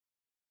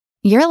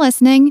You're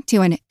listening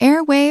to an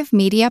Airwave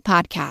Media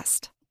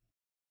Podcast.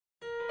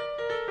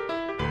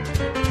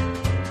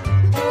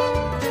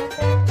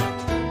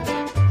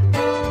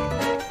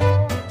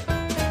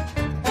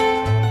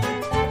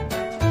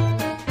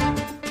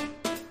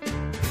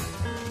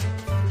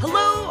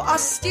 Hello,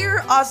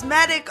 austere,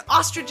 osmatic,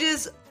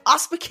 ostriches,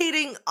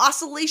 auspicating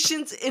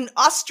oscillations in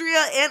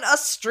Austria and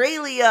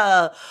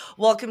Australia.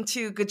 Welcome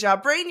to Good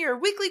Job Brain, your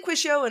weekly quiz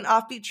show and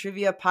offbeat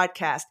trivia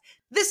podcast.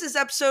 This is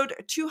episode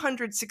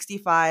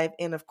 265,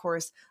 and of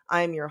course,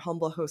 I am your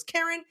humble host,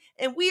 Karen,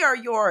 and we are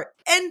your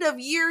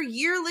end-of-year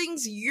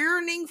yearlings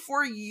yearning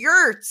for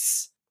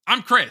yurts.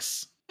 I'm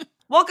Chris.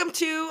 Welcome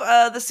to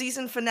the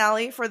season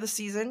finale for the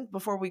season.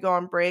 Before we go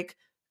on break,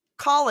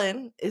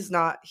 Colin is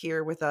not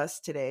here with us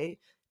today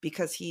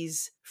because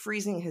he's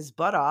freezing his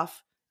butt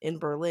off in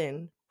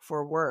Berlin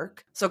for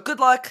work. So good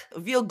luck,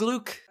 Viel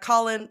Glück,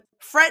 Colin.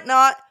 Fret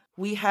not.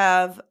 We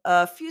have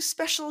a few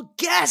special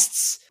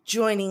guests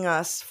joining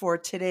us for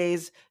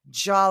today's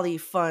jolly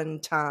fun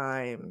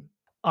time.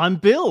 I'm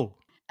Bill.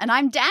 And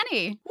I'm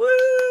Dani. Woo!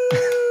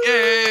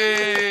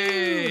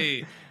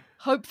 Yay!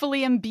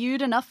 Hopefully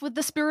imbued enough with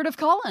the spirit of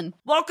Colin.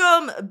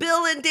 Welcome,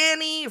 Bill and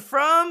Dani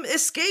from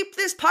Escape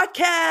This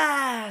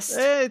Podcast.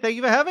 Hey, thank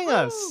you for having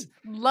us.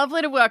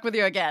 Lovely to work with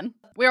you again.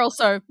 We're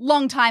also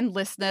long-time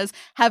listeners,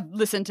 have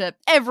listened to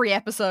every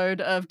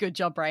episode of Good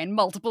Job Brain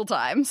multiple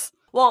times.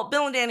 Well,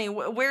 Bill and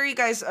Dani, where are you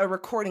guys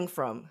recording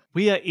from?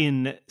 We are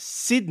in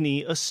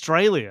Sydney,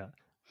 Australia.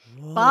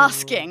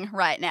 Basking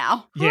right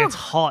now. Yeah, it's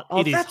hot. Oh,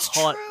 it is that's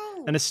hot. true.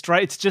 And it's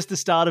just the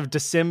start of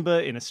December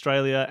in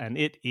Australia, and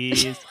it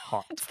is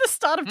hot. It's the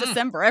start of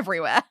December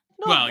everywhere.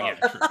 Well, yeah,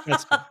 true.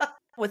 That's good.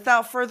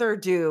 Without further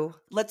ado,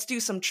 let's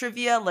do some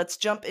trivia. Let's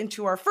jump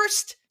into our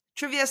first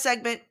trivia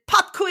segment,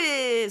 Pop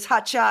Quiz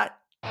Hotshot.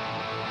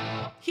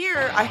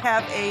 Here I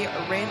have a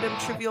random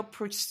Trivial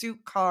Pursuit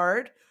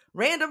card,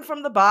 random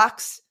from the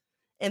box,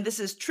 and this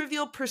is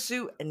Trivial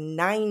Pursuit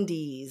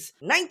 90s,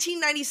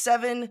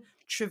 1997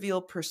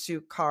 Trivial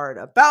Pursuit card,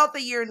 about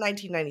the year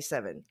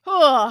 1997.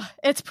 Oh,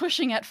 it's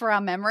pushing it for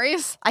our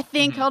memories. I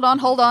think, hold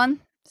on.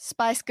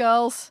 Spice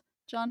Girls,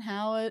 John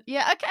Howard.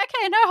 Yeah,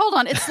 okay, no, hold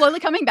on. It's slowly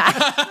coming back.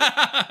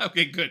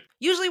 Okay, good.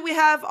 Usually we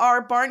have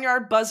our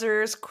barnyard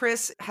buzzers.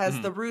 Chris has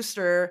the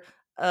rooster.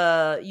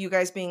 You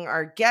guys being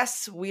our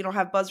guests, we don't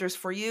have buzzers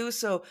for you,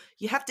 so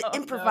you have to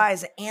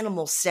improvise an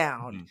animal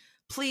sound.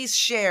 Please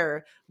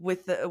share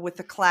with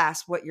the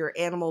class what your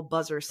animal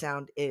buzzer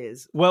sound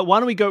is. Well, why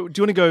don't we go? Do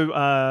you want to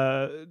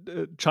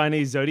go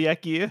Chinese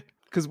zodiac year?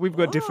 Because we've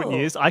got different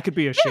years. I could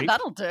be a sheep.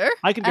 That'll do.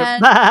 I could go.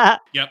 And-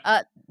 Yep.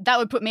 That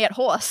would put me at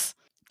horse.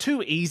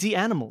 Two easy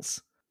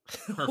animals.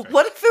 Perfect.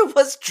 What if it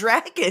was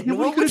dragon? Yeah,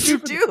 what would you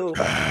do?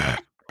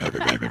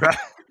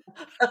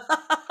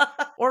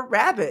 Or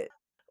rabbit.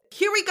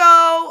 Here we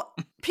go.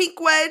 Pink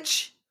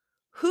Wedge.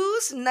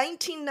 Whose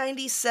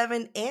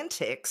 1997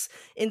 antics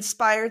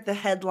inspired the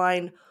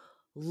headline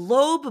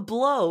 "Lobe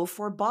Blow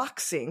for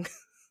Boxing"?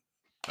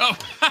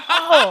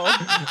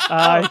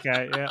 Oh.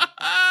 Okay, yeah.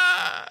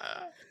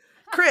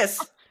 Chris.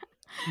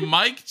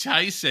 Mike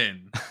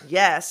Tyson.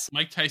 Yes.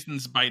 Mike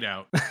Tyson's bite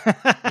out.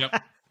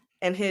 Yep.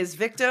 And his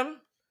victim?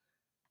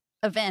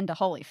 Evander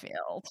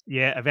Holyfield.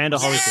 Yeah, Evander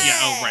Holyfield. Yeah.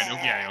 Oh, right.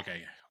 Okay.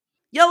 Okay.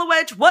 Yellow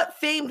Wedge, what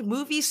famed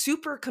movie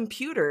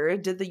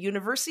supercomputer did the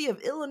University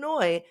of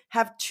Illinois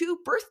have two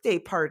birthday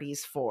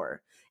parties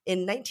for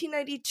in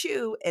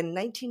 1992 and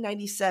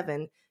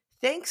 1997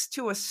 thanks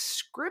to a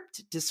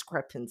script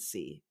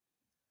discrepancy?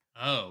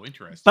 Oh,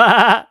 interesting.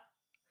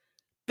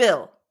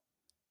 Bill.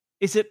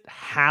 Is it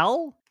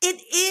Hal?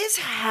 It is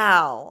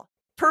Hal.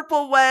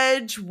 Purple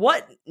Wedge,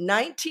 what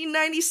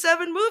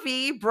 1997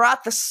 movie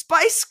brought the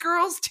Spice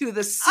Girls to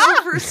the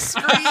silver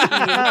screen?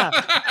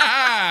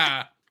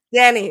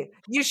 Dani,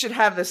 you should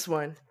have this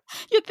one.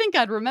 You'd think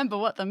I'd remember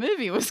what the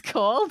movie was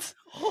called.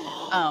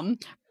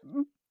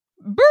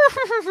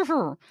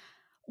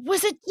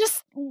 Was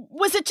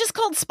it just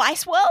called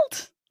Spice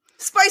World?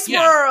 Spice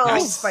Yeah, World.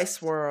 nice.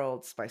 Spice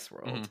World.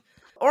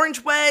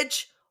 Orange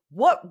Wedge,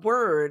 what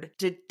word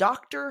did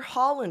Dr.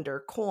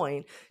 Hollander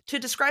coin to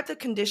describe the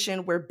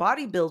condition where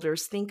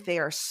bodybuilders think they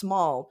are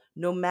small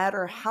no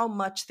matter how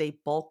much they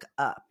bulk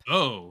up?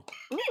 Oh.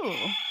 Ooh.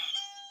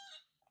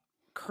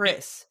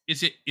 Chris.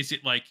 Is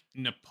it like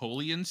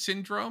Napoleon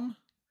syndrome?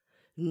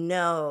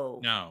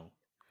 No. No.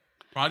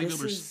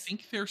 Bodybuilders is-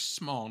 think they're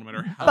small no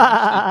matter how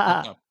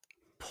much they bulk up.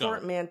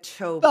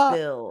 Portmanteau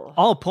Bill.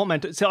 Oh,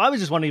 portmanteau. So I was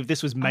just wondering if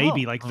this was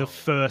maybe Oh. the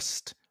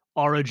first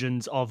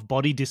origins of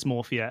body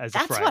dysmorphia as a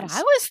That's phrase. what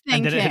I was And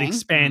thinking. then it had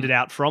expanded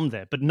out from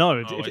there. But no,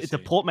 Oh, I it's a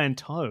see.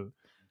 portmanteau.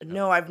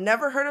 No, I've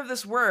never heard of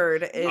this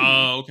word.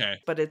 Oh, okay.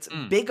 But it's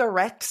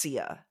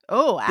bigorexia.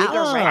 Oh, wow.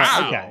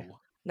 Bigorexia. okay.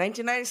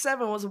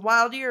 1997 was a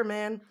wild year,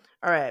 man.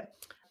 All right.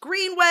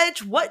 Green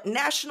Wedge, what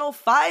national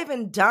five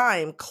and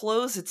dime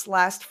closed its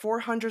last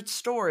 400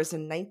 stores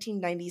in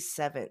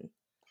 1997?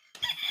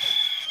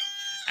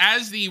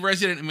 As the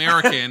resident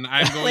American,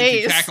 I'm going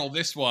Please. to tackle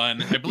this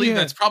one. I believe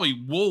that's probably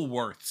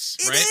Woolworths,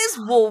 It right? is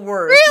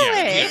Woolworths. Really?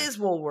 Yeah, It yeah. is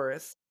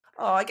Woolworths.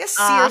 Oh, I guess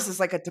Sears is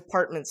like a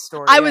department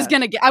store. I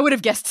would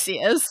have guessed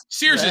Sears.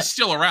 Sears is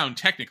still around,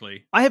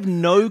 technically. I have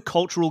no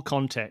cultural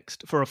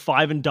context for a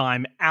five and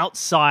dime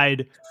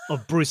outside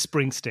of Bruce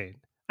Springsteen.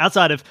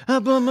 Outside of I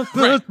bought my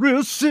first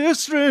real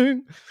six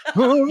string,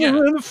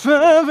 a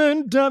five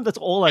and dime. That's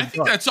all I've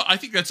got. I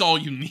think that's all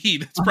you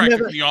need. That's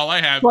practically all I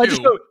have, I too.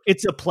 just know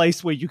it's a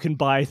place where you can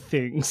buy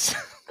things.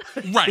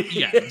 Right,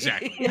 yeah,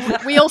 exactly.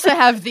 We also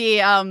have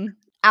the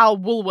our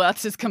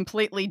Woolworths is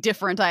completely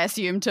different, I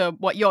assume, to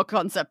what your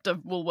concept of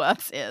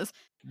Woolworths is.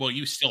 Well,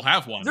 you still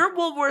have one. Their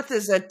Woolworth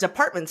is a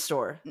department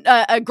store.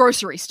 A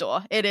grocery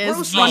store. It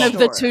is one of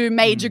the two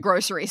major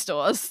grocery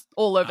stores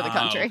all over the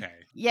country. Okay.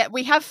 Yeah,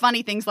 we have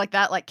funny things like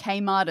that, like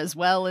Kmart as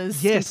well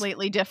is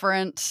completely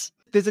different.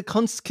 There's a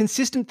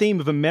consistent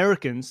theme of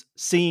Americans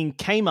seeing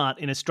Kmart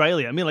in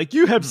Australia. I mean, like,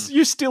 you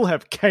still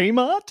have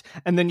Kmart?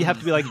 And then you have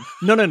to be like,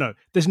 no.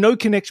 There's no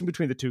connection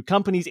between the two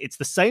companies. It's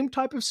the same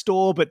type of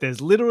store, but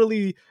there's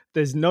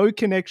no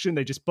connection.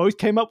 They just both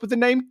came up with the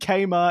name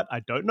Kmart.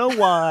 I don't know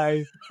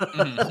why.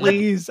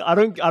 Please, I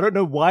don't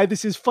know why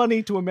this is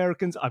funny to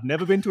Americans. I've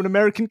never been to an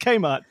American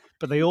Kmart,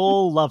 but they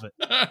all love it.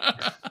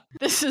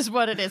 This is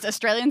what it is.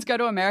 Australians go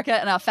to America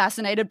and are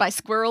fascinated by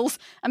squirrels.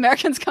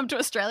 Americans come to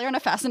Australia and are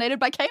fascinated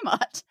by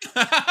Kmart.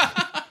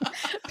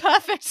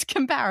 Perfect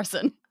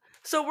comparison.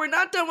 So we're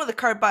not done with the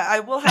card, but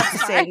I will have to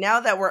say, now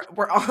that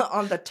we're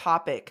on the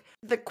topic,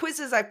 the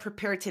quizzes I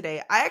prepared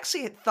today, I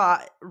actually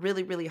thought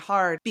really, really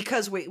hard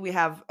because we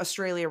have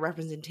Australia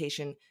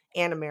representation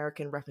and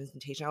American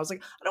representation. I was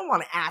like, I don't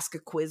want to ask a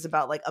quiz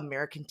about like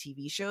American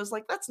TV shows.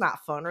 Like, that's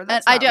not fun. Or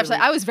that's I do have to say,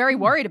 I was very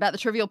worried about the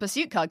Trivial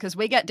Pursuit card because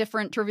we get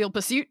different Trivial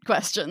Pursuit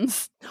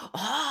questions.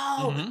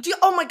 Oh,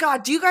 oh my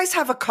God. Do you guys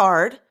have a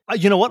card?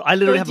 You know what? I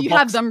literally have a box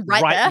have them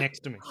right there? next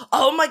to me.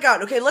 Oh my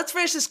God. Okay, let's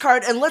finish this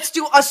card and let's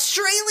do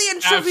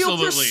Australian Trivial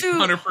Pursuit.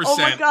 100%. Oh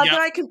my God,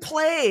 then I can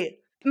play.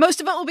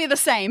 Most of it will be the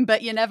same,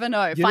 but you never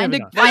know. Find a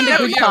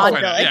good card.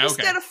 Billy. Just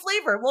get a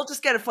flavor. We'll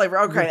just get a flavor.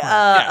 Okay.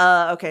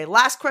 Okay.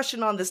 Last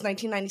question on this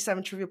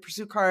 1997 Trivial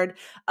Pursuit card.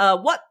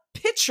 What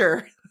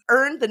pitcher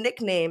earned the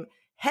nickname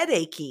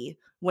Headachy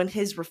when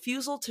his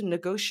refusal to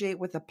negotiate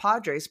with the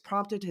Padres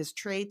prompted his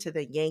trade to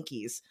the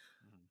Yankees?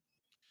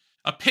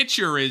 A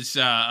pitcher is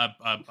a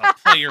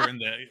player in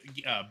the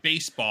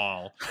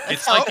baseball.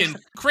 It's like in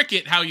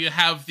cricket how you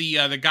have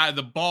the guy,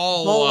 the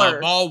ball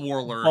whirler.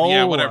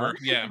 Yeah, whatever.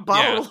 Yeah,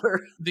 Bowler.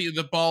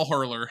 The ball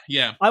hurler.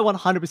 Yeah. I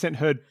 100%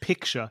 heard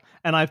picture,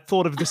 and I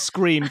thought of the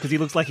scream because he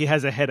looks like he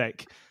has a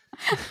headache.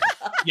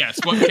 Yes,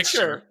 what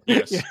picture?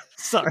 Yes. Yeah,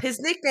 sorry. His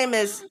nickname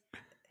is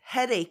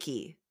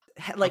Headachy.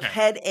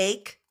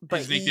 Headache, but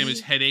his nickname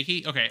is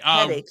Headachy. Okay.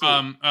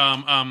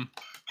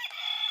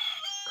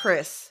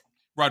 Chris.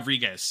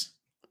 Rodriguez.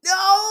 No,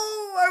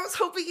 I was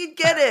hoping you'd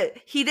get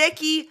it.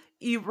 Hideki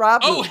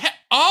Irabu.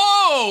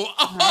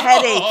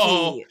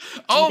 Headachy.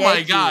 Oh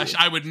my gosh,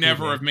 I would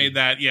never have made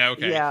that. Yeah,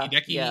 okay. Yeah,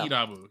 Hideki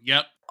Irabu.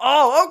 Yep.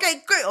 Oh,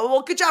 okay, great. Oh,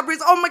 well, good job,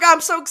 Breeze. Oh my God,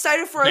 I'm so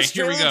excited for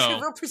Australian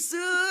Trivial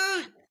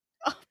Pursuit.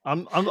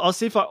 I'll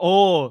see if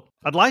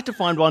I'd like to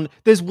find one.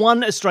 There's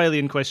one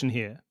Australian question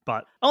here,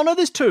 but no,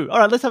 there's two. All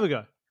right, let's have a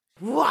go.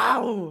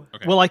 Wow.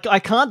 Okay. Well, I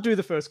can't do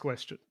the first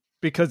question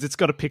because it's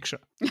got a picture.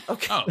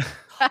 Okay. Oh.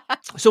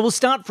 So we'll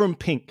start from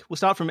pink. We'll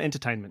start from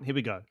entertainment. Here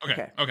we go.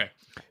 Okay.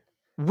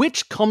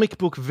 Which comic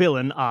book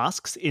villain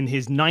asks in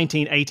his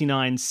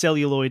 1989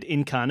 celluloid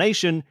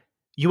incarnation,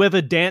 "You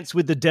ever dance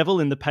with the devil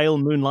in the pale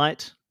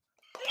moonlight?"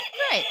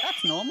 Great,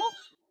 that's normal.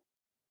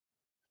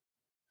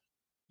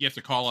 You have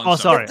to call on. Oh,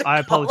 sorry. I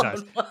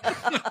apologize.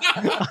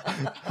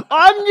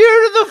 I'm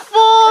new to the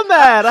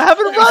format. I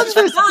haven't run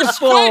this first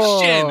before.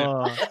 Question.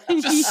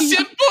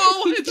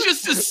 It's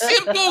just a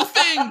simple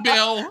thing,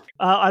 Bill.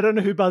 I don't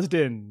know who buzzed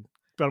in,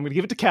 but I'm going to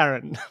give it to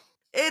Karen.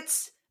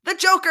 It's the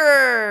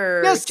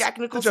Joker. Yes, Jack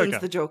Nicholson's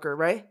the Joker,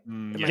 right?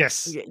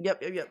 Yes.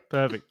 Yep.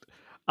 Perfect.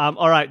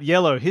 All right,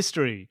 yellow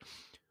history.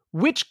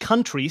 Which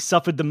country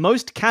suffered the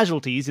most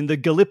casualties in the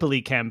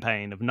Gallipoli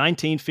campaign of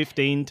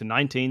 1915 to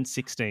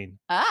 1916?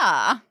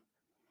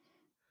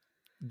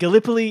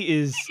 Gallipoli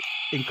is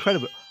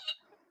incredible.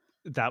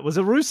 That was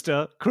a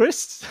rooster.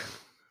 Chris?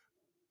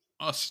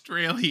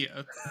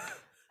 Australia.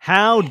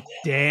 How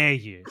dare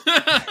you?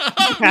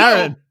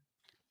 Karen?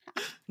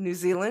 New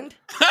Zealand?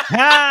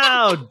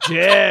 How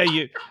dare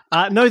you?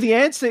 No, the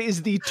answer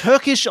is the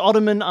Turkish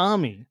Ottoman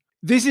Army.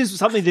 This is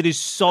something that is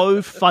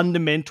so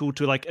fundamental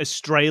to like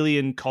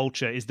Australian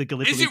culture. Is the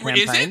Gallipoli campaign?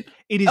 Is it?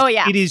 It is. Oh,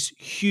 yeah. It is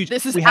huge.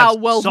 This is we have our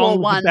World songs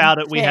War I about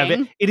it. We thing. have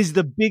it. It is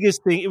the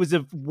biggest thing. It was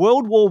a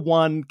World War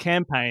I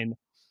campaign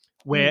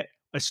where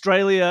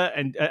Australia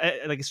and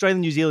like Australian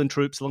and New Zealand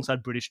troops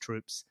alongside British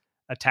troops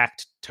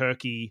attacked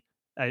Turkey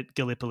at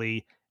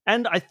Gallipoli,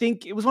 and I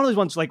think it was one of those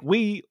ones like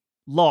we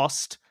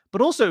lost,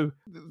 but also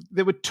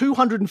there were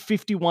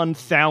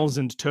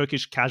 251,000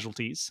 Turkish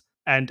casualties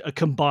and a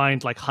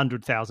combined like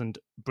 100,000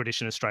 British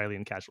and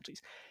Australian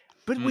casualties.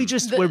 But we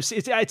just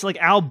it's like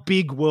our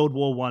big World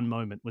War I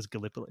moment was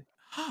Gallipoli.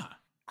 Huh.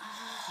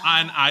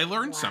 And I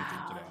learned something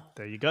today.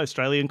 There you go,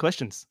 Australian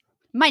questions.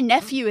 My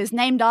nephew is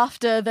named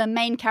after the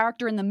main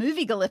character in the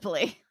movie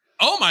Gallipoli.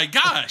 Oh my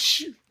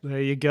gosh.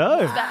 There you go.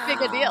 That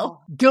big a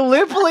deal.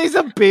 Gallipoli's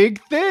a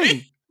big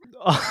thing.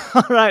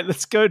 All right,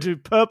 let's go to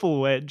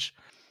Purple Wedge.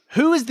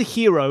 Who is the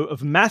hero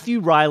of Matthew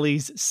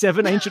Riley's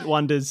 7 Ancient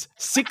Wonders,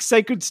 6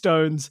 Sacred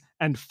Stones,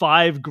 and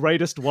 5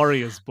 Greatest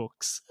Warriors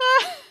books?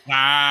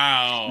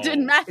 Wow. Did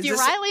Matthew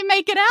Riley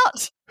make it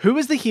out? Who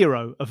is the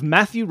hero of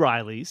Matthew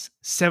Riley's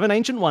 7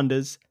 Ancient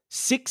Wonders,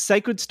 6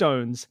 Sacred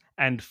Stones,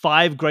 and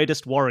 5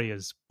 Greatest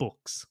Warriors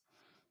books?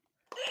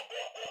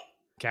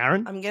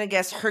 Karen? I'm going to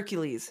guess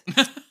Hercules.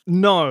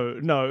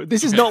 No.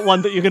 This is not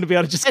one that you're going to be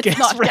able to just It's guess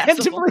not randomly.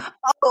 guessable.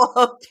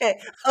 Oh,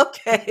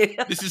 okay.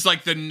 This is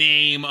like the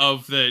name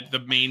of the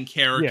main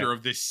character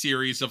of this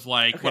series of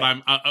what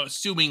I'm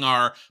assuming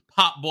are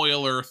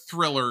potboiler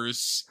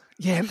thrillers.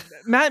 Yeah,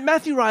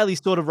 Matthew Riley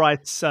sort of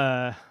writes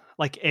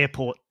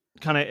airport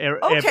kind of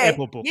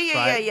airport books,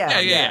 right?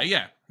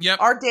 Yeah. Yep.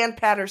 Our Dan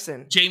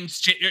Patterson. You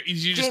just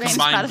James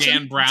combine Patterson.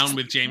 Dan Brown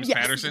with James Yes.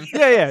 Patterson?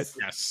 Yeah.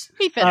 Yes.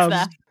 He fits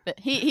there. But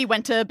he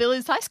went to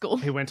Billy's high school.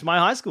 He went to my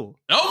high school.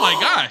 Oh my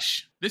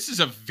gosh. This is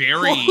a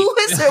very Who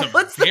is it?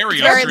 What's the very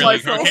very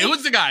Australian. local? Okay,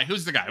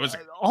 who's the guy?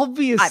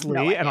 Obviously, I have no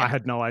idea. and I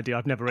had no idea.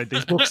 I've never read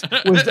these books.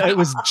 It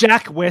was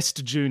Jack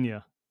West Jr.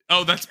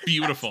 Oh, that's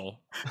beautiful.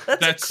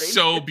 That's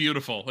so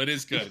beautiful. It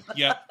is good.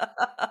 Yep.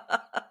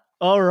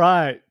 All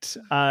right.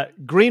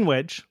 Green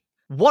Wedge.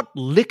 What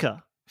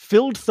liquor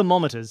filled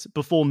thermometers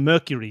before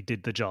mercury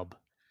did the job?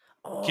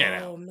 Get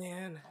out. Oh,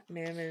 man.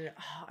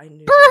 Oh, I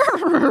knew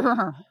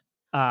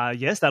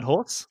Yes, that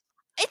horse.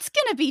 It's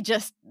going to be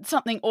just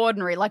something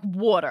ordinary, like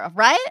water,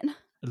 right?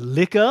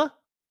 Liquor,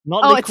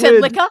 not Oh, liquid. it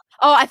said liquor?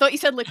 Oh, I thought you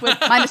said liquid.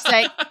 My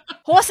mistake.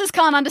 Horses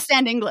can't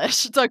understand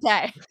English. It's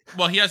okay.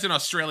 Well, he has an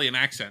Australian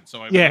accent, so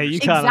I would Yeah, understand. you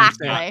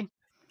can't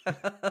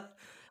Exactly.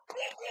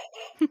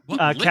 What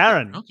liquor?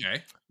 Karen.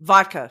 Okay.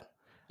 Vodka.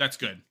 That's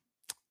good.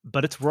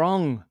 But it's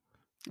wrong.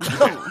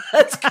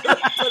 That's good,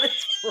 but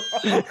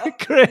it's wrong.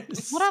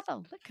 Chris. What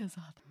other liquors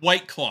are there?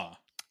 White Claw.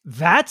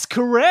 That's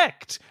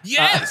correct.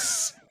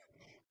 Yes.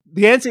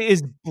 The answer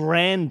is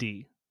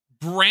brandy.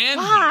 Brandy.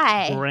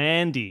 Why?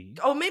 Brandy.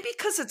 Oh, maybe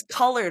because it's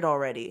colored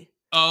already.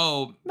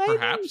 Oh, Maybe.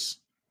 perhaps.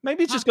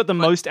 Maybe it's just got the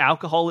most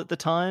alcohol at the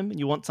time and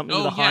you want something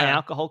with a high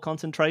alcohol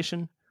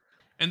concentration.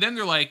 And then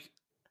they're like,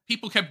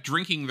 people kept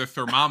drinking the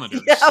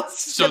thermometers. Yeah, I was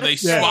so gonna they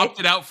say. swapped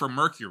it out for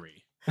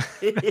mercury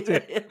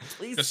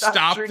Please to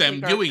stop them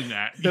drinking our- doing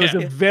that. There was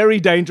a very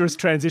dangerous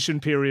transition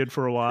period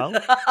for a while.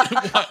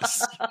 It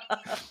was.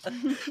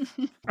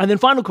 And then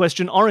final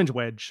question, Orange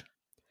Wedge.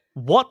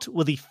 What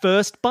were the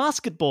first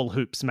basketball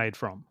hoops made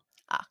from?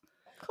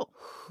 Cool.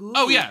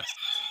 Oh, yeah.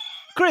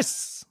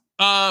 Chris.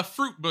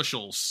 Fruit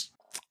bushels.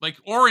 Like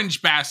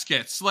orange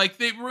baskets. Like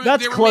they were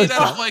That's made closer.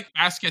 out of like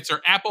baskets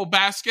or apple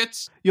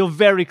baskets. You're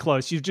very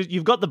close.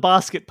 You've got the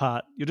basket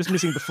part. You're just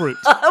missing the fruit.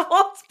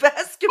 What's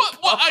basketball?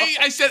 Well,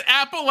 I said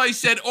apple, I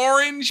said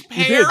orange,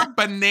 pear, did.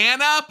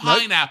 banana,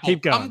 pineapple,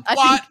 keep going.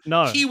 kumquat,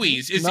 No.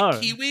 kiwis. Is No. it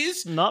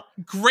kiwis? Nope.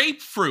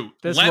 Grapefruit,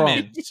 That's lemons,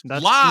 wrong.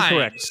 That's limes,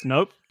 incorrect.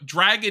 Nope.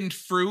 dragon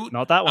fruit.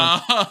 Not that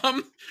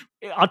one.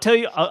 I'll tell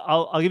you,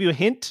 I'll give you a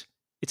hint.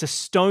 It's a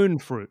stone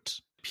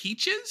fruit.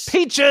 Peaches?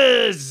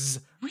 Peaches!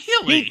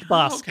 Really? Peach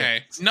basket.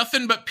 Okay.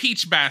 Nothing but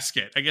peach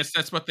basket. I guess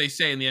that's what they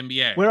say in the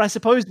NBA. Where I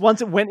suppose once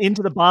it went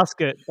into the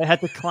basket, they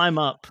had to climb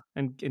up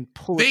and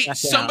pull it back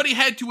Somebody out.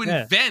 had to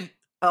invent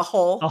A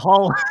hole. A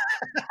hole.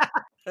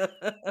 Well,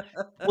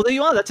 there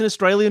you are. That's an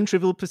Australian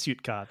Trivial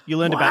Pursuit card. You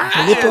learned about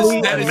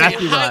Gallipoli that and is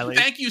Matthew it. Riley.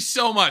 Thank you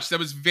so much. That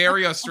was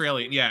very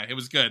Australian. Yeah, it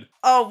was good.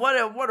 Oh,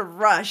 what a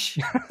rush.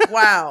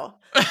 Wow.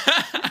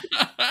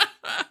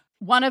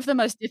 One of the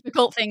most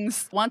difficult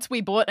things, once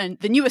we bought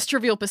the newest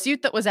Trivial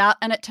Pursuit that was out,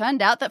 and it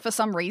turned out that for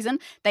some reason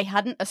they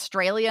hadn't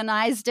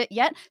Australianized it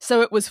yet,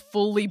 so it was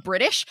fully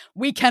British.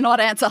 We cannot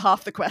answer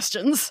half the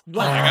questions. Oh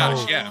my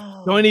gosh,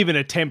 yeah. Don't even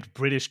attempt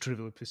British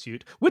Trivial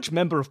Pursuit. Which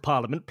member of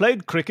Parliament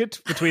played cricket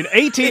between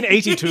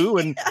 1882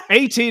 and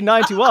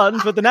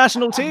 1891 for the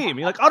national team?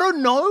 You're like, I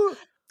don't know.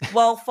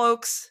 Well,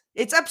 folks,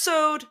 it's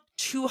episode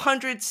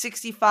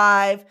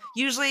 265.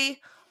 Usually,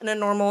 in a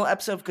normal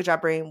episode of Good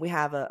Job Brain, we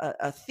have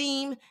a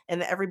theme,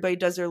 and everybody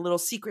does their little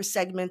secret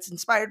segments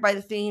inspired by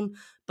the theme.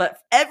 But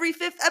every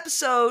fifth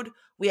episode,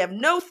 we have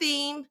no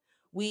theme.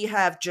 We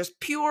have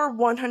just pure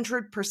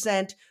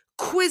 100%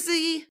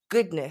 quizzy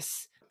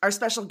goodness. Our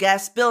special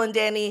guests, Bill and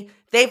Dani,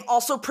 they've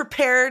also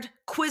prepared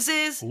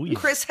quizzes. Ooh, yeah.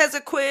 Chris has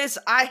a quiz.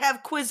 I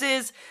have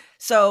quizzes.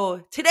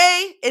 So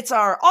today, it's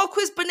our All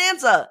Quiz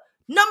Bonanza,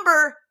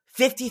 number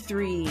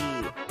 53.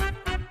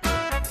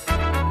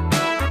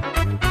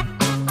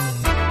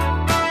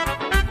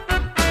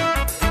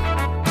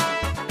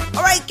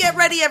 Get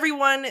ready,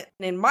 everyone.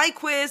 In my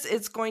quiz,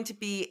 it's going to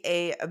be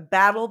a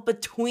battle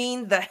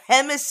between the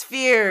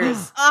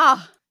hemispheres.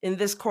 In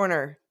this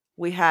corner,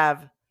 we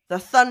have the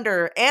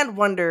Thunder and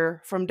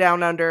Wonder from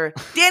Down Under,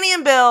 Dani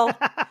and Bill,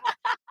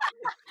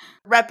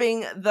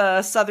 repping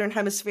the Southern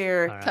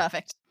Hemisphere. Right.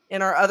 Perfect.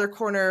 In our other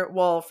corner,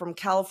 well, from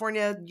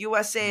California,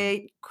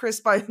 USA,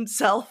 Chris by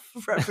himself,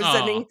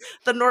 representing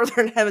the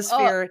Northern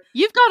Hemisphere.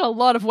 You've got a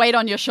lot of weight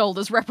on your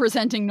shoulders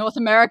representing North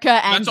America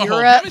and That's a whole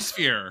Europe.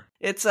 hemisphere.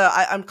 It's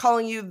I'm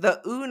calling you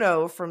the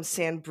Uno from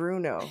San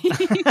Bruno.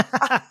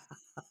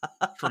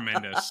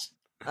 Tremendous.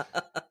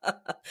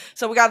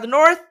 So we got the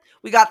North,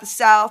 we got the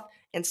South,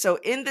 and so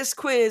in this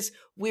quiz,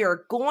 we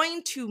are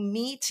going to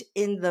meet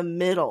in the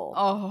middle.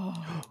 Oh.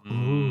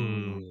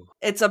 Mm.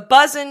 It's a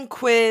buzzin'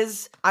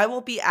 quiz. I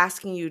will be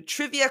asking you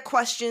trivia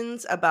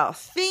questions about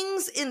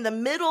things in the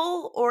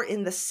middle or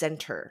in the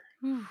center.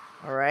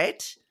 All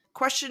right?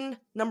 Question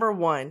number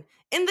 1.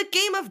 In the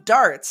game of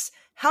darts,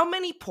 how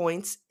many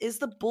points is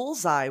the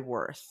bullseye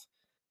worth?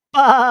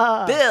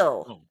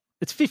 Bill. Oh.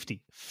 It's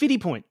 50. 50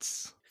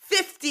 points.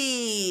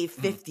 50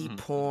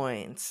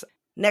 points.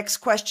 Next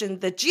question.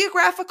 The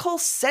geographical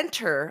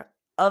center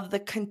of the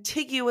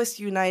contiguous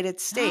United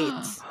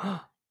States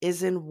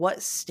is in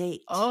what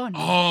state? Oh, no.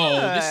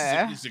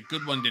 Oh, this is a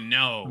good one to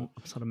know.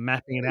 I'm sort of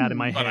mapping it out in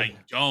my But head. I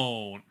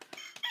don't.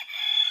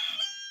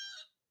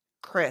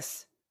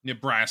 Chris.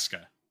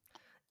 Nebraska.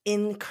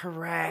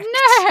 Incorrect.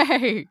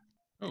 Nay.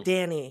 Oh.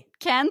 Danny.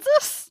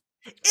 Kansas?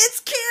 It's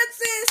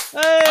Kansas!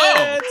 Hey,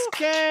 Oh. it's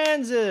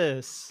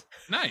Kansas.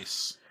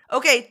 Nice.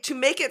 Okay, to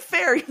make it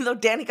fair, even though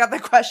Danny got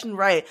that question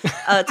right,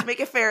 to make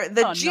it fair,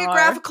 the Oh, no.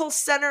 geographical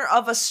center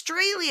of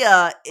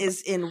Australia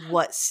is in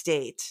what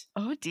state?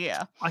 Oh,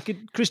 dear.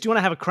 Chris, do you want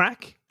to have a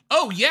crack?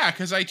 Oh, yeah,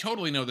 because I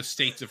totally know the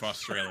states of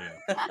Australia.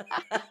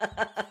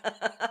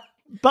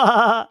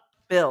 But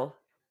Bill.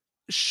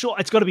 sure,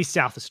 it's got to be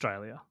South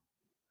Australia.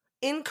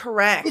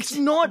 Incorrect. It's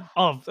not.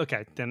 Oh,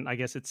 okay. Then I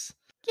guess it's.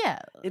 Yeah.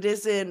 It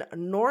is in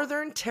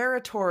Northern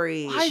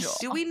Territory. Sure.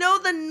 Do we know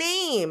the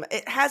name?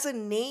 It has a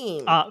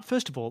name.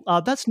 First of all,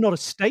 that's not a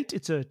state;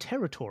 it's a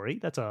territory.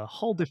 That's a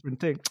whole different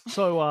thing.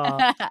 So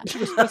you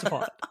should have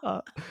specified.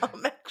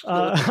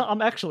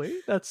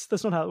 Actually.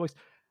 That's not how it works.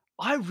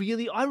 I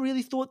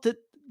really thought that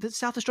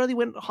South Australia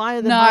went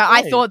higher than. No,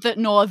 halfway. I thought that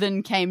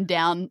Northern came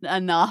down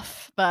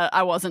enough, but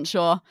I wasn't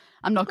sure.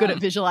 I'm not good at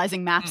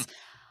visualizing maps.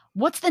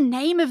 What's the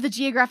name of the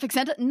geographic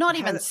center? Not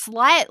even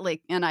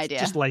slightly an idea.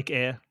 Just Lake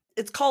Air.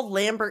 It's called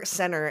Lambert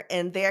Center,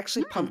 and they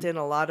actually pumped in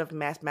a lot of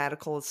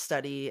mathematical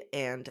study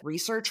and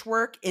research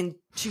work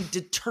into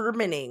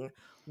determining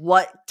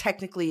what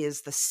technically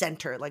is the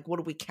center. Like, what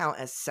do we count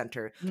as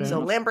center? Fair So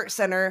enough. Lambert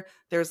Center,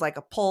 there's like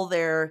a pole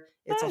there.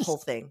 It's Nice. a whole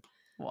thing.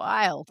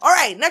 Wild. All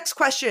right, next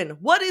question.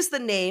 What is the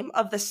name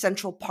of the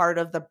central part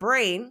of the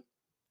brain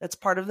that's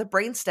part of the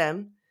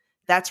brainstem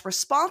that's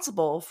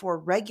responsible for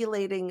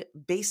regulating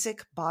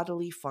basic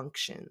bodily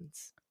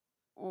functions?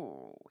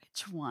 Ooh,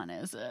 which one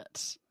is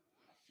it?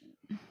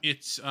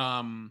 It's,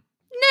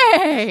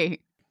 Nay.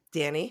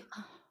 Danny?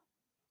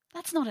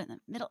 That's not in the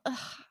middle. Ugh,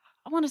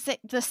 I want to say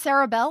the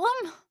cerebellum?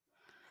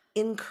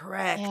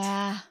 Incorrect.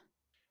 Yeah.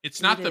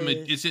 it's not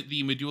It is it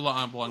the medulla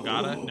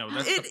oblongata? No,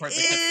 that's the It part is.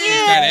 is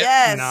that it?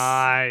 Yes.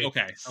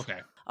 Nice. Okay.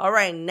 All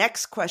right,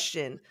 next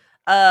question.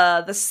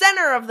 The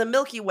center of the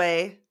Milky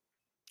Way,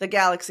 the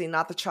galaxy,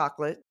 not the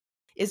chocolate,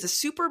 is a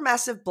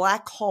supermassive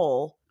black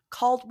hole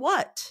called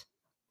what?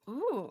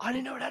 Ooh. I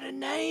didn't know it had a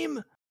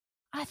name.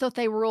 I thought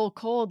they were all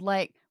called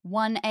like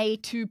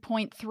 1A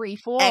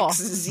 2.34.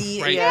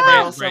 XZ. Right, Yeah, right, they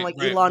all sound like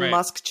right, Elon right.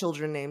 Musk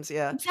children names.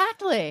 Yeah.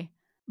 Exactly.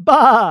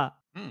 Bah!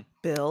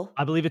 Bill?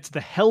 I believe it's the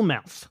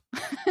Hellmouth.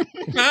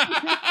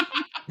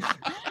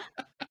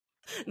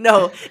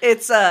 No,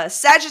 it's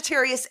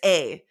Sagittarius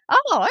A.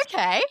 Oh,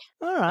 okay.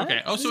 All right.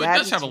 Okay. Oh, so it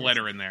does have a Sagittarius.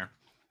 letter in there.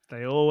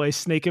 They always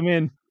sneak them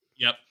in.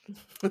 Yep.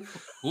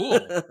 Cool.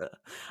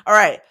 All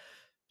right.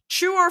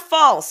 True or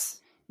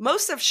false?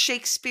 Most of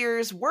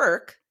Shakespeare's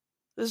work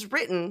was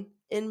written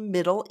in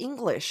Middle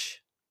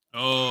English.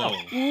 Oh.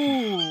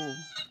 Ooh.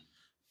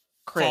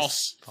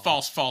 Chris.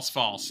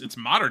 False. It's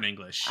modern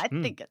English. I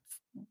think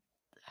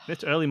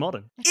It's early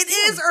modern.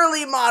 It is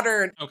early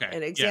modern. Okay.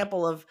 An yeah.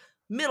 example of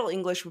Middle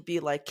English would be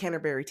like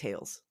Canterbury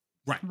Tales.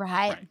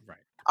 Right.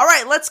 All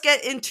right, let's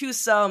get into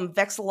some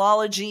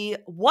vexillology.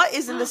 What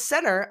is in the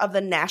center of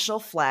the national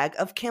flag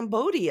of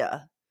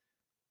Cambodia?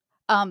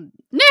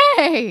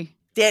 Nay.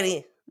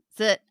 Danny. Is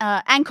it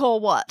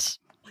Angkor Wat?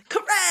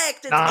 Correct.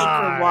 It's Nice.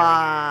 Angkor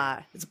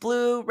Wat. It's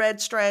blue,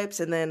 red stripes,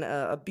 and then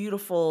a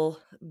beautiful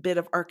bit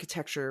of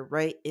architecture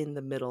right in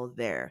the middle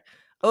there.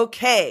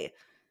 Okay.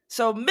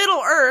 So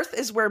Middle Earth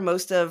is where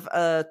most of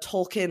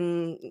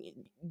Tolkien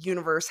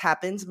universe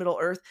happens, Middle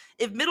Earth.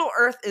 If Middle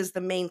Earth is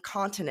the main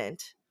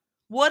continent,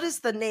 what is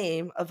the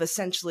name of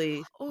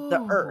essentially the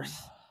Ooh.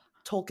 Earth?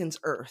 Tolkien's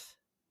Earth.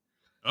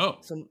 Oh.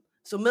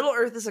 So Middle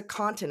Earth is a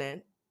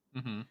continent.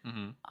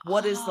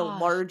 What is the Ah.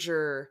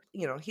 larger,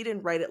 he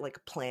didn't write it like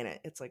a planet.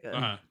 It's like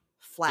a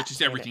flat Which is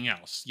planet. everything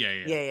else. Yeah.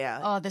 Yeah.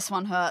 Oh, this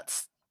one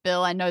hurts.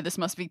 Bill, I know this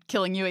must be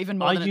killing you even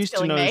more I than it's used to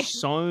killing know me.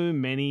 so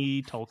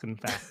many Tolkien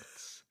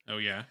facts. Oh,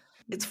 yeah.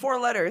 It's 4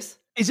 letters.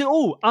 Is it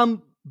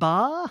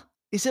Bar?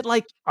 Is it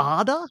like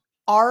Arda?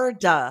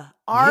 Arda.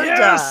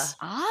 Yes!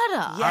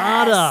 Ada.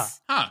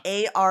 Yes. Huh.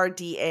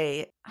 Arda.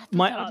 I thought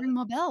My- that would ring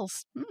more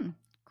bells.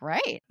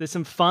 Great. There's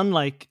some fun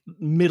like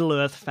Middle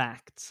Earth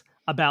facts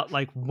about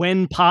like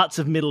when parts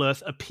of Middle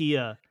Earth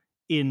appear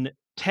in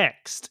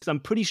text. 'Cause I'm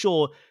pretty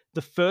sure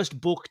the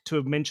first book to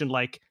have mentioned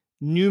like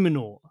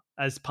Numenor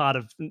as part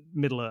of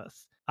Middle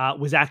Earth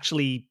was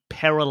actually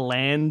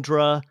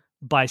Perelandra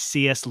by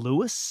C.S.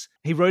 Lewis.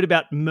 He wrote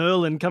about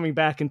Merlin coming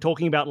back and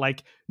talking about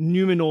like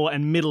Numenor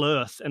and Middle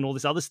Earth and all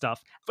this other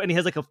stuff. And he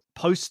has like a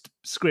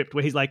postscript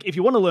where he's like, if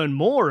you want to learn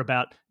more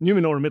about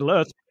Numenor and Middle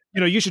Earth,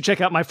 you should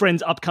check out my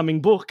friend's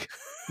upcoming book,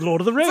 Lord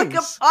of the Rings.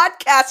 It's like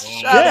a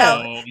podcast shout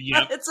out.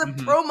 Yep. It's a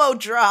promo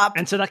drop.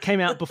 And so that came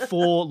out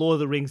before Lord of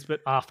the Rings,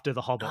 but after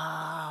The Hobbit.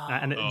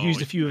 And it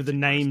used a few of the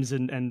names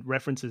and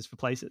references for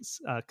places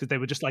because they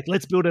were just like,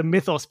 let's build a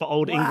mythos for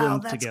old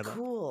England together. That's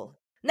cool.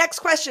 Next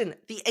question.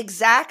 The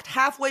exact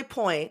halfway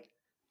point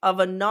of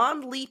a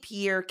non-leap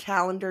year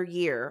calendar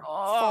year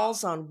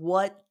falls on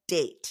what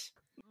date?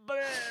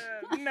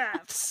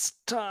 Maths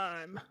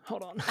time.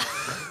 Hold on.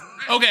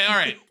 Okay, all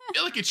right. I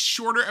feel like it's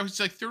shorter. I was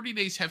like 30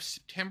 days have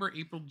September,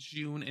 April,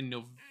 June, and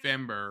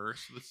November.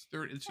 So that's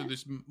 30. So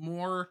there's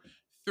more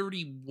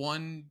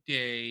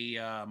 31-day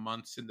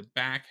months in the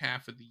back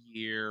half of the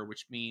year,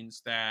 which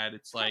means that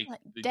it's like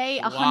the day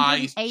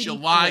July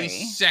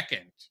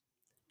 2nd.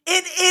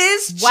 It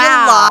is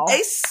Wow.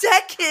 July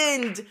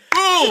 2nd.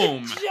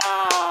 Boom! Good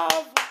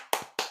job.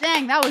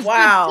 Dang, that was good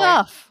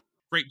stuff.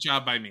 Great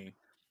job by me.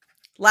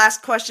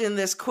 Last question in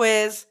this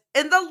quiz.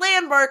 In the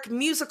landmark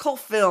musical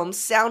film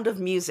Sound of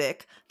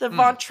Music, the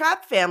Von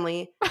Trapp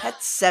family had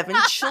 7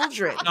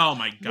 children. Oh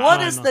my God.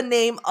 What is the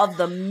name of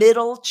the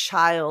middle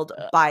child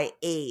by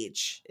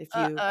age? If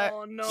you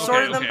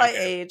sorted them by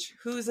age,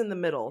 who's in the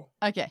middle?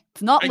 Okay,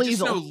 it's not I Liesel.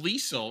 just know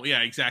Liesel.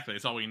 Yeah, exactly.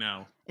 That's all we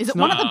know. Is it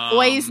one of the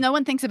boys? No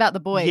one thinks about the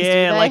boys.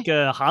 Yeah, do they? like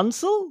a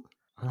Hansel?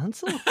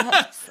 Is it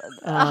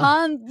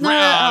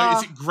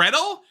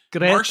Gretel?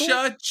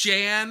 Marcia,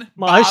 Jan,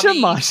 Bobby.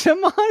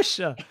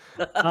 Marsha.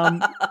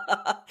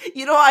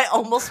 I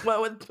almost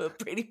went with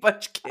Brady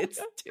Bunch Kids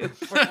too.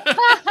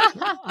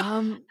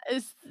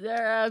 Is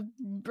there a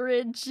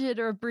Bridget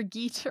or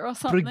Brigitte or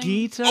something?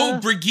 Brigitte. Oh,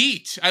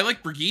 Brigitte. I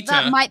like Brigitte.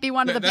 That might be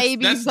one of the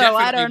babies, that's though.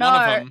 I don't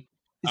definitely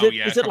know.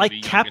 Is it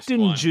like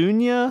Captain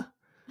Junior?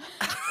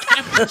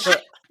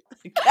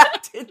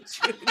 Captain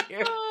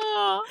Junior.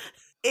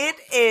 It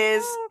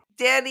is.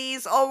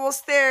 Danny's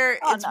almost there.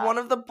 It's one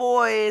of the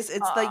boys.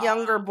 It's the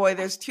younger boy.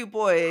 There's 2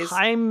 boys.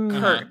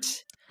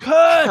 Kurt. Here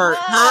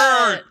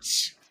are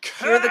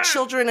the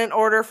children in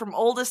order from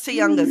oldest to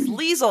youngest.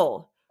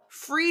 Liesel,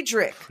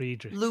 Friedrich,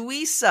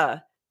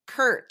 Louisa,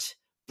 Kurt,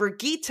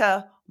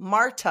 Brigitte,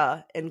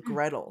 Marta, and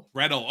Gretel.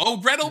 Oh,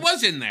 Gretel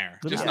was in there.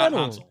 Just not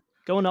Hansel.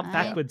 Going up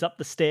backwards, up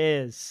the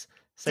stairs.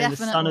 Saying the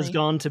sun has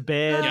gone to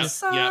bed. The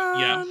sun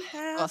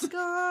has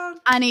gone.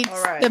 I need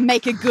to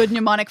make a good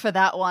mnemonic for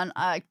that one.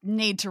 I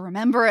need to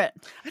remember it.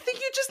 I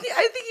think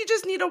you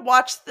just need to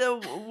watch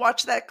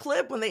that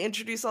clip when they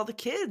introduce all the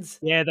kids.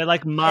 Yeah, they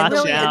like march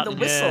out and the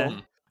whistle.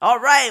 All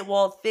right.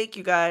 Well, thank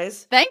you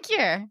guys. Thank you.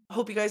 I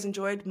hope you guys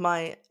enjoyed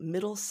my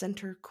middle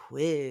center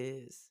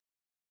quiz.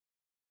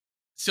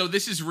 So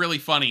this is really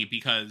funny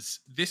because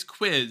this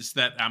quiz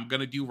that I'm going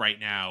to do right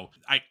now,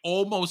 I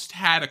almost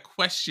had a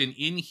question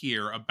in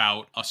here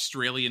about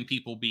Australian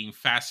people being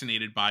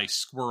fascinated by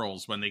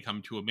squirrels when they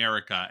come to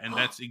America. And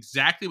that's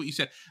exactly what you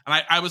said.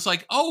 And I was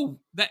like, oh,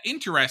 that's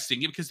interesting,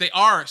 because they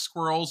are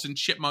squirrels and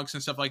chipmunks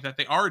and stuff like that.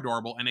 They are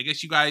adorable. And I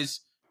guess you guys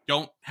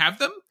don't have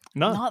them?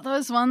 No. Not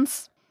those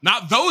ones.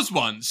 Not those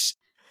ones.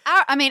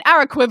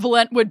 Our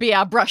equivalent would be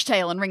our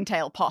brushtail and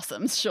ringtail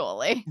possums,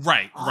 surely.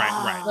 Right.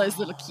 Those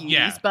little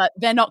cuties, but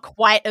they're not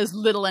quite as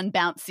little and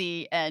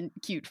bouncy and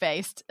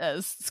cute-faced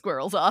as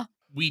squirrels are.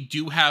 We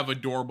do have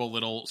adorable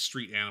little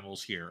street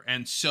animals here.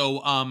 And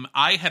so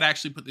I had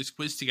actually put this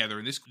quiz together,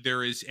 and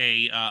there is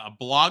a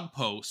blog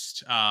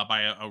post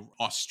by an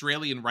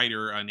Australian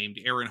writer named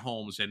Aaron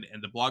Holmes, and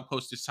the blog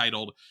post is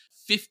titled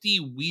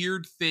 50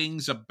 Weird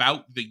Things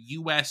About the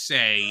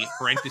USA,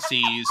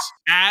 parentheses,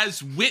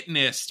 as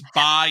witnessed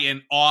by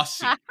an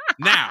Aussie.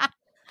 Now,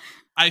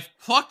 I've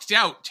plucked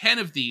out 10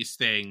 of these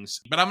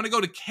things, but I'm going to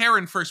go to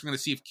Karen first. I'm going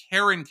to see if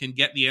Karen can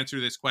get the answer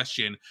to this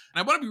question. And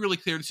I want to be really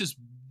clear. This is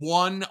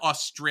one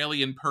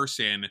Australian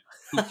person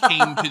who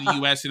came to the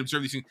US and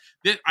observed these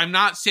things. I'm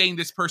not saying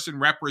this person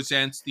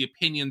represents the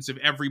opinions of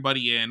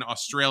everybody in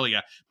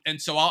Australia.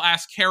 And so I'll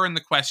ask Karen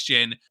the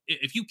question.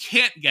 If you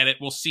can't get it,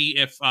 we'll see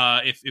if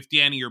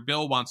Dani or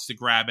Bill wants to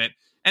grab it.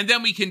 And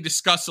then we can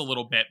discuss a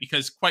little bit,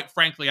 because quite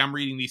frankly, I'm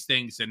reading these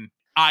things and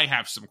I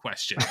have some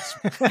questions.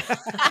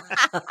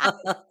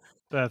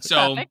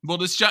 So we'll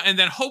just and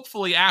then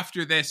hopefully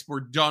after this, we're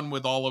done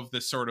with all of the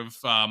sort of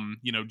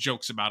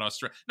jokes about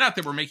Australia. Not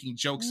that we're making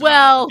jokes.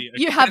 Well, about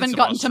you haven't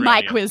gotten to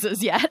my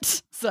quizzes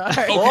yet, so.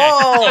 Okay.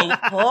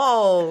 Whoa.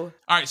 All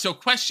right. So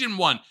question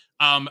 1.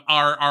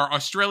 Our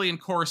Australian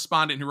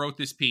correspondent who wrote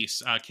this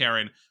piece,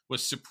 Karen,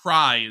 was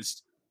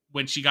surprised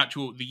when she got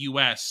to the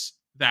US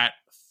that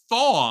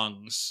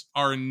thongs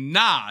are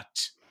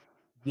not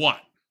what?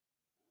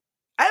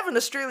 I have an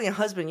Australian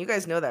husband. You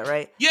guys know that,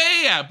 right?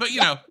 Yeah. But,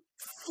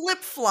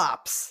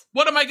 flip-flops.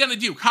 What am I going to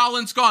do?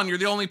 Colin's gone. You're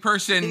the only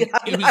person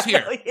who's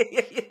here.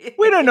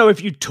 We don't know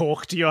if you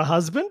talk to your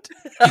husband.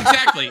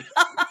 Exactly.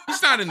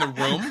 He's not in the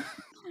room.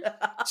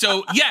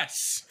 So,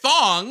 yes,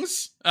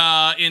 thongs.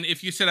 And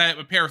if you said I have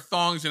a pair of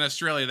thongs in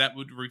Australia, that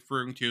would be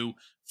referring to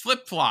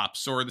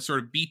flip-flops or the sort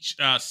of beach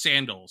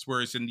sandals,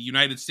 whereas in the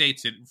United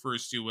States it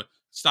refers to a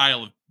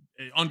style of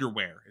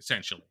underwear,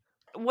 essentially.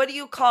 What do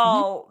you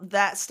call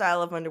that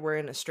style of underwear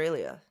in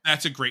Australia?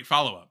 That's a great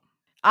follow-up.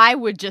 I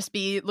would just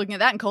be looking at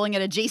that and calling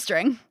it a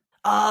G-string.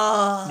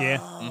 Oh. Yeah.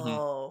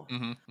 All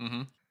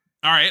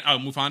right, I'll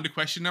move on to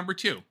question number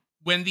 2.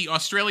 When the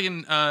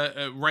Australian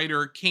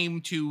writer came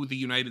to the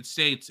United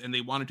States and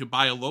they wanted to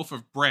buy a loaf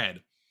of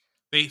bread,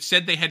 they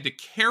said they had to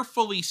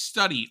carefully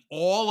study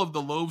all of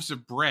the loaves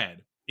of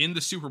bread in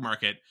the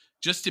supermarket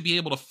just to be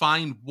able to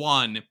find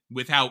one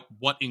without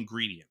what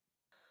ingredient.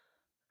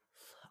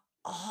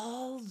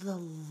 All the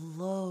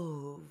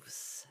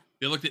loaves.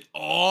 They looked at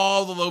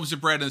all the loaves of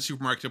bread in the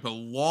supermarket. It took a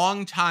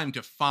long time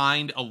to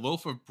find a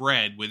loaf of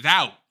bread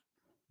without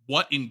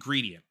what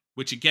ingredient,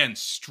 which again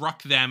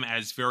struck them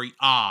as very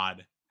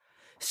odd.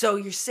 So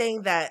you're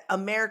saying that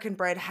American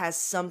bread has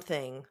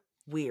something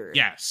weird?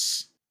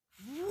 Yes.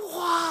 Wow.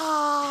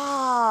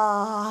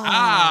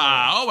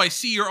 I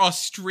see your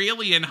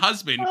Australian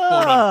husband, quote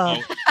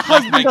unquote,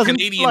 husband my doesn't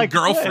Canadian like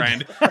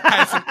girlfriend,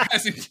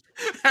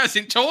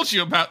 hasn't told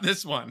you about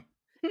this one.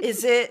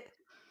 Is it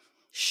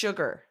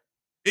sugar?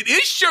 It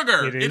is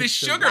sugar. It is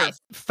sugar. Nice.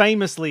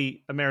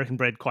 Famously, American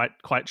bread quite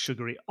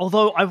sugary.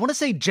 Although I want to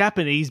say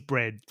Japanese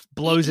bread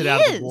blows it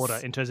out of the water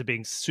in terms of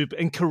being super.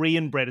 And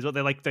Korean bread as well.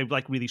 They like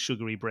really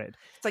sugary bread.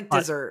 It's like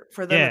dessert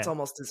for them. Yeah. It's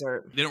almost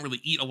dessert. They don't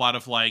really eat a lot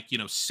of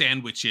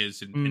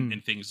sandwiches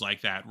and things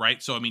like that,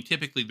 right? So I mean,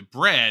 typically the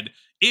bread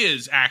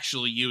is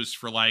actually used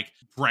for like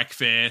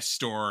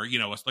breakfast or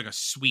like a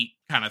sweet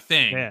kind of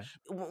thing. Yeah.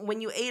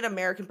 When you ate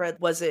American bread,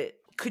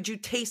 could you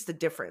taste the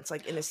difference,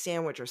 like in a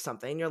sandwich or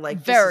something? And you're like,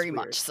 this Very is weird.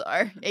 much so.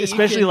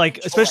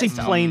 Especially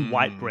plain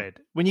white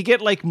bread. When you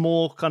get like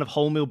more kind of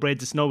wholemeal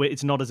breads, it's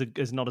not as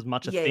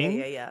much a thing.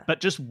 Yeah. But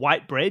just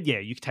white bread,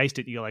 you taste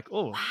it, and you're like,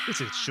 oh, this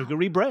is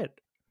sugary bread.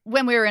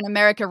 When we were in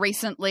America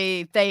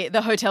recently,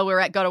 the hotel we were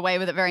at got away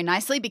with it very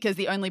nicely because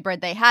the only bread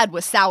they had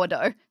was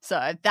sourdough.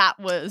 So that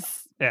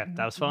was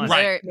fine.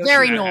 Right.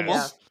 Very No normal.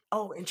 Yeah.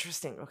 Oh,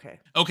 interesting.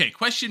 Okay,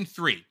 question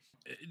 3.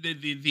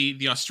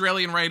 The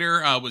Australian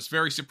writer was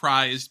very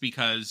surprised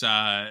because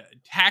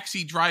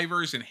taxi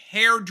drivers and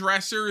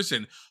hairdressers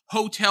and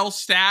hotel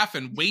staff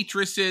and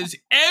waitresses,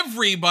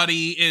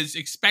 everybody is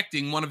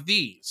expecting one of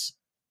these.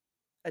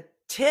 A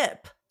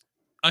tip.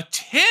 A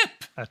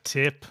tip? A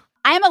tip.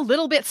 I am a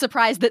little bit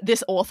surprised that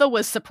this author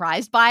was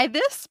surprised by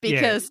this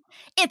because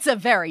it's a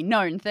very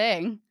known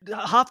thing.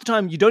 Half the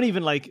time, you don't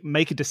even like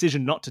make a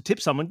decision not to tip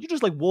someone. You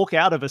just like walk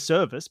out of a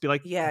service, be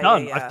like,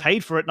 done. Yeah. I've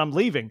paid for it and I'm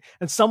leaving.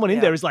 And someone in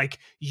there is like,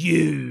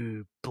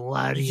 you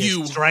bloody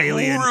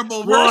Australian,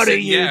 horrible what person. are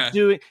you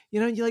doing?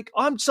 You're like,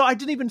 I'm sorry, I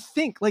didn't even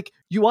think. Like,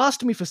 you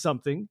asked me for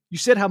something. You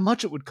said how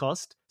much it would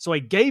cost. So I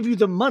gave you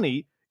the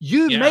money.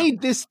 You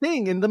made this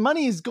thing and the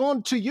money is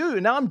gone to you.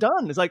 And now I'm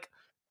done. It's like,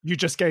 you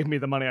just gave me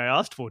the money I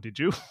asked for, did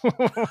you?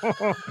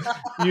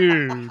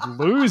 You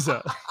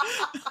loser.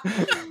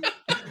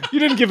 You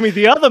didn't give me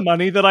the other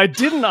money that I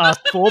didn't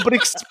ask for but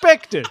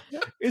expected.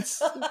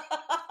 It's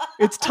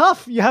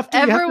tough. You have to.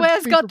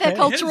 Everywhere's got their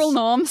cultural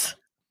norms.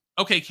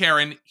 Okay,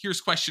 Karen, here's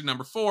question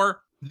number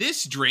 4.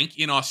 This drink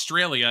in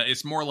Australia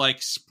is more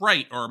like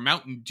Sprite or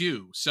Mountain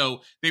Dew.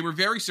 So they were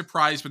very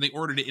surprised when they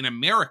ordered it in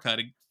America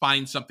to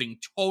find something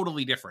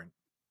totally different.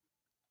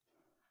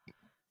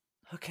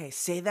 Okay,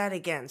 say that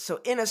again.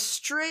 So in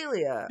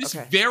Australia, this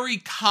very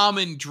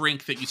common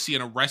drink that you see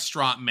in a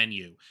restaurant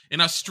menu.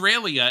 In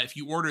Australia, if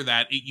you order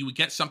that, you would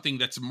get something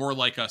that's more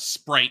like a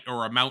Sprite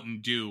or a Mountain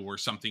Dew or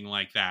something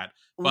like that.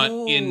 But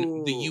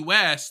in the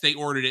US, they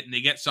ordered it and they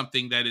get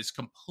something that is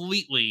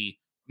completely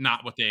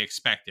not what they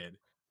expected.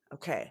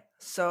 Okay,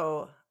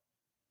 so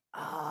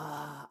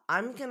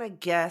I'm gonna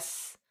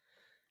guess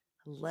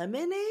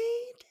lemonade?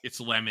 It's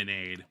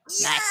lemonade.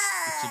 Yeah!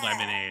 It's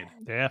lemonade.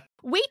 Yeah.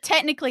 We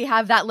technically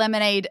have that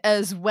lemonade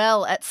as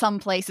well at some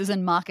places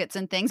and markets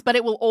and things, but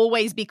it will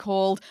always be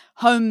called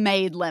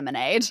homemade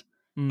lemonade.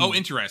 Oh,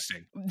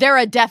 interesting. There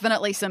are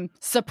definitely some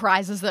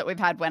surprises that we've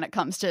had when it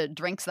comes to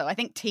drinks, though. I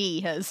think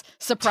tea has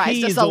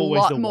surprised us a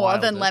lot more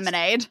than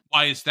lemonade.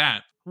 Why is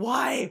that?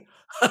 Why?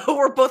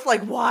 We're both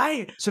like,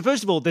 why? So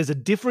first of all, there's a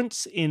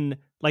difference in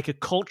like a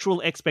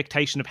cultural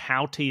expectation of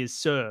how tea is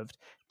served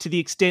to the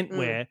extent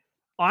where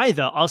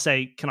either I'll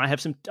say, can I have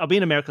some, I'll be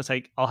in America,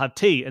 say, I'll have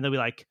tea. And they'll be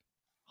like,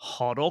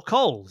 hot or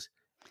cold?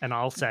 And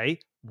I'll say,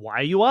 why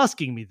are you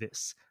asking me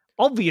this?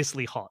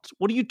 Obviously hot.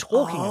 What are you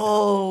talking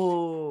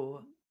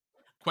about?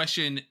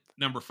 Question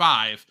number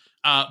 5.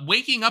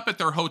 Waking up at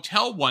their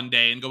hotel one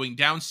day and going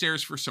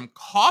downstairs for some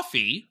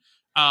coffee,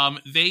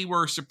 they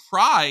were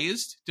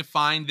surprised to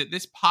find that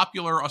this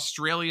popular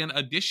Australian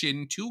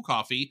addition to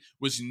coffee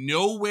was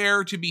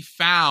nowhere to be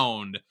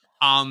found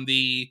on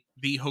the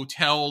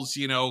hotel's,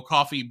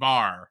 coffee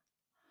bar.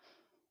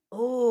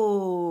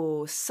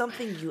 Oh,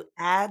 something you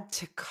add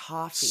to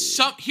coffee.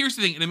 Here's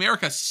the thing. In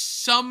America,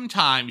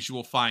 sometimes you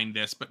will find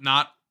this, but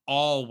not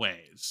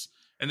always.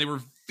 And they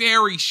were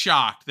very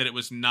shocked that it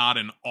was not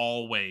an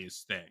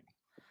always thing.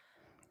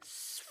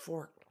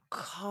 For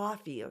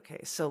coffee. Okay,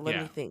 so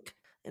let me think.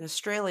 in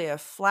Australia,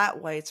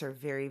 flat whites are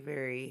very,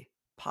 very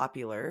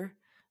popular,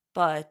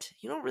 but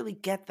you don't really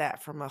get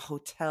that from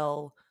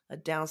a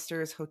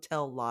downstairs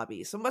hotel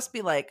lobby. So it must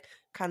be like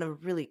kind of a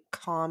really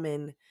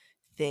common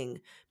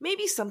thing.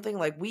 Maybe something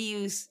like we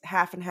use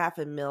half and half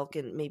in milk,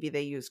 and maybe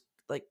they use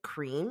like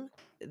cream.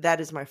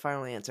 That is my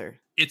final answer.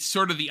 It's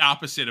sort of the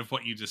opposite of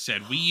what you just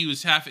said. We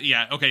use half.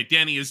 Yeah, okay.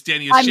 Dani is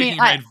shaking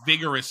her head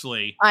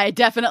vigorously. I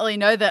definitely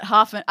know that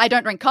I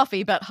don't drink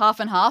coffee, but half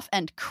and half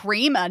and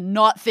cream are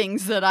not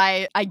things that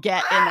I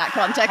get in that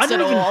context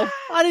at all.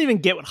 I don't even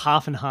get what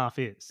half and half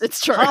is.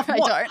 It's true. Half I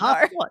what? don't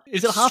half know. What?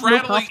 Is it half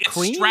milk, half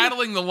cream? It's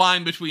straddling the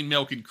line between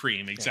milk and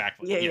cream.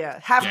 Exactly. Yeah.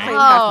 Half cream,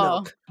 half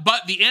milk.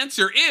 But the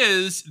answer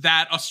is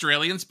that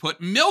Australians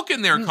put milk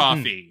in their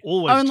coffee.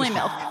 Always only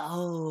milk.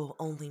 Oh,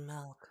 only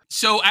milk.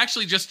 So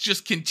actually,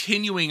 just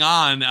continuing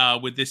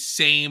on with this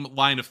same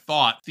line of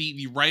thought,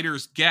 the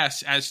writer's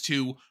guess as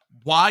to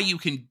why you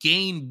can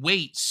gain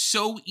weight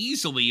so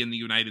easily in the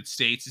United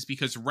States is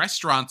because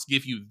restaurants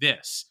give you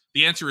this.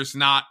 The answer is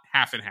not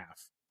half and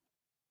half.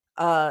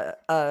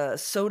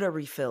 Soda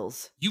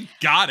refills. You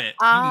got it.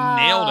 You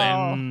nailed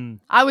it.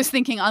 I was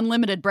thinking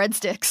unlimited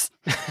breadsticks.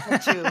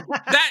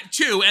 That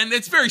too, and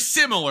it's very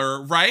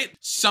similar, right?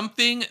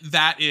 Something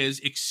that is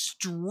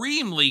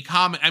extremely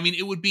common. I mean,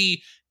 it would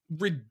be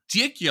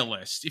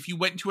ridiculous if you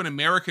went into an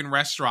American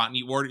restaurant and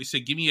you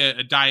said, give me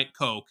a Diet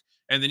Coke,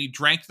 and then you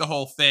drank the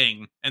whole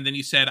thing, and then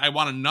you said, I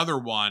want another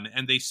one,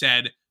 and they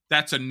said,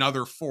 that's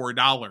another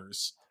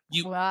 $4.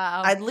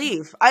 Wow. I'd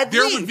leave.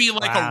 There would be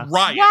like a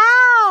riot.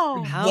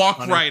 Wow.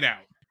 Walk right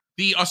out.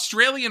 The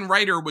Australian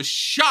writer was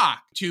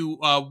shocked to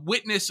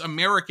witness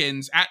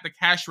Americans at the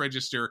cash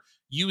register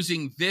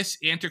using this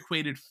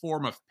antiquated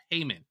form of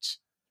payment.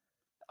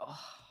 Oh.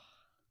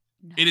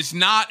 No. It is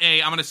not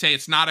I'm going to say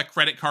it's not a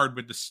credit card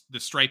with the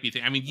stripey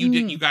thing. I mean,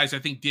 you guys, I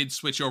think, did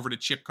switch over to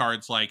chip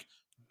cards like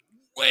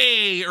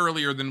way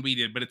earlier than we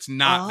did, but it's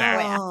not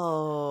that.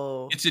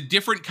 It's a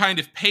different kind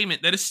of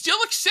payment that is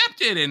still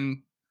accepted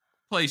in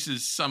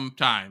places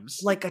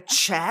sometimes. Like a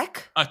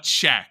check? A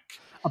check.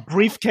 A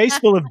briefcase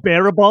full of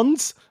bearer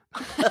bonds?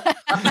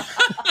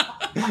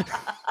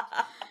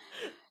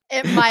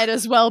 It might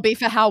as well be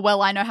for how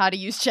well I know how to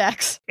use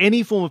checks.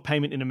 Any form of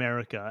payment in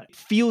America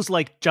feels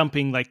like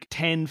jumping like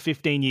 10,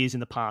 15 years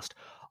in the past.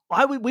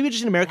 We were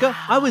just in America.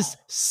 Wow. I was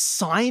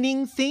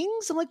signing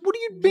things. I'm like, what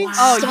do you mean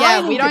signing? Oh,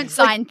 yeah, we don't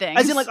sign things.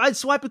 As in, like, I'd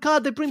swipe a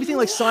card, they bring me thing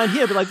like sign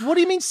here. But like, what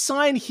do you mean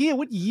sign here?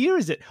 What year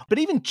is it? But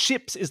even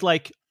chips is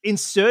like,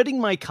 inserting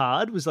my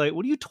card was like,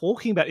 what are you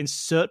talking about?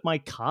 Insert my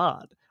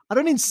card. I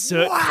don't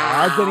insert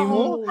cards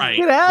anymore. Right,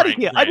 Get out of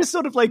here. Right. I just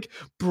sort of like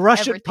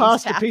brush it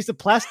past a piece of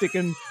plastic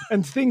and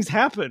things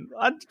happen.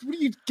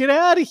 Get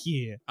out of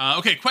here.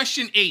 Okay,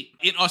 question 8.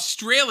 In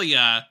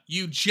Australia,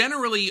 you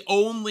generally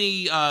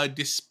only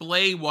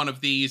display one of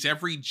these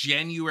every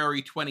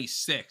January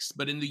 26th.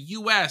 But in the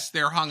US,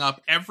 they're hung up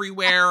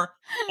everywhere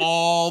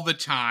all the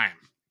time.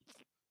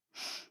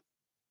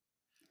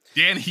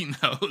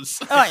 Dani knows.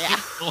 Oh, yeah.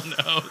 April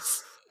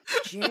knows.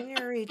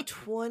 January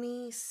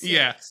 26th.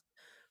 Yeah.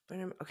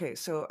 Okay,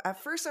 so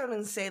at first I was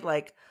going to say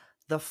like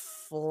the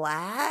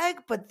flag,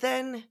 but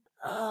then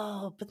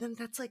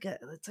that's like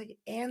it's like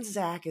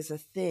Anzac is a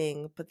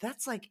thing, but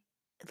that's like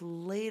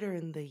later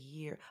in the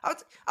year.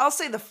 I'll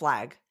say the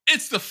flag.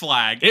 It's the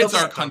flag. It's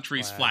our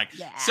country's flag.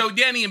 Yeah. So,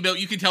 Dani and Bill,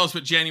 you can tell us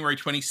what January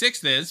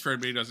 26th is, for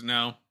anybody who doesn't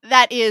know.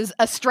 That is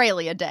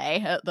Australia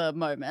Day at the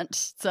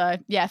moment. So,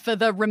 yeah, for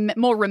the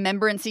more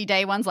remembrancy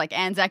day ones like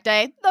Anzac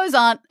Day, those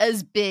aren't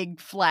as big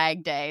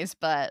flag days,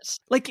 but...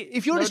 Like,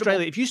 if you're in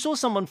Australia, if you saw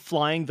someone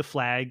flying the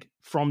flag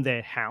from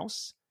their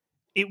house,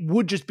 it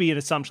would just be an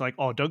assumption like,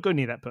 oh, don't go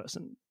near that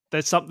person.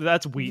 There's something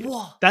that's weird.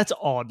 Whoa. That's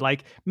odd.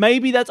 Like,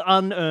 maybe that's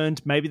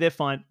unearned. Maybe they're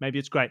fine. Maybe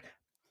it's great.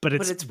 But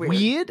it's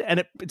weird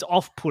and it's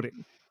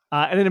off-putting.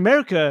 And in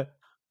America,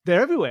 they're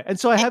everywhere. And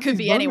so I have could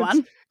be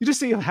anyone. You just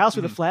see a house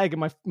with a flag,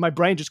 and my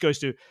brain just goes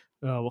to,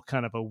 oh, what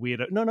kind of a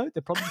weirdo? No,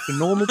 they're probably just a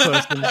normal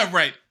person.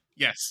 Right.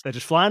 Yes. They're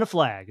just flying a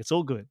flag. It's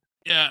all good.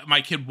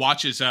 My kid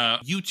watches a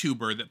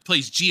YouTuber that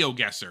plays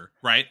GeoGuessr,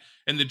 right?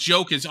 And the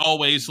joke is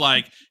always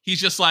like,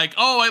 he's just like,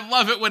 oh, I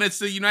love it when it's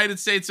the United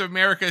States of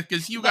America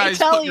because you guys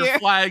put your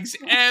flags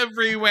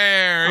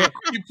everywhere.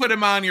 You put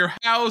them on your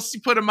house,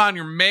 you put them on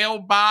your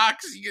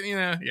mailbox,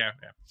 yeah.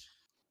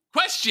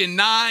 Question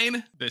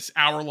 9, this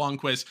hour-long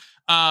quiz.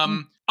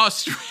 The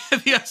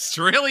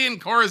Australian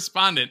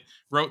correspondent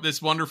wrote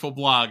this wonderful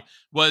blog,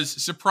 was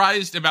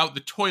surprised about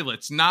the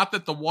toilets. Not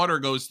that the water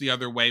goes the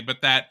other way,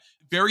 but that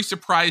very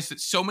surprised that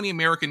so many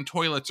American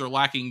toilets are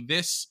lacking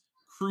this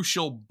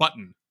crucial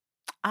button.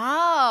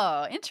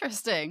 Oh,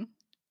 interesting.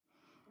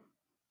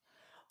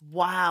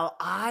 Wow,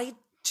 I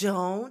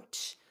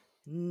don't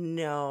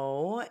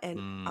know,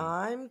 and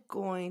I'm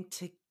going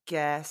to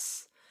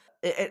guess.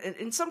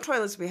 In some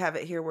toilets, we have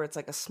it here where it's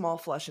like a small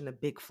flush and a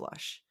big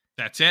flush.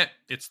 That's it.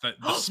 It's the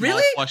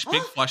small flush,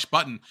 big flush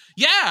button.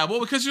 Yeah,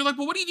 well, because you're like,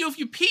 well, what do you do if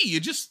you pee? You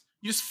just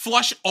You just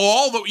flush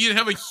all the. You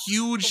have a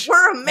huge.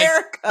 We're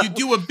America. Like, you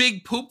do a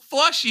big poop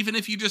flush, even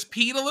if you just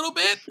peed a little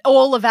bit.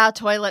 All of our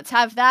toilets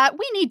have that.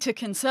 We need to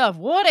conserve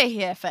water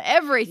here for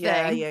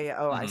everything. Yeah.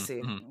 Oh, I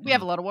see. We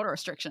have a lot of water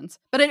restrictions,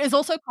 but it is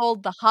also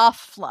called the half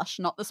flush,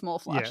 not the small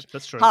flush. Yeah,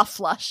 that's true. Half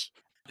flush.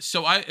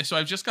 So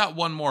I've just got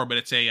one more, but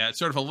it's a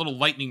sort of a little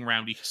lightning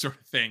roundy sort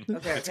of thing.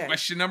 Okay. It's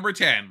question number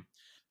 10.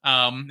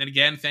 And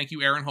again, thank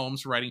you, Aaron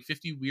Holmes, for writing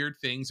 50 weird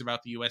things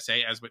about the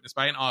USA as witnessed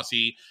by an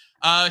Aussie.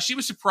 She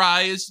was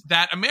surprised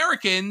that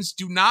Americans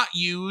do not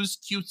use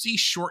cutesy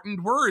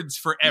shortened words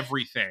for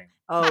everything.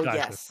 Oh, Guys,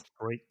 yes.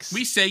 Freaks.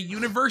 We say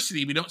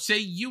university. We don't say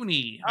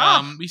uni.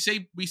 Oh. We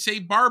say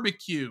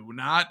barbecue,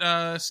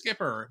 not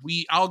skipper.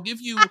 I'll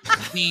give you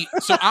the.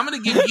 So I'm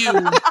going to give you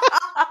the.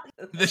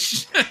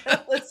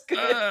 That's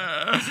good.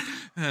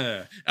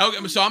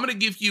 Okay, so I'm going to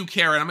give you,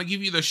 Karen. I'm going to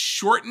give you the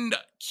shortened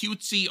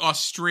cutesy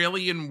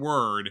Australian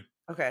word.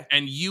 Okay.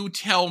 And you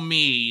tell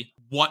me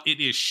what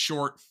it is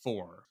short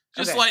for.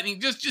 Just Okay.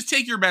 lightning. Just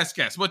take your best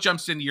guess. What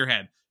jumps into your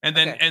head, and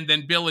then Okay. and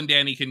then Bill and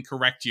Danny can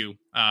correct you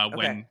when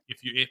Okay.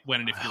 if you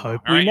when and if I you hope All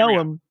right, we here know go.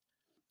 him.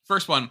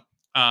 First one,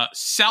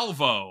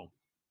 salvo.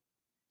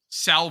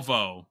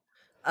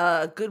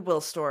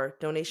 Goodwill store,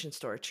 donation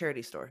store,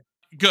 charity store,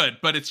 Good,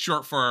 but it's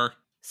short for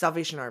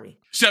Salvation Army,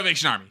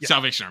 Salvation Army. Yeah.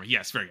 Salvation Army.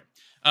 Yes, very good.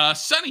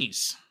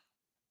 Sunnies,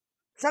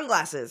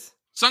 sunglasses,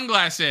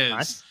 sunglasses.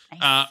 Nice.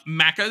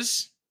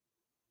 Macca's.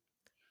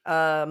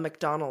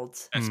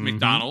 McDonald's, That's Mhm.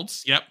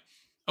 McDonald's. Yep.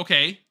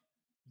 Okay.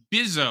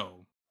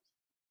 Bizzo.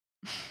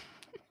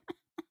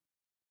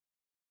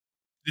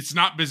 It's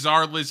not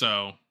Bizarre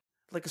Lizzo.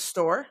 like a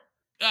store.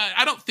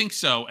 I don't think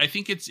so. I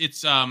think it's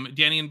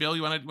Danny and Bill.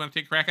 You want to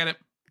take a crack at it?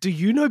 Do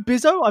you know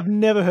Bizzo? I've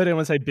never heard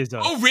anyone say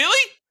Bizzo. Oh,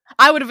 really?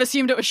 I would have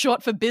assumed it was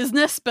short for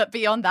business, but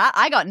beyond that,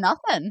 I got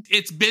nothing.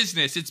 It's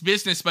business,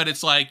 but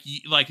it's like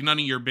none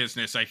of your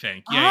business. I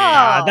think. Yeah.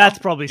 Ah. That's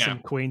probably Yeah. some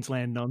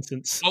Queensland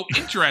nonsense. Oh,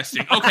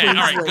 interesting. Okay. All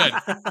right. Good.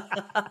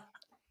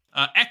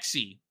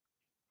 Exy.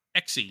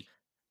 Exy.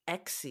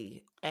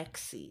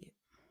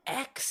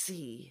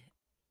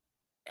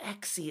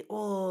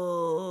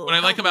 Oh. What I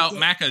like help me about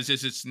Macca's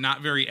is it's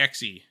not very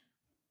exy.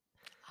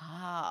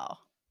 Oh.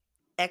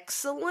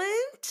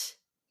 excellent.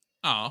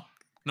 Oh.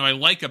 No, I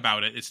like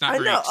about it. It's not I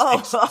very. know.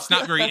 It's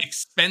not very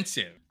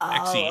expensive.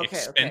 Oh,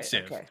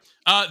 expensive. Okay.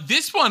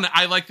 This one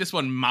I like. This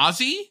one,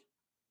 Mozzie.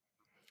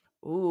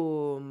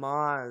 Ooh,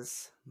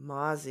 Mozzie.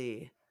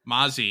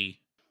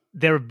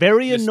 They're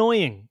very This-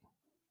 annoying.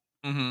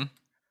 Mm-hmm.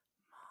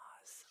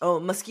 Oh,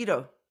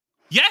 mosquito.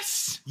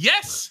 Yes.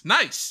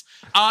 Nice.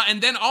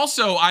 And then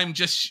also,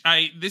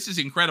 this is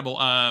incredible.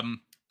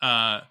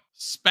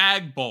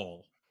 Spag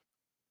bowl.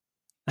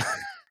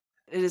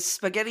 It is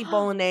spaghetti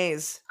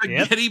bolognese.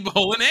 Yep. Spaghetti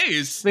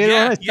bolognese. Spaghetti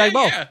bolognese, spag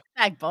bowl.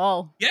 Bag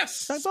ball.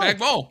 Yes. Spag Spag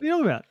bowl. What are you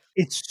talking about?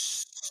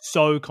 It's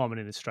so common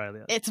in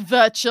Australia. It's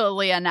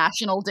virtually a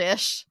national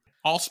dish.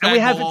 All And spag we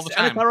have bowl all the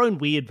and it's time. our own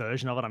weird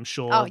version of it, I'm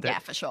sure. Oh, that, yeah,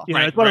 for sure. You know,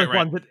 Right, it's one of right, those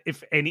ones that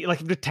if an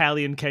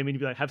Italian came in, you'd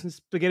be like, have some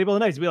spaghetti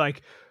bolognese. You'd be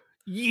like,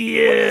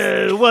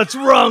 yeah, what's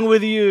wrong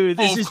with you?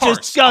 This of is course,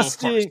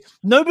 disgusting. of course.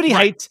 Nobody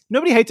Right.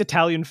 hates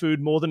Italian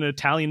food more than an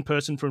Italian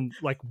person from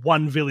like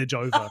one village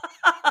over.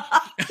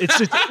 It's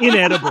just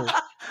inedible.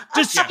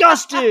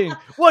 Disgusting.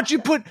 What, you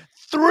put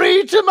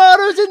 3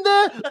 tomatoes in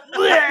there?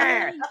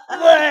 Bleh,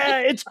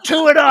 bleh, it's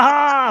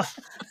 2.5.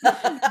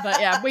 But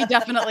yeah, we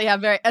definitely have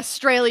very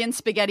Australian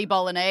spaghetti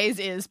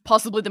bolognese is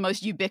possibly the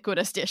most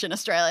ubiquitous dish in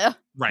Australia.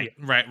 Right.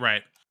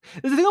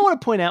 There's a thing I want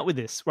to point out with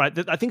this, right?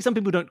 That I think some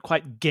people don't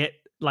quite get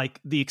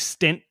like the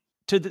extent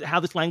to how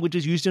this language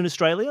is used in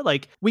Australia.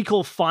 Like we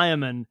call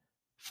firemen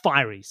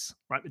fireys,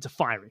 right? It's a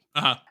fiery.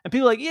 Uh-huh. And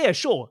people are like, yeah,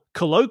 sure.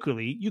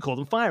 Colloquially, you call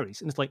them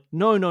fireys. And it's like,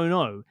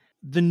 no.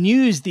 The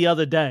news the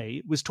other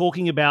day was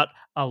talking about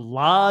a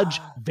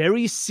large,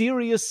 very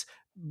serious,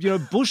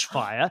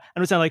 bushfire. And it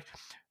was saying like,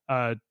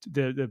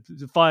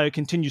 the fire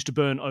continues to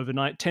burn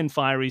overnight. 10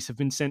 fireys have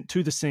been sent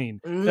to the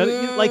scene.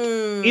 Like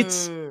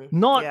it's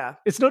not. Yeah.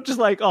 It's not just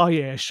like, oh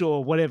yeah,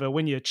 sure, whatever.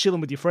 When you're chilling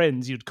with your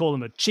friends, you'd call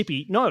them a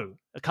chippy. No,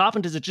 a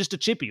carpenter's are just a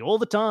chippy all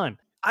the time.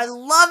 I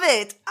love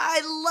it.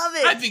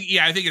 I think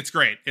it's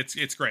great.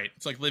 It's great.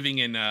 It's like living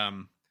in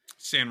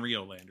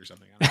Sanrio land or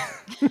something. I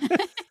don't know.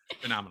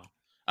 Phenomenal.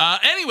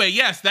 Anyway,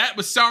 yes, that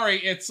was sorry.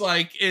 It's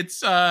like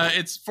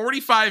it's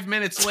 45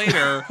 minutes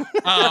later.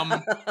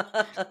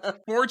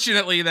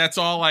 Fortunately, that's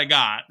all I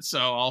got. So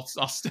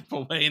I'll step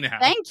away now.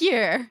 Thank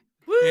you.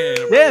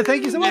 Yeah,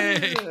 thank you so much.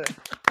 Yay.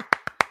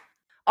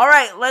 All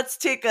right, let's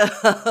take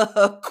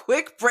a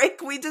quick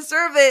break. We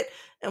deserve it.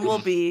 And we'll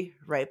be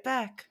right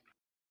back.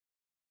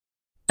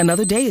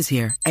 Another day is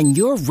here, and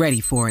you're ready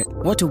for it.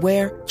 What to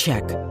wear?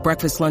 Check.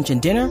 Breakfast, lunch, and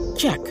dinner?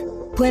 Check.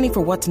 Planning for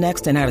what's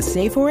next and how to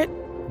save for it?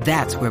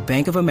 That's where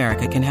Bank of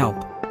America can help.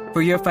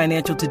 For your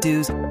financial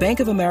to-dos, Bank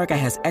of America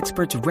has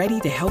experts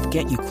ready to help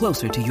get you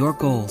closer to your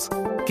goals.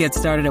 Get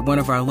started at one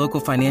of our local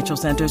financial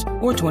centers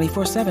or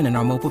 24/7 in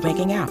our mobile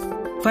banking app.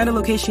 Find a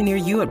location near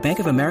you at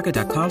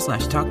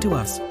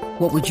bankofamerica.com/talktous.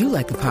 What would you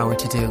like the power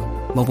to do?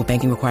 Mobile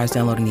banking requires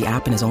downloading the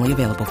app and is only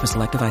available for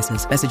select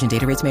devices. Message and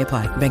data rates may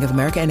apply. Bank of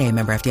America N.A.,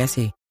 member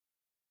FDIC.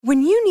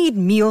 When you need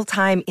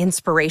mealtime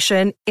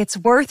inspiration, it's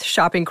worth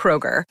shopping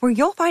Kroger, where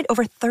you'll find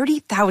over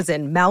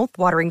 30,000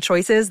 mouth-watering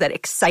choices that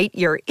excite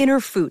your inner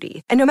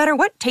foodie. And no matter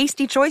what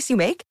tasty choice you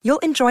make, you'll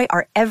enjoy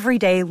our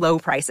everyday low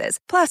prices,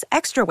 plus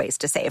extra ways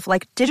to save,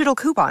 like digital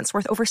coupons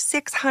worth over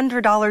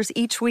 $600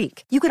 each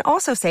week. You can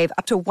also save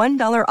up to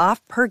 $1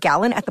 off per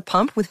gallon at the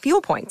pump with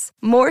fuel points.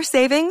 More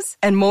savings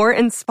and more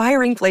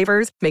inspiring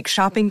flavors make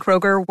shopping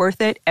Kroger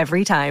worth it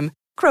every time.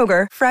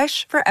 Kroger,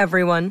 fresh for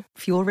everyone.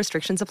 Fuel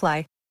restrictions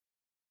apply.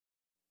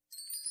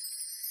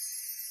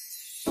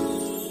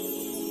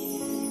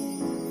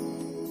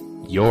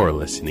 You're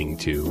listening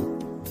to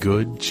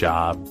Good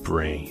Job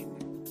Brain.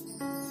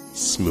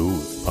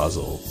 Smooth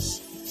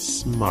puzzles,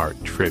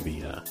 smart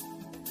trivia.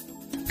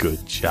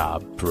 Good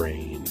Job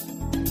Brain.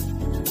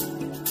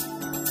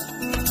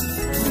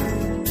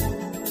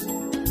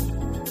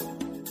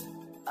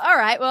 All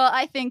right, well,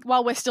 I think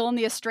while we're still on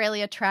the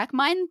Australia track,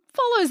 mine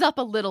follows up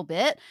a little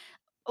bit.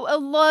 A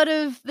lot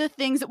of the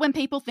things that when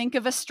people think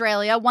of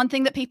Australia, one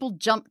thing that people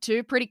jump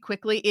to pretty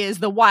quickly is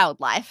the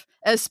wildlife,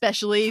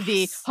 especially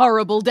the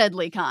horrible,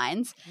 deadly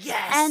kinds.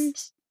 Yes. And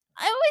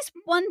I always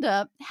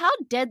wonder, how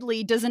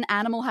deadly does an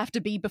animal have to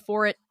be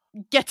before it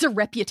gets a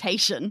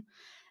reputation?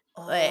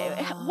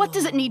 What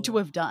does it need to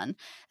have done?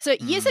 So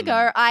years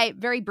ago, I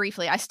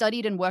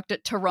studied and worked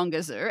at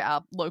Taronga Zoo,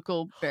 our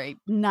local, very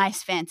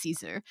nice, fancy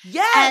zoo.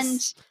 Yes.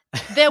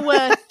 And there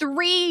were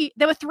three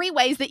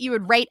ways that you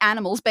would rate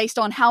animals based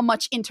on how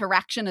much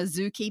interaction a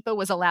zookeeper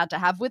was allowed to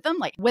have with them,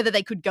 like whether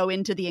they could go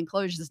into the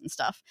enclosures and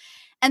stuff.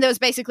 And there was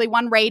basically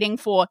one rating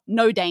for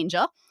no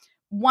danger,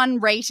 one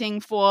rating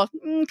for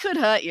could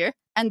hurt you,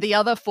 and the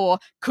other for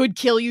could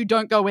kill you,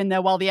 don't go in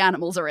there while the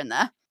animals are in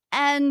there.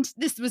 And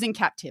this was in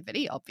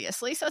captivity,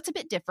 obviously, so it's a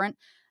bit different.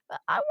 But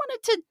I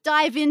wanted to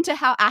dive into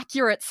how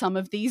accurate some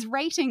of these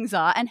ratings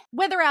are and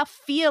whether our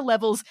fear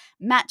levels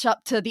match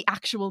up to the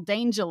actual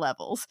danger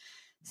levels.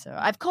 So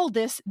I've called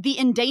this the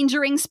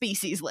Endangering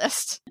Species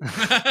List. Cute.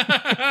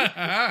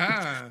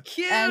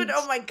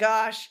 Oh my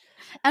gosh.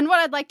 And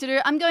what I'd like to do,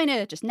 I'm going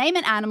to just name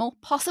an animal,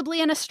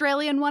 possibly an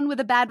Australian one with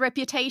a bad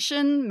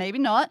reputation, maybe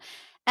not.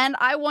 And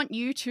I want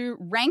you to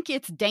rank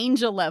its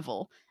danger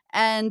level.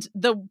 And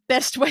the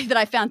best way that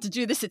I found to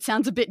do this, it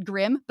sounds a bit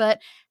grim,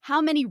 but how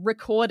many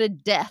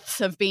recorded deaths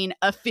have been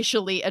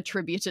officially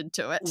attributed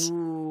to it?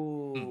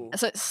 Ooh.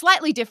 So it's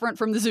slightly different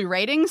from the zoo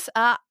ratings.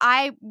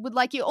 I would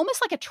like you,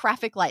 almost like a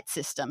traffic light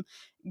system.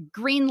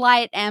 Green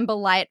light, amber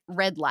light,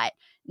 red light.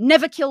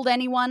 Never killed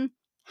anyone,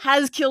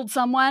 has killed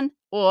someone,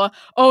 or,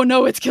 oh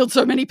no, it's killed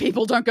so many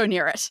people, don't go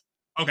near it.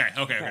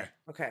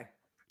 Okay.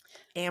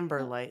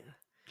 Amber light.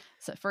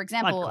 So for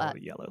example... I'd call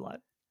it a yellow light.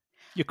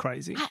 You're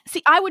crazy.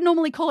 See, I would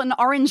normally call it an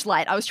orange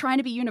light. I was trying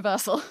to be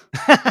universal.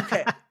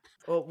 Okay.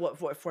 Well,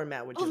 what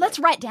format would you Let's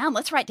write down.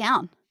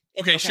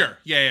 Okay, sure.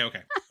 Yeah,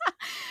 okay.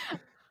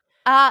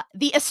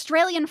 The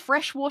Australian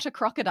freshwater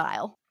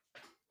crocodile.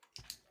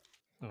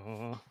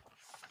 Oh.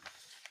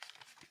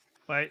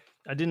 Wait,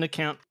 I didn't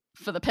account...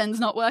 For the pens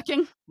not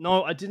working?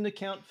 No, I didn't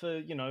account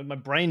for, my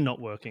brain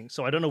not working.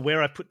 So I don't know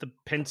where I put the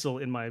pencil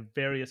in my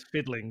various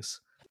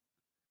fiddlings.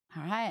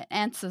 All right,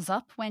 answers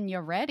up when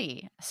you're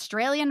ready.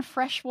 Australian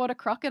freshwater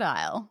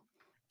crocodile.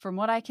 From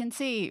what I can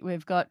see,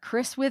 we've got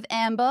Chris with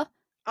amber,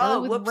 Ella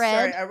with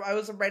red. Sorry. I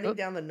was writing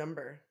down the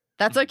number.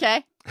 That's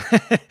okay.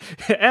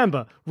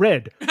 Amber,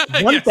 red,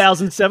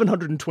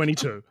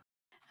 1,722.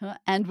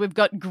 And we've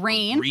got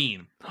green.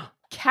 Green.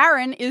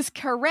 Karen is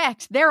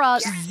correct. There are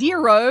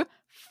 0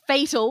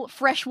 fatal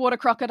freshwater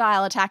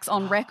crocodile attacks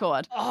on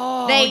record.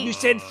 Oh, you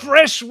said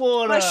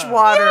freshwater.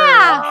 Freshwater.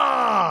 Yeah.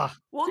 Ah.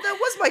 Well, that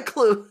was my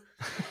clue.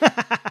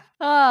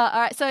 All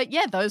right, so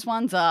yeah, those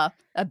ones are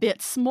a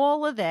bit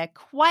smaller. They're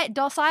quite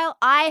docile.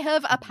 I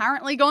have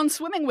apparently gone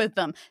swimming with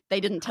them. They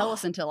didn't tell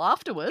us until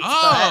afterwards.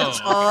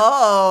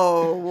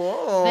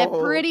 Whoa. They're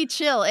pretty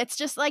chill. It's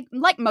just like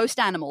most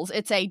animals.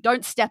 It's a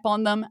don't step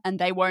on them and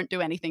they won't do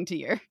anything to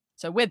you.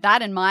 So with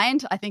that in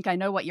mind, I think I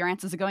know what your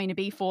answers are going to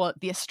be for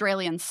the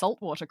Australian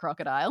saltwater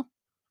crocodile.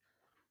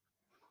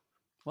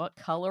 What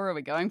color are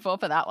we going for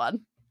that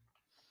one?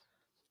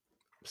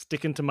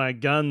 Sticking to my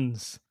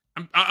guns.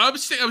 I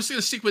was going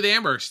to stick with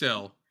amber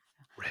still.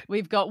 Red.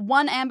 We've got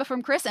 1 amber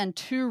from Chris and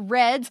 2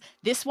 reds.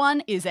 This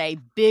one is a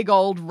big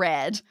old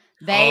red.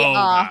 They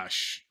are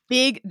gosh.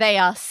 big. They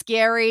are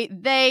scary.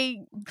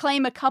 They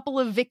claim a couple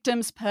of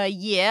victims per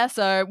year,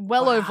 so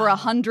well over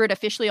 100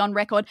 officially on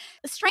record.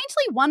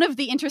 Strangely, one of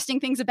the interesting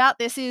things about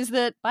this is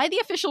that by the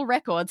official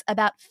records,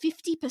 about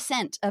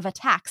 50% of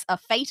attacks are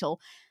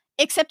fatal.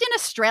 Except in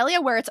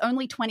Australia, where it's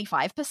only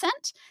 25%.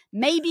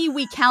 Maybe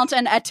we count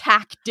an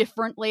attack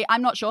differently.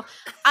 I'm not sure.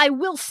 I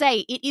will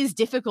say it is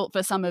difficult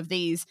for some of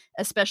these,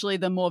 especially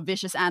the more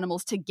vicious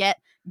animals, to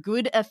get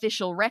good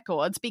official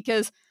records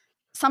because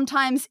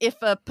sometimes if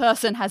a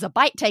person has a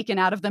bite taken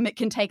out of them, it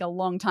can take a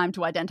long time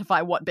to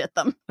identify what bit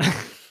them.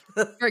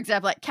 For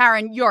example, like,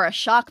 Karen, you're a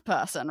shark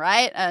person,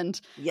 right? And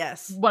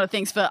yes, one of the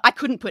things I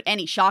couldn't put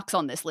any sharks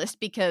on this list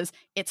because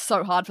it's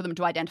so hard for them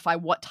to identify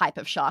what type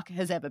of shark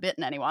has ever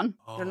bitten anyone.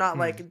 They're not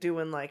like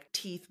doing like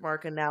teeth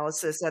mark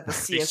analysis at the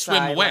They CSI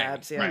swim away.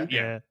 labs. Yeah. Right,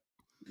 yeah.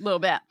 A little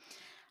bit.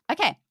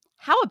 Okay,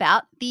 how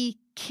about the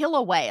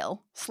killer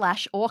whale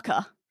 /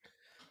 orca?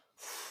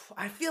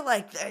 I feel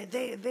like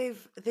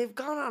they've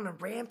gone on a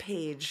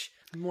rampage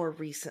more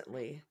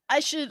recently.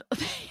 They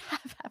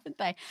have, haven't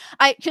they?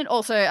 I can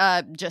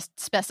also just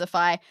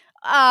specify,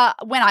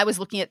 when I was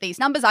looking at these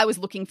numbers, I was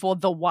looking for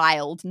the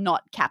wild,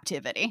 not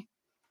captivity.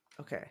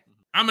 Okay.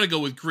 I'm going to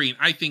go with green.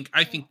 I think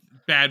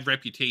bad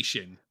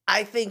reputation.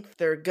 I think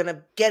they're going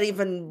to get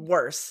even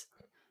worse.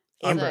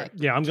 Amber.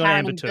 Yeah, I'm going Karen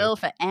amber and too. Bill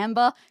for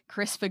amber,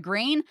 Chris for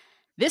green.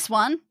 This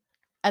one,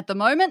 at the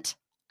moment,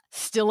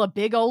 still a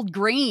big old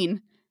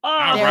green.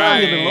 All There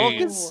right.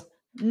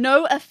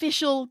 No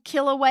official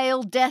killer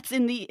whale deaths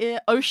in the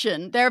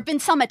ocean. There have been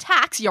some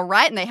attacks, you're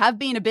right, and they have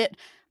been a bit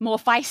more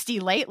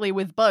feisty lately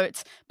with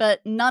boats,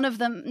 but none of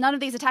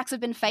these attacks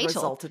have been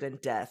fatal. Resulted in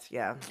death,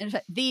 yeah. In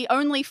fact, the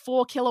only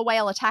 4 killer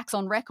whale attacks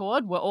on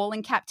record were all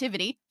in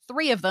captivity,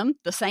 3 of them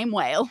the same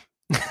whale.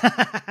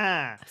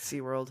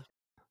 SeaWorld.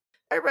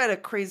 I read a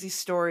crazy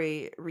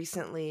story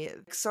recently.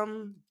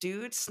 Some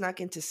dude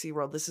snuck into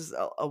SeaWorld, this is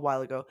a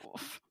while ago,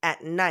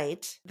 at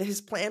night. His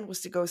plan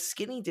was to go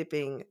skinny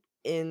dipping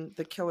in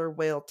the killer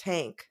whale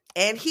tank.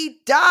 And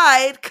he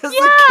died because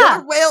the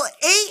killer whale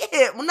ate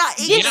him. Well, not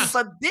ate him,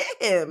 but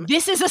bit him.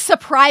 This is a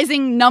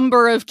surprising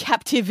number of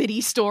captivity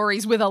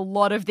stories with a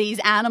lot of these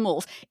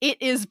animals. It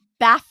is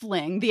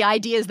baffling, the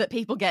ideas that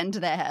people get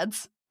into their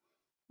heads.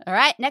 All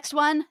right, next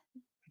one.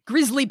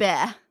 Grizzly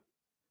bear.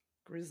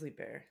 Grizzly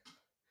bear.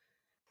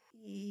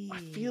 I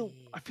feel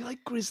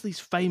like grizzlies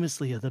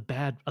famously are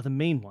the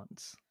mean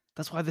ones.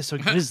 That's why they're so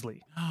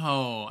grisly.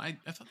 Oh, I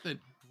thought that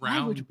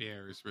brown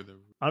bears were the...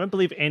 I don't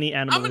believe any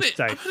animal is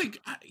safe.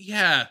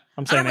 Yeah.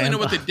 I'm I saying don't really know amber.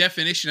 what the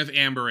definition of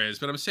amber is,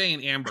 but I'm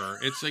saying amber.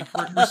 It's like,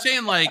 we're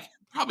saying like,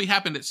 probably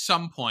happened at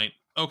some point.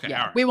 Okay,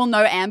 all right. We will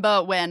know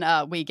amber when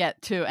we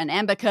get to an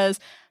amber, because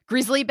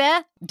grizzly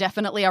bear,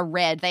 definitely a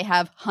red. They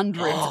have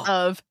hundreds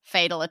of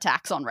fatal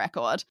attacks on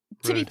record.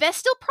 To be fair,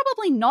 still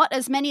probably not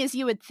as many as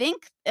you would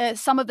think.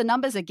 Some of the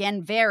numbers,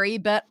 again, vary,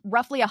 but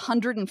roughly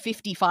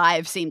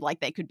 155 seemed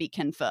like they could be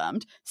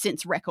confirmed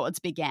since records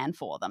began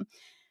for them.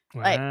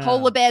 Wow. Like,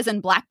 polar bears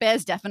and black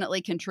bears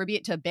definitely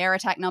contribute to bear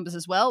attack numbers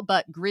as well,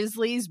 but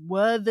grizzlies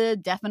were the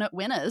definite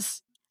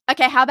winners.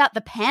 Okay, how about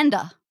the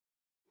panda?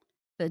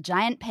 The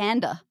giant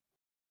panda.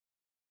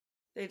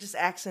 They just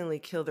accidentally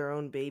kill their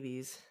own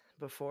babies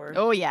before.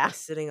 Oh, yeah. By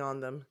sitting on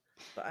them.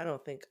 But I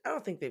don't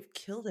think they've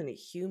killed any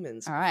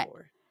humans All right.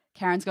 before.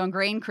 Karen's gone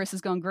green. Chris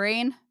has gone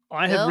green.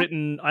 I've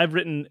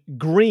written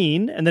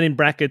green, and then in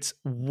brackets,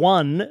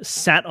 1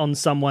 sat on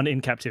someone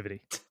in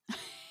captivity.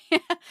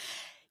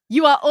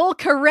 You are all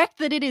correct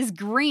that it is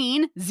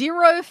green.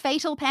 0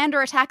 fatal panda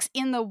attacks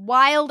in the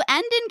wild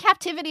and in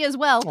captivity as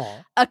well.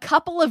 Aww. A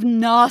couple of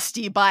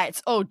nasty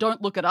bites. Oh,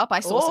 don't look it up. I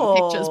saw some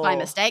pictures by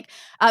mistake.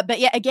 But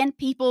yeah, again,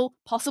 people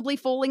possibly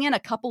falling in, a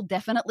couple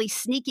definitely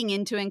sneaking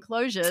into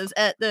enclosures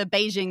at the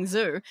Beijing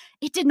Zoo.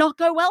 It did not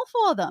go well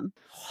for them.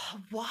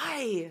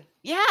 Why?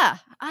 Yeah,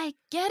 I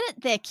get it.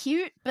 They're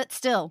cute, but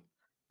still.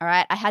 All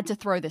right, I had to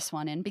throw this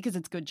one in because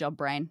it's good job,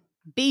 brain.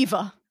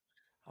 Beaver.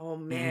 Oh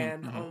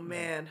man, oh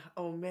man,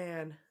 oh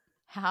man.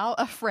 How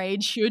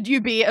afraid should you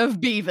be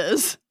of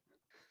beavers?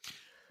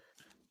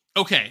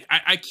 Okay,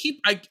 I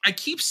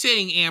keep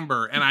saying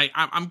amber, and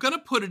I'm gonna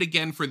put it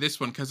again for this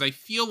one because I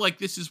feel like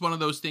this is one of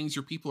those things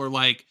where people are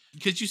like,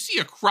 because you see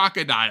a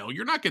crocodile,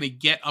 you're not gonna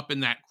get up in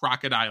that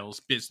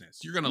crocodile's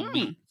business. You're gonna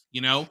leave, you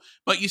know?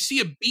 But you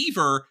see a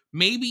beaver,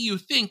 maybe you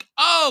think,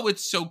 oh,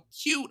 it's so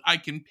cute. I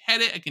can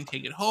pet it. I can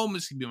take it home.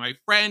 This can be my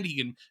friend. He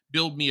can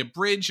build me a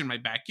bridge in my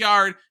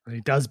backyard. He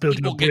does build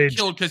People a bridge. get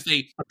killed because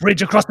a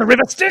bridge across the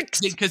river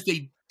Styx. Because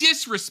they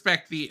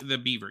disrespect the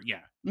beaver. Yeah,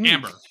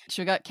 amber.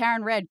 So we got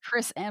Karen red,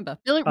 Chris amber,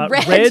 Billy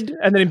red,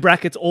 and then in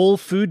brackets, all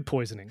food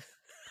poisoning.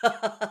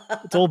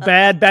 It's all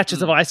bad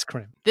batches of ice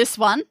cream. This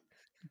one,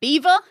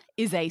 beaver,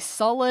 is a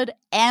solid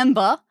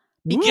amber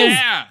because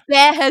Yeah.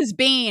 there has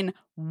been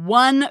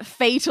 1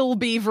 fatal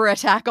beaver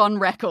attack on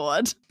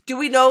record. Do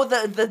we know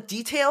the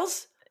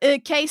details? A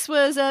case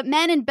was a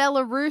man in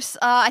Belarus.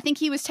 I think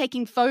he was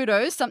taking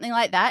photos, something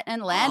like that,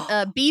 and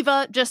land.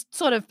 Beaver just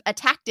sort of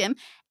attacked him.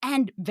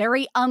 And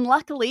very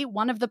unluckily,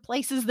 one of the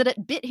places that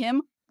it bit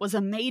him was a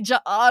major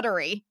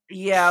artery.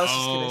 Yeah, I was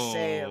just going to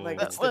say, like,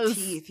 That it's the was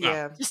teeth,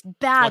 yeah. Just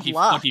bad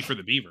luck. Lucky for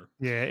the beaver.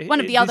 Yeah. One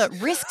of the other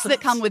risks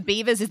that come with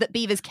beavers is that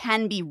beavers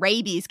can be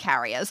rabies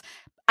carriers.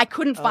 I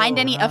couldn't find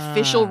any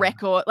official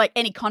record, like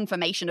any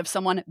confirmation of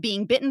someone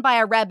being bitten by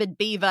a rabid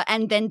beaver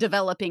and then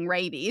developing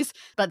rabies,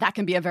 but that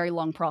can be a very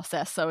long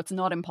process, so it's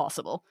not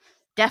impossible.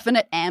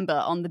 Definite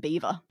amber on the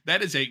beaver.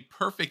 That is a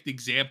perfect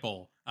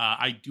example.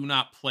 I do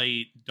not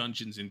play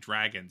Dungeons and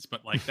Dragons,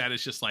 but like that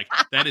is just like,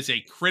 that is a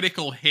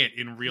critical hit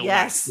in real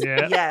Yes, life.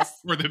 Yeah.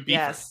 yes. For the beaver.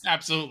 Yes.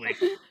 Absolutely.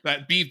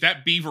 That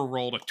beaver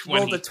rolled a 20.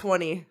 Rolled a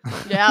 20.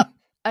 Yeah.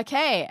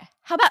 Okay,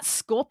 how about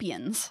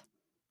scorpions?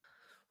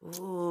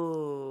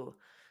 Ooh.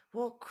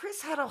 Well,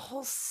 Chris had a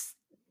whole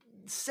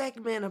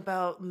segment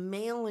about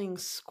mailing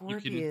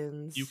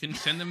scorpions. You can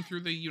send them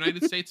through the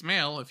United States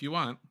mail if you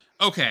want.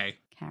 Okay.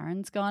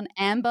 Karen's gone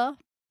amber.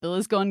 Bill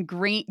has gone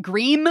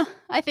green,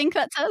 I think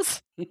that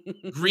says.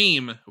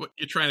 Green. What,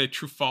 you're trying to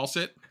true-false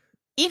it?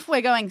 If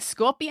we're going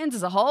scorpions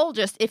as a whole,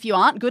 just if you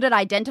aren't good at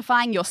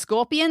identifying your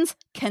scorpions,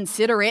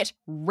 consider it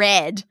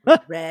red.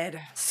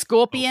 Red.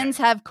 Scorpions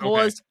have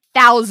caused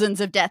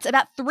thousands of deaths,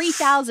 about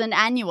 3,000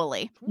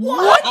 annually.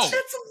 What? Oh. That's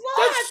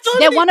a lot. so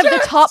They're many one of the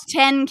deaths! top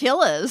 10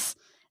 killers.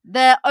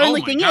 The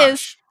only my thing gosh.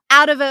 is,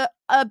 out of a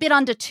bit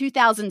under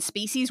 2,000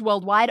 species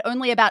worldwide,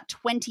 only about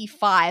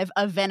 25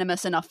 are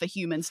venomous enough for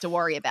humans to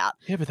worry about.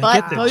 Yeah, but they But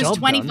get their those job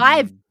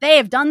 25, done. they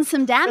have done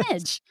some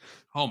damage.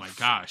 Oh my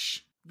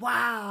gosh.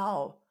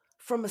 Wow.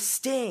 From a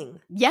sting.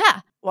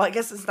 Yeah. Well, I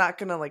guess it's not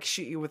gonna like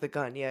shoot you with a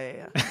gun.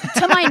 Yeah.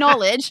 To my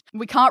knowledge,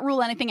 we can't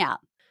rule anything out.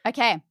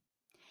 Okay.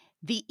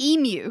 The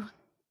emu,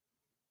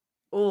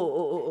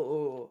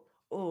 Oh.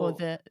 or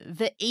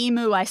the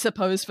emu, I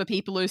suppose, for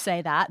people who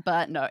say that,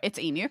 but no, it's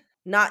emu.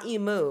 Not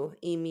emu.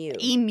 Emu.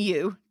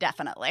 Emu,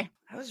 definitely.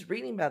 I was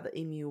reading about the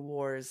emu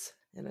wars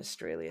in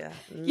Australia.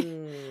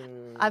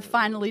 I've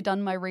finally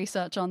done my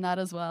research on that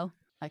as well.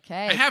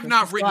 Okay. I have Chris not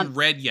has written gone-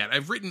 red yet.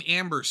 I've written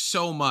amber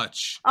so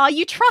much. Oh,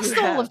 you trust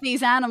Yeah. all of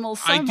these animals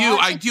so I much. do.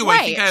 It's I think I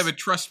great. have a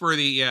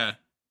trustworthy, yeah.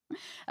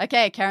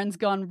 Okay, Karen's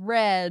gone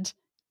red.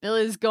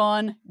 Billy's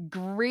gone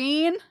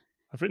green.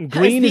 I've written It's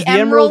green is the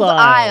Emerald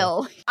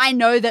Isle. I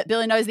know that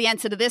Billy knows the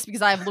answer to this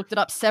because I have looked it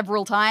up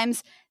several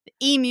times. The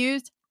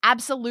emus,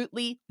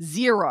 absolutely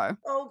zero.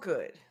 Oh,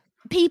 good.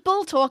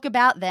 People talk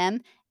about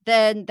them,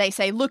 then they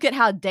say, look at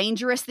how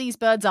dangerous these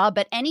birds are.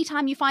 But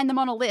anytime you find them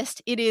on a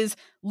list, it is,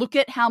 look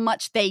at how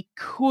much they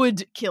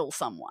could kill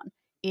someone.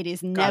 It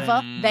is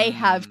never they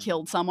have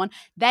killed someone.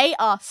 They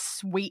are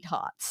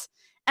sweethearts.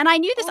 And I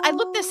knew this. I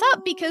looked this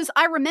up because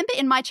I remember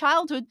in my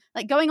childhood,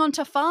 like going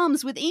onto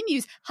farms with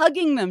emus,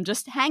 hugging them,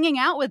 just hanging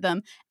out with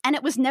them. And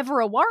it was never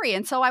a worry.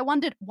 And so I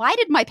wondered, why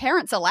did my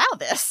parents allow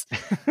this?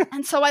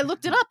 And so I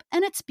looked it up,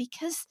 and it's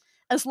because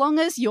as long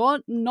as you're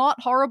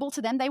not horrible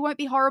to them, they won't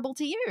be horrible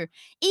to you.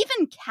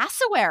 Even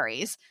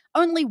cassowaries,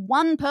 only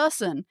one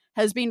person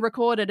has been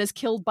recorded as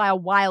killed by a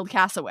wild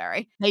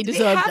cassowary. They They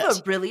deserved have it.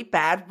 a really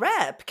bad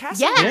rep. Cassowaries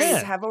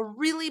Yes. have a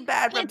really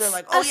bad rep. They're It's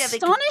like, oh yeah, they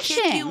could kick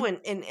astonishing. you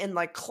and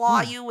like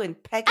claw you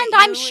and peck at And you.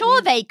 I'm sure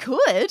you- they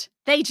could.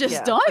 They just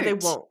Yeah, don't. but they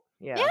won't.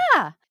 Yeah.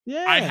 Yeah.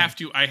 Yeah. I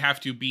have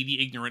to be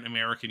the ignorant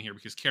American here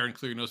because Karen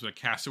clearly knows what a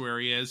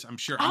cassowary is. I'm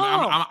sure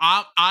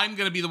Oh. I'm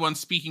going to be the one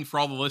speaking for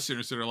all the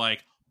listeners that are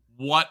like,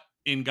 what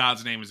in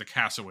God's name is a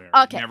cassowary?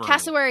 Okay, Never heard of it.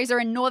 cassowaries are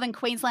in northern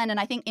Queensland and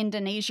I think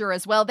Indonesia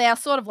as well. They are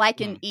sort of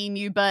like an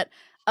emu, but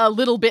a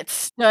little bit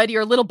sturdier,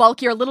 a little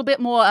bulkier, a little bit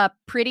more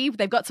pretty.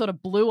 They've got sort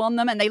of blue on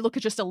them and they look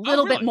just a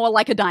little bit really? more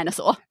like a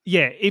dinosaur.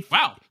 Yeah,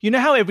 Wow. you know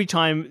how every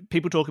time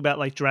people talk about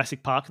like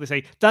Jurassic Park, they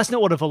say that's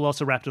not what a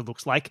velociraptor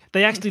looks like.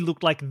 They actually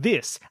look like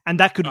this, and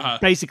that could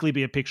basically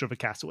be a picture of a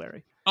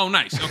cassowary. Oh,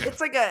 nice. Okay.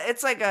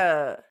 It's like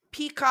a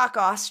peacock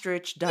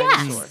ostrich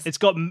dinosaur. It's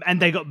got, and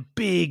they got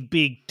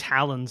big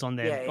talons on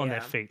their Yeah.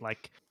 their feet.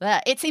 Like,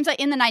 It seems like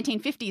in the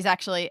 1950s,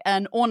 actually,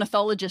 an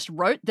ornithologist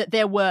wrote that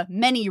there were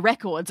many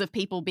records of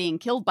people being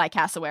killed by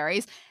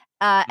cassowaries,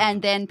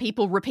 and then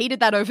people repeated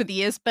that over the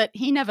years, but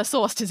he never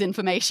sourced his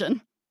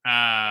information.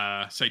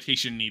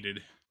 Citation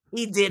needed.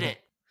 He did it.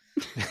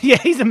 yeah,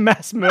 he's a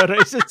mass murderer.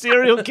 He's a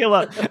serial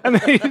killer, and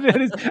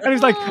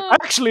he's like,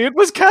 actually, it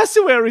was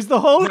cassowaries the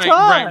whole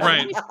time.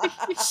 Right.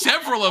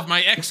 Several of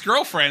my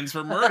ex-girlfriends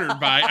were murdered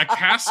by a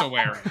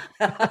cassowary.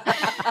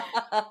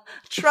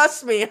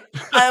 Trust me,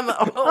 I'm an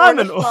I'm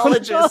an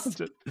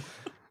ornithologist.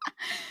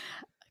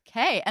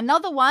 Okay,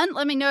 another one.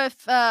 Let me know if,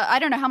 I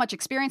don't know how much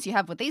experience you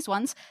have with these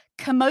ones.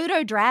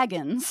 Komodo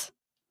dragons.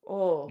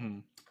 Oh, Hmm.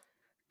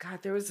 God,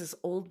 there was this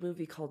old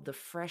movie called The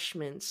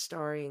Freshman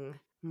starring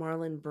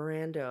Marlon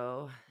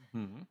Brando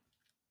Hmm.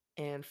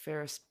 and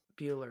Ferris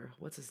Bueller.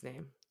 What's his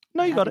name?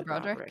 No, you got it.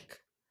 Broderick. Broderick.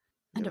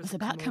 And There it was a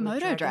about Komodo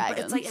Komodo dragon,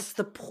 but dragons. it's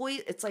the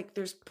poison. It's like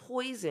there's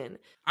poison.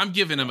 I'm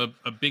giving him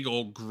a big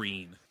old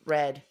green.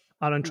 Red.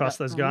 I don't trust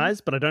got those one.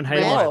 guys, but I don't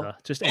hate them Red. either.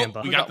 Just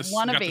amber. We got got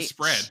one of the each.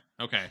 spread.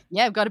 Okay.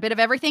 Yeah, we've got a bit of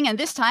everything. And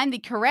this time, the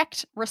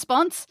correct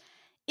response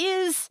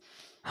is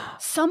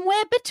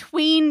somewhere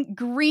between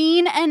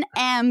green and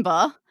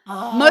amber.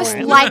 Most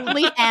really?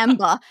 likely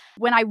amber.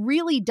 When I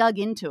really dug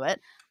into it,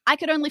 I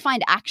could only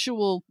find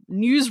actual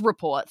news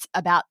reports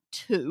about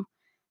 2.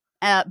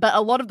 But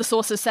a lot of the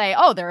sources say,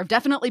 oh, there have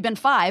definitely been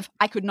 5.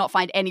 I could not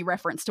find any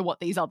reference to what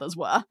these others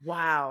were.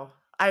 Wow.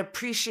 I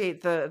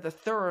appreciate the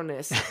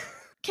thoroughness.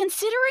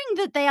 Considering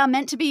that they are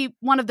meant to be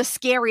one of the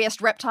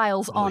scariest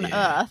reptiles on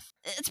Earth,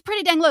 it's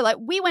pretty dang low. Like,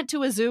 we went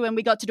to a zoo and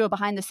we got to do a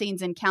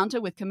behind-the-scenes encounter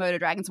with Komodo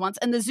dragons once,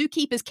 and the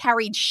zookeepers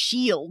carried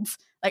shields,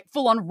 like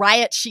full-on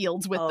riot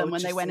shields with them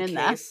when they just went in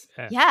case.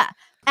 there. Yeah.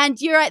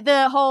 And you're at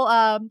the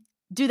whole,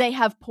 do they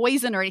have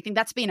poison or anything?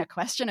 That's been a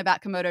question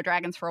about Komodo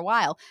dragons for a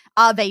while.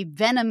 Are they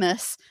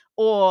venomous?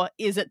 Or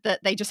is it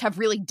that they just have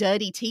really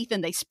dirty teeth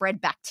and they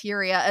spread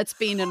bacteria? It's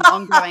been an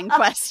ongoing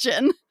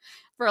question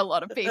for a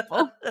lot of people.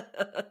 All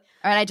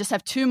right, I just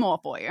have 2 more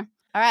for you.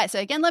 All right, so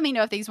again, let me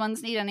know if these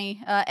ones need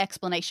any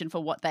explanation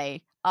for what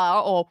they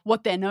are, or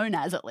what they're known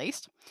as, at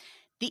least.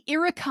 The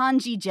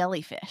irukandji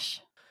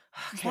jellyfish.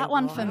 Is that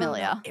one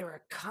familiar? I don't know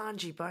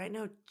irukandji, but I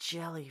know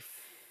jellyfish.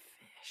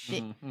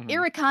 The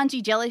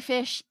irukandji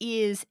jellyfish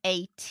is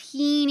a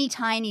teeny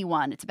tiny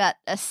one. It's about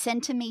 1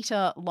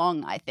 centimeter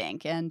long, I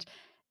think, and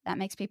that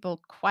makes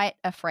people quite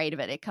afraid of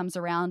it. It comes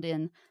around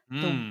in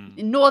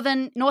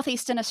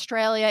northeastern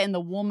Australia in the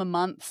warmer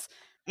months.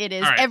 It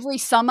is every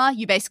summer.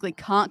 You basically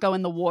can't go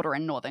in the water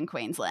in northern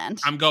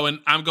Queensland. I'm going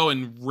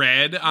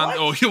red on.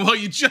 Oh, well,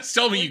 you just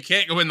told me you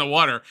can't go in the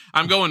water.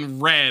 I'm going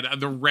red,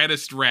 the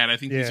reddest red. I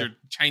think these are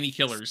tiny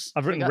killers.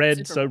 I've written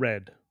red, so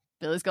red.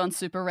 Billy's gone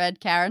super red,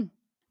 Karen.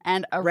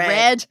 And a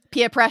red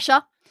peer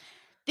pressure.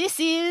 This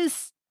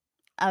is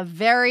a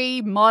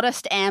very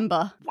modest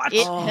amber. What?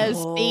 It has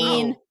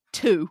been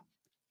 2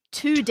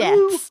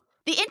 deaths.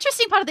 The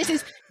interesting part of this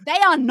is they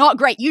are not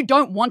great. You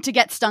don't want to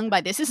get stung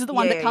by this. This is the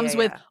one that comes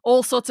with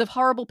all sorts of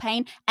horrible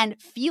pain and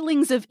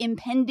feelings of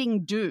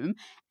impending doom.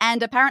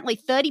 And apparently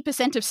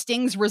 30% of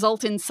stings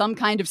result in some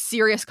kind of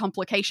serious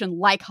complication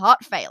like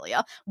heart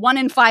failure. 1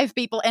 in 5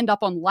 people end up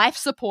on life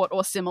support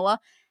or similar,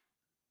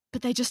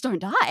 but they just don't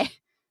die.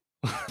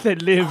 They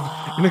live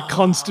in a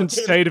constant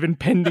state of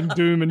impending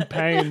doom and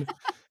pain.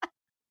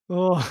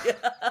 Oh.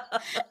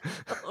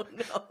 Oh,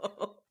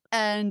 no.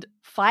 And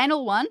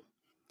final one.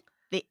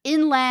 The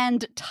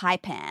inland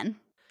taipan.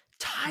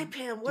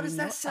 Taipan, what does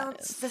that sound?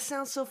 That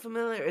sounds so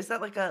familiar. Is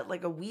that like a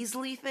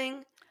Weasley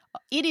thing?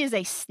 It is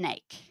a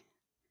snake.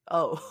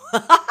 Oh.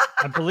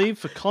 I believe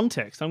for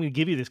context, I'm going to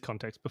give you this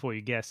context before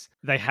you guess.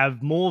 They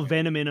have more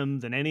venom in them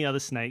than any other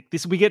snake.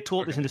 We get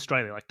taught this in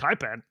Australia, like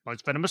taipan,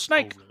 most venomous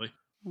snake. Oh, really?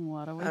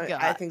 What do we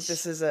got? I think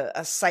this is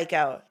a psych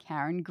out.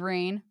 Karen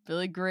Green,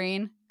 Billy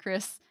Green,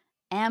 Chris,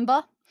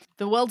 Amber.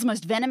 The world's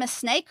most venomous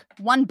snake.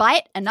 1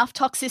 bite, enough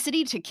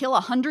toxicity to kill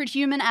 100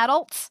 human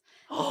adults.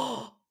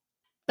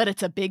 But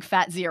it's a big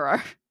fat 0.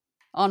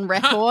 On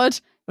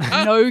record,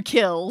 no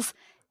kills.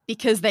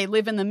 Because they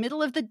live in the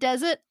middle of the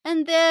desert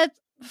and they're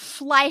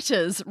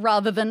flighters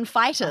rather than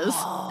fighters.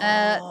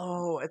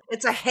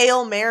 It's a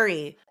Hail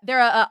Mary. There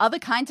are other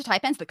kinds of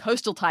taipans. The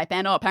coastal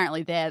taipan,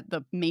 apparently they're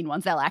the mean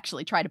ones. They'll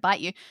actually try to bite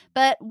you.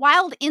 But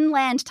wild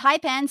inland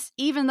taipans,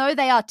 even though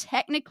they are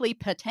technically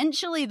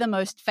potentially the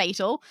most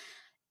fatal,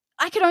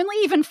 I could only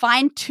even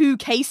find 2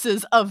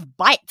 cases of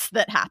bites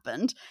that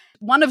happened.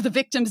 One of the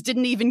victims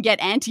didn't even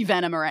get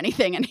anti-venom or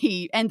anything, and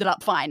he ended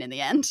up fine in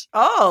the end.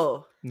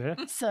 Oh. Yeah.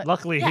 So,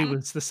 luckily, he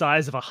was the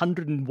size of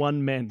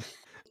 101 men.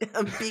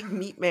 A big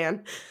meat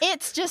man.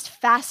 It's just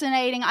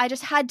fascinating. I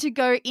just had to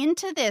go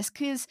into this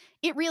because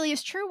it really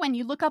is true. When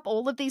you look up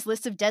all of these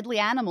lists of deadly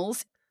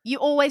animals, you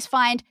always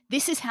find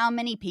this is how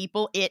many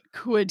people it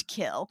could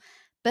kill.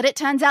 But it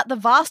turns out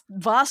the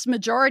vast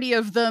majority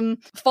of them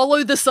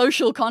follow the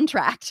social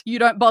contract. You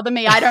don't bother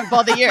me, I don't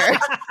bother you.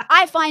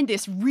 I find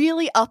this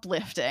really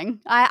uplifting.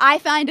 I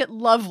find it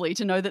lovely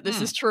to know that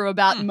this is true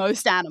about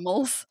most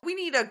animals. We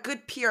need a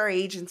good PR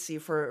agency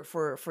for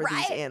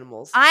these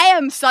animals. I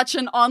am such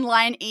an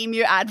online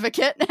emu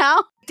advocate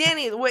now.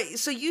 Dani, wait,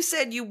 so you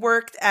said you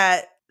worked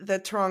at the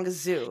Taronga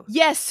Zoo?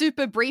 Yes,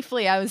 super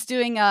briefly. I was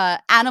doing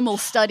animal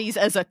studies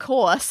as a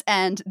course,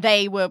 and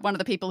they were one of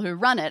the people who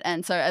run it.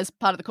 And so as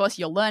part of the course,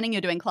 you're learning,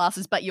 you're doing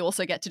classes, but you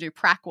also get to do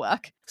prac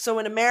work. So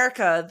in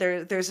America,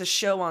 there's a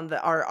show on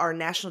our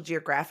National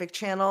Geographic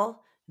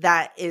channel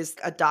that is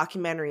a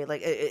documentary.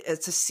 Like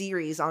it's a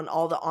series on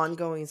all the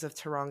ongoings of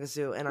Taronga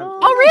Zoo. And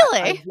really?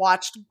 I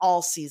watched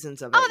all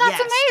seasons of it. Oh,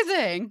 that's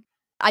amazing.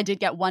 I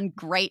did get one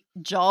great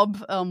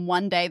job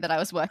one day that I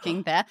was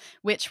working there,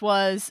 which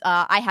was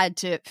I had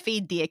to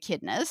feed the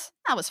echidnas.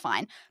 That was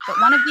fine. But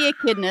one of the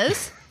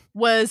echidnas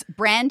was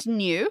brand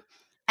new,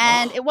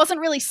 and it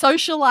wasn't really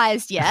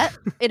socialized yet.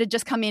 It had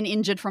just come in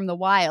injured from the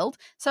wild.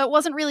 So it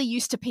wasn't really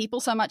used to people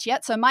so much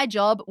yet. So my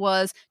job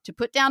was to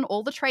put down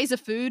all the trays of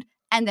food,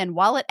 and then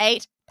while it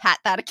ate, pat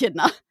that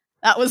echidna.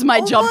 That was my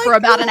job for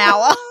about an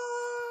hour.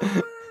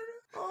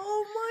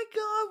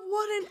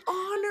 What an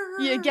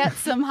honor. You get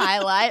some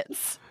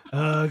highlights.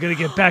 I gotta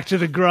get back to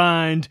the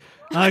grind.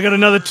 I got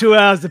another 2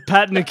 hours of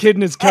patting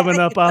echidnas coming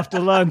up after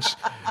lunch.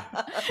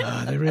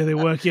 They really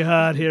work you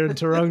hard here in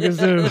Taronga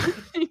Zoo.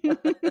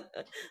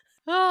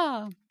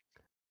 All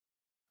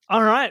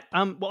right.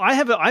 Well, I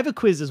have a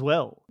quiz as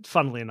well,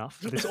 funnily enough,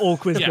 for this all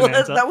quiz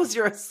bonanza. That was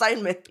your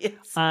assignment,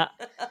 yes.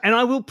 And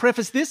I will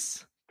preface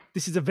this.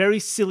 This is a very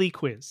silly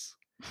quiz.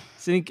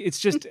 So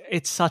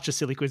it's such a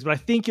silly quiz, but I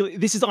think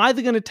this is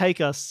either going to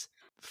take us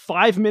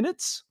 5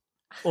 minutes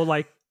or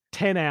like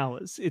 10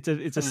 hours. It's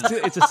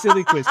a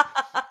silly quiz.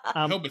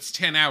 I hope it's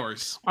 10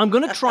 hours. I'm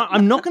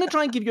not going to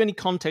try and give you any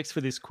context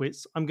for this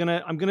quiz. I'm going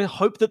to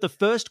hope that the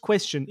first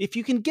question, if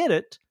you can get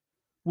it,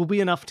 will be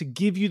enough to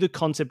give you the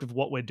concept of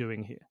what we're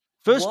doing here.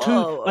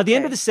 By the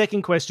end of the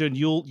second question,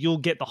 you'll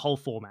get the whole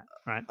format,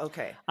 right?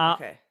 Okay.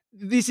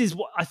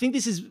 I think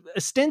this is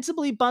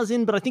ostensibly buzz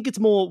in, but I think it's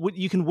more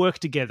you can work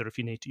together if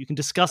you need to. You can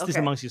discuss this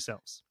amongst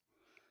yourselves.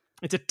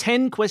 It's a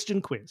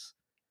 10-question quiz.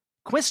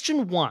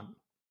 Question 1.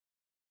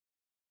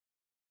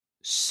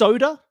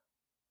 Soda,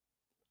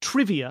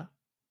 trivia,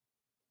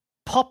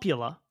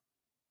 popular,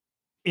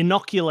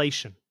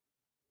 inoculation.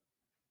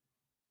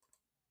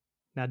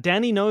 Now,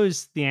 Dani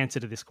knows the answer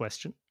to this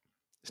question.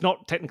 It's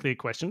not technically a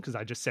question because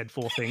I just said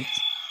 4 things.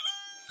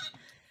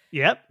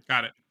 Yep.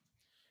 Got it.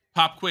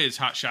 Pop quiz,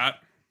 hot shot.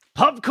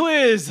 Pop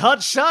quiz,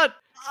 hot shot.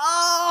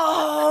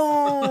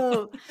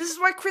 Oh, this is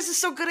why Chris is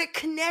so good at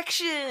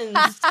connections.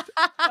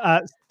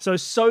 So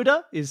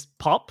soda is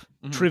pop.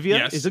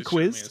 Trivia is a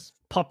quiz. Is.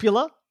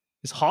 Popular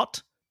is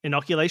hot.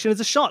 Inoculation is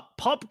a shot.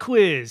 Pop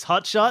quiz,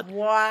 hot shot.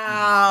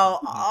 Wow.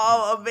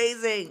 Oh,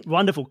 amazing.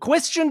 Wonderful.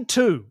 Question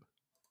 2.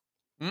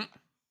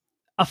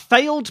 A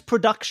failed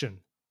production.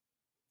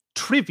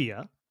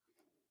 Trivia.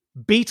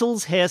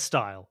 Beatles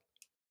hairstyle.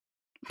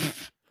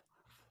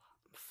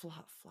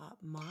 Flop,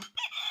 mop.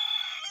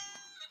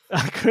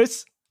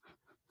 Chris?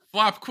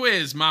 Flop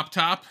quiz, mop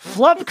top.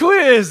 Flop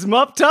quiz,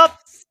 mop top.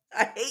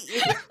 I hate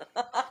you.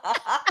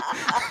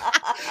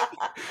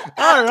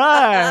 All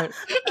right.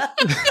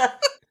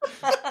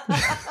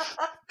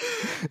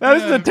 That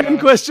was the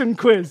 10-question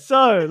quiz.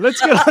 So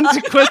let's get on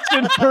to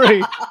question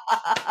 3.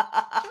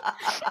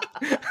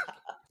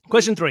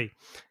 Question 3.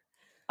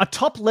 A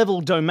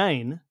top-level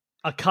domain,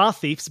 a car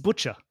thief's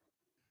butcher.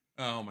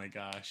 Oh my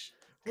gosh.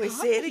 Wait,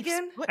 say it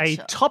again? A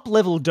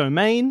top-level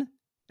domain,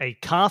 a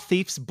car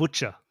thief's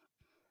butcher.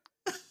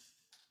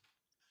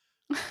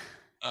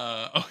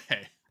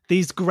 Okay.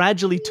 These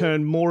gradually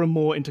turn more and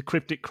more into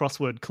cryptic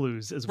crossword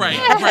clues as well. Right.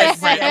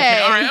 Okay,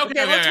 all right.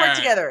 Okay, let's work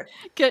together.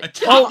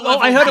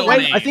 I heard it.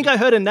 Wait, I think I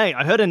heard a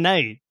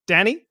nay.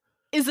 Danny?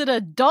 Is it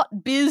a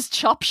 .biz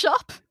chop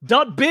shop?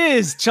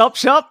 .biz chop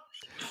shop.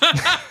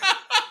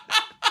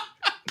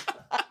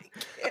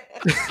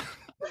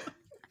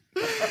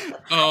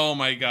 Oh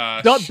my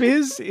gosh.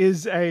 .biz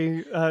is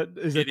a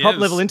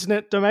top-level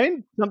internet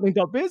domain, something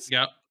 .biz.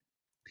 Yep.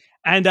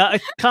 And a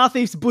car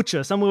thief's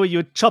butcher, somewhere where you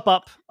would chop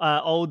up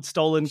old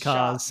stolen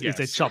cars, is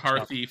a chop car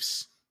shop.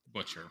 thief's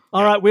butcher.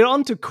 All right, we're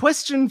on to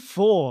question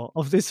 4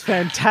 of this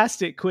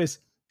fantastic quiz.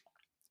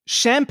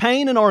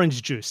 Champagne and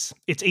orange juice.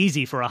 It's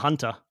easy for a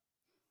hunter.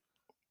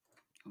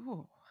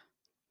 Ooh.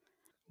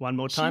 One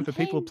more time for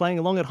people playing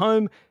along at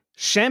home.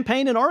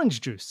 Champagne and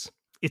orange juice.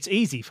 It's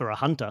easy for a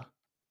hunter.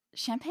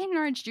 Champagne and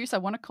orange juice I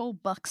want to call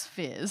Bucks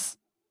Fizz.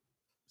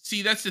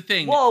 See, that's the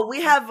thing. Whoa,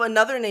 we have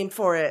another name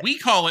for it. We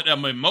call it a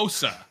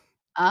mimosa.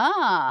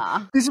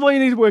 Ah. This is why you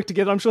need to work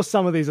together. I'm sure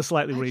some of these are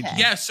slightly regional.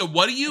 Yeah, so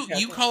what do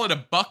you call it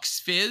a Bucks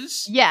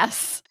Fizz?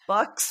 Yes.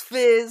 Bucks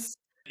Fizz.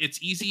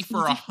 It's easy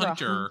for a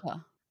hunter.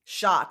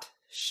 Shot.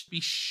 Be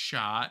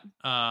shot.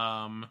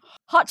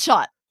 Hot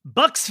shot.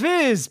 Bucks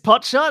Fizz,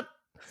 pot shot.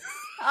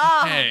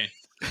 Hey.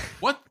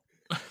 What?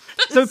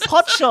 So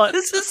pot shot.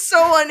 This is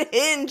so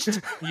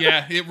unhinged.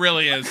 Yeah, it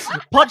really is.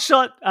 Pot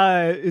shot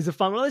is a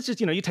fun. Well, it's just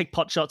you take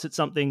pot shots at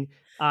something,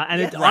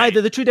 and it's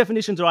either the two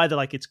definitions are either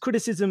like it's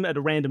criticism at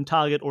a random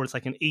target, or it's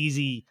like an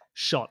easy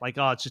shot, like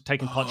it's just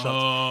taking pot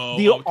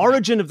shots. The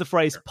origin of the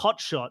phrase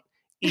pot shot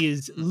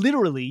is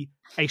literally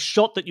a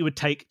shot that you would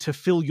take to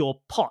fill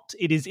your pot.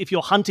 It is if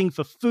you're hunting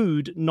for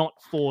food, not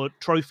for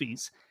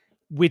trophies.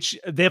 Which,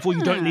 therefore,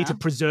 you don't need to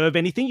preserve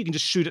anything. You can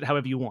just shoot it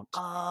however you want.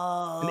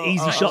 An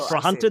easy shot for a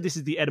hunter. This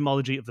is the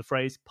etymology of the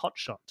phrase pot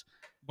shot.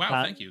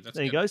 Wow, thank you. That's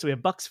there you good. go. So we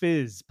have Bucks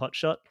Fizz, pot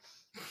shot.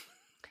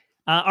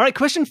 All right,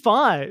 question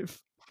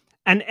 5.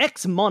 An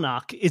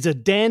ex-monarch is a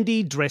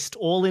dandy dressed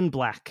all in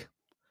black.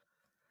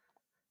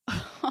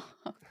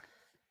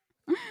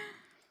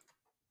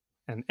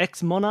 An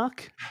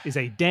ex-monarch is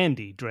a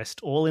dandy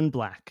dressed all in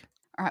black.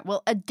 All right,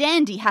 well, a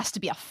dandy has to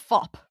be a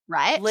fop,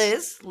 right?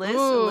 Liz, Ooh.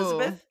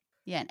 Elizabeth.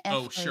 Yeah, an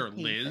Oh, F-O-P sure, for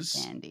Liz.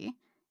 dandy.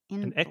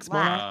 An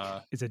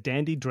ex-monarch is a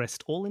dandy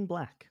dressed all in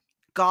black.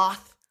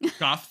 Goth.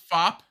 Goth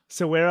fop?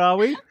 So where are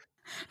we?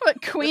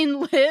 What,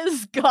 Queen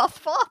Liz goth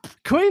fop?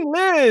 Queen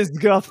Liz,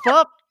 goth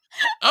fop.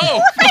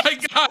 Oh my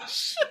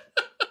gosh.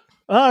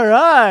 All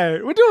right,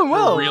 we're doing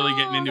well. We're really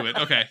getting into it.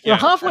 Okay. We're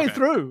halfway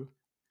through.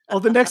 Oh,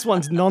 the next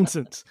one's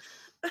nonsense.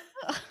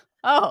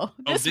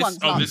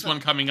 This one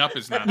coming up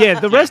is not. Yeah,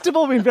 the rest have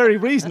all been very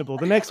reasonable.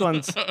 The next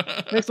one's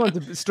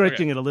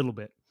stretching it a little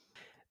bit.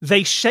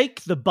 They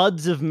shake the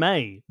buds of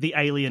May, the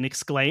alien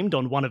exclaimed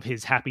on one of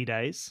his happy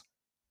days.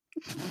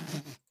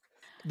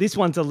 This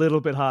one's a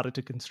little bit harder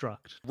to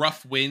construct.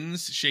 Rough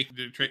winds, shake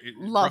the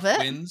Love rough it.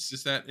 winds.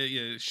 Is that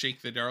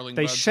shake the darling?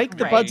 They buds shake of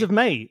the May? buds of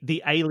May,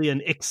 the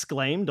alien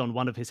exclaimed on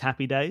one of his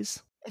happy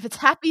days. If it's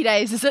happy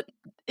days,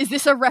 is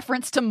this a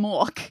reference to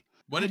Mork?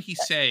 What did he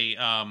say?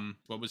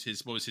 What was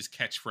his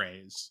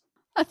catchphrase?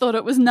 I thought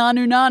it was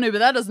Nanu Nanu, but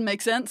that doesn't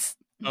make sense.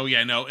 Oh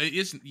yeah, no, it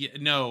isn't. Yeah,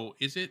 no,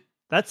 is it?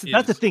 That's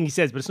the thing he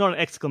says, but it's not an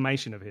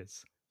exclamation of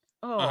his.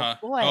 Oh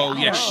boy. Oh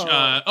yeah.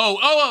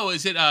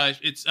 Is it?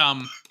 It's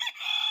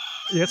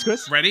Yes,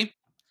 Chris. Ready?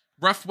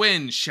 Rough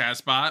winds,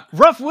 Shazbot.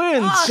 Rough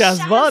winds,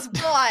 Shazbot.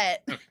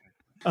 Shazbot.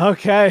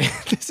 Okay,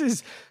 this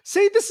is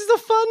See, this is a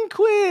fun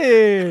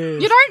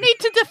quiz. You don't need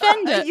to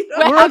defend it. You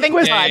We're don't- having We're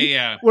on fun.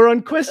 Yeah. We're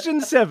on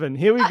question 7.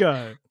 Here we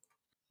go.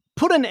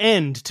 Put an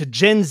end to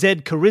Gen Z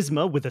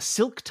charisma with a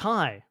silk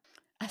tie.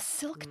 A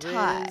silk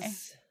tie.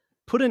 Riz,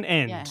 Put an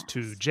end Yes.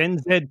 to Gen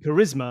Z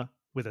charisma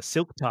with a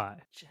silk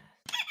tie. Gen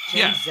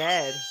Yeah.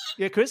 Z.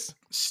 Yeah, Chris?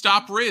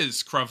 Stop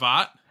Riz,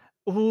 cravat.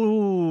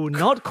 Ooh,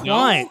 not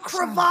quite. Oh,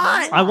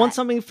 cravat. I want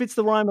something that fits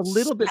the rhyme a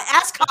little bit.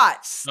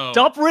 Ascots. Oh,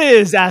 Stop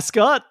Riz,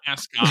 Ascot.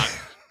 Ascot.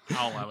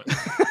 I'll allow it.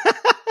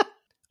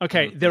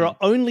 Okay, there are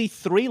only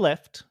 3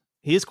 left.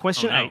 Here's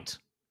question Oh, no. 8.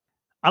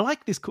 I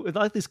like this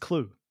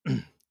clue.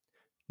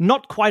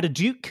 Not quite a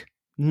duke,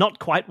 not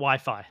quite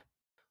Wi-Fi.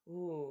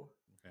 Ooh.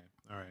 Okay.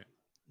 All right.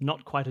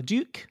 Not quite a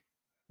duke,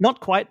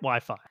 not quite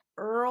Wi-Fi.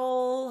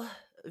 Earl,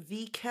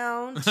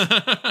 Viscount,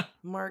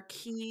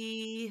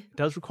 Marquis. It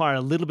does require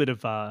a little bit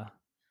of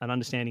an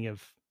understanding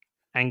of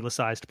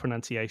anglicized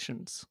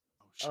pronunciations.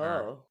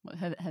 Sure. Oh. What,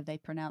 have they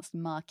pronounced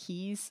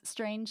Marquise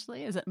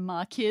strangely? Is it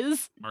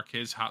Marquise?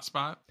 Marquez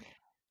hotspot.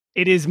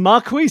 It is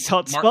Marquis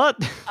hotspot.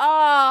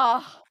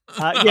 Oh,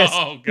 Yes,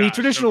 Oh, the gosh,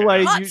 traditional okay.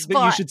 way that you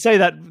Hotspot. should say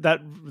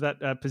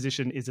that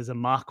position is as a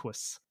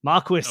Marquis.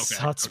 Marquis Okay,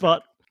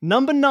 hotspot.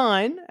 Number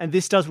 9, and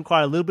this does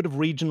require a little bit of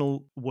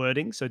regional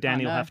wording. So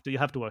Danny, no. you'll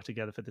have to work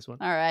together for this one.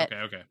 all right.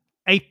 Okay.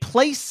 A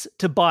place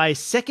to buy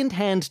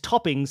second-hand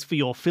toppings for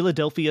your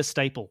Philadelphia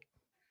staple.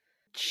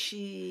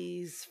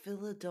 Cheese,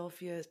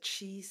 Philadelphia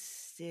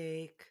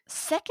cheesesteak.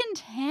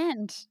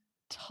 Second-hand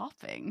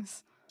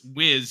toppings.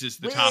 Whiz is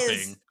the Whiz.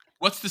 topping.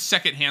 What's the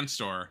second-hand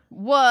store?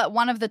 What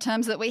one of the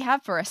terms that we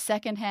have for a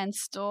second-hand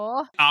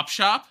store? Op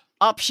shop?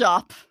 Op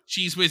shop.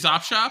 Cheese Whiz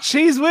Op shop?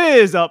 Cheese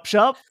whiz up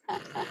shop.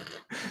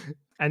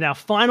 And our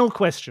final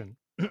question.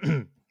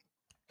 It's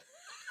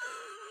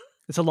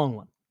a long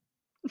one.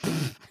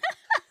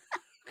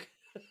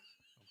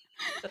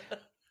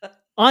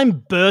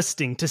 I'm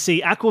bursting to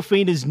see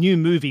Awkwafina's new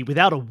movie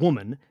without a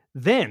woman,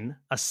 then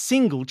a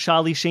single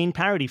Charlie Sheen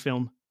parody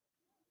film.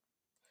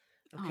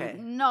 Okay.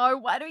 Oh, no,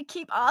 why do we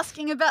keep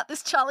asking about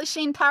this Charlie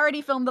Sheen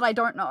parody film that I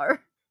don't know?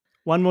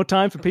 One more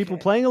time for people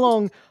Okay. playing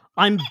along.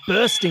 I'm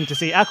bursting to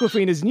see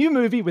Awkwafina's new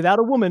movie without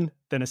a woman,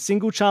 then a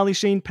single Charlie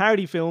Sheen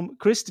parody film.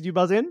 Chris, did you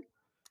buzz in?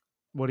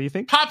 What do you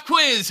think? Pop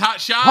quiz, hot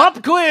shot.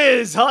 Pop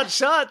quiz, hot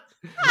shot.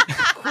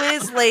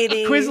 Quiz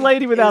Lady. Quiz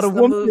Lady without is a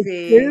the woman.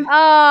 movie. Quiz.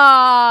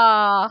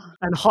 Ah,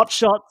 And Hot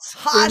Shots.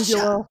 Hot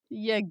singular.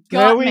 you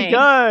got There we me.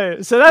 go.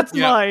 So that's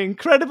Yeah. my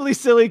incredibly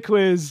silly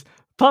quiz.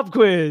 Pop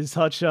quiz,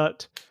 Hot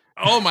Shot.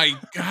 Oh my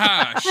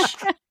gosh.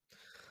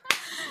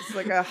 It's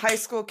like a high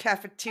school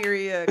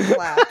cafeteria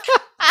clap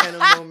kind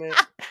of moment.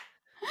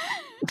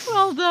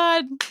 Well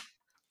done.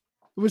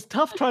 It was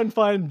tough trying to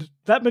find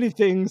that many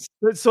things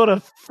that sort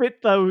of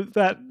fit though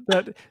that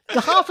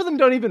half of them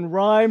don't even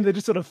rhyme. They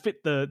just sort of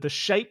fit the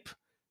shape.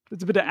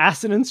 There's a bit of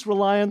assonance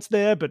reliance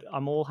there, but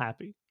I'm all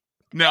happy.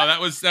 No,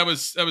 that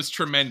was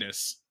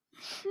tremendous.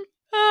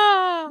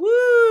 Ah.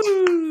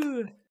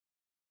 Woo!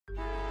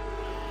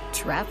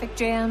 Traffic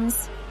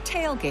jams,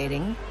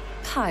 tailgating,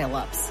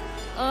 pile-ups.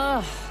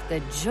 Ugh, the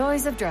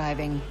joys of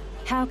driving.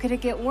 How could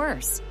it get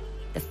worse?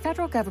 The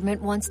federal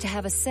government wants to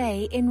have a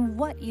say in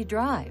what you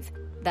drive.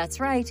 That's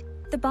right.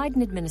 The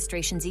Biden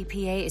administration's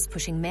EPA is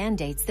pushing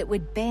mandates that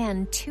would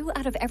ban 2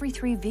 out of every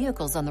 3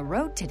 vehicles on the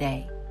road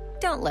today.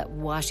 Don't let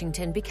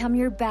Washington become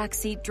your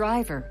backseat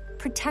driver.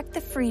 Protect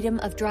the freedom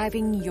of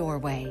driving your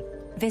way.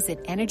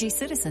 Visit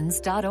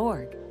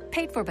EnergyCitizens.org.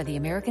 Paid for by the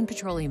American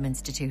Petroleum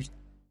Institute.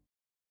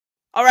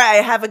 All right,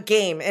 I have a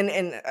game,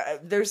 and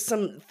there's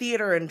some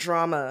theater and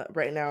drama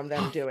right now that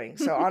I'm doing.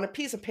 So on a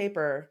piece of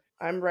paper,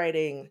 I'm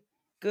writing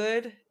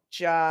 "Good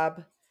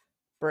job,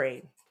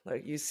 brain."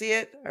 Like you see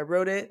it, I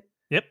wrote it.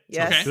 Yep.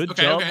 Yes. Okay, Good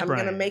okay, job, okay. I'm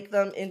Brian. gonna make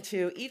them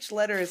into each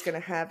letter is gonna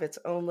have its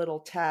own little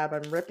tab.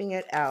 I'm ripping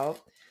it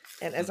out,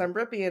 and as I'm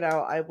ripping it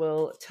out, I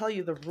will tell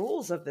you the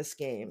rules of this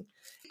game.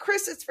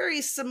 Chris, it's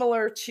very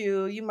similar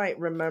to, you might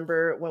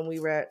remember when we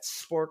were at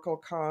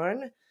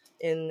SporkleCon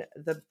in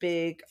the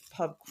big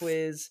pub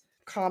quiz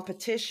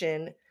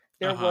competition.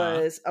 There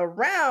was a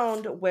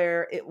round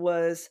where it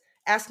was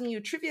asking you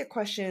trivia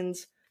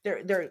questions.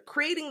 They're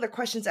creating the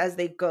questions as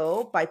they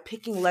go by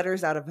picking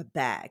letters out of a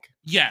bag.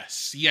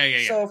 Yes.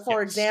 Yeah. So,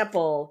 for Yes.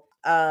 example,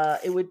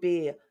 it would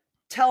be,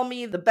 tell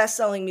me the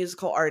best-selling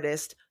musical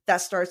artist that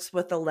starts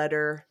with the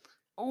letter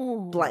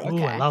Ooh, blank.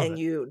 Ooh, I love And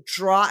it. you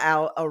draw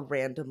out a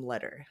random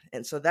letter.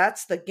 And so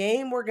that's the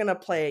game we're going to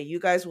play. You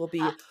guys will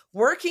be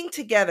working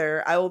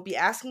together. I will be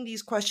asking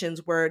these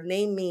questions where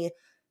name me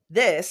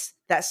this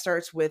that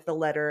starts with the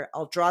letter.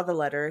 I'll draw the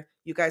letter.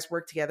 You guys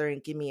work together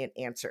and give me an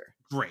answer.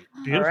 Great.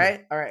 Beautiful.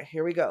 All right,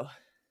 here we go.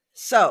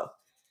 So,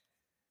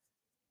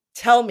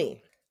 tell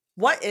me,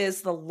 what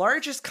is the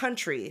largest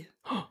country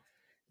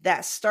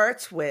that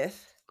starts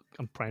with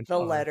I'm praying the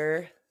for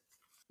letter?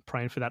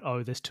 Praying for that.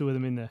 Oh, there's 2 of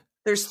them in there.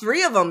 There's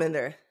 3 of them in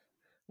there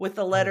with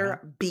the letter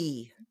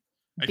B.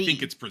 I B.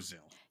 think it's Brazil.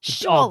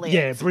 Surely.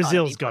 yeah, it's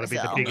Brazil's gotta be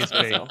the Brazil. biggest.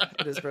 It is Brazil.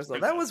 It is Brazil.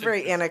 That was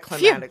very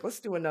anticlimactic.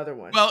 Let's do another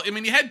one. Well, I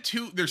mean, you had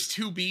 2. There's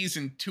 2 B's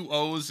and 2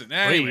 O's, and 3,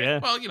 anyway. yeah.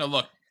 Well,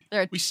 look,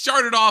 We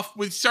started off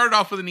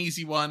with an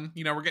easy one.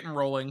 We're getting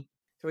rolling.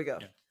 Here we go.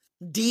 Yeah.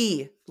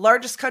 D.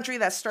 Largest country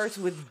that starts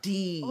with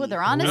D. Oh,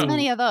 there aren't as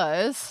many of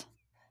those.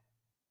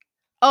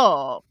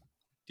 Oh.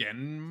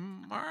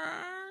 Denmark?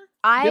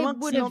 I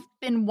would have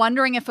been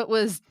wondering if it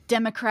was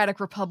Democratic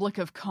Republic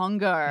of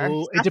Congo.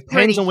 Well, it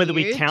depends on whether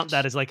we count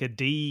that as like a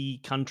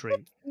D country.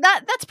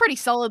 That's pretty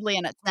solidly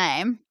in its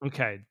name.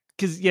 Okay.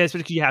 Because,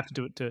 especially you have to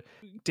do it to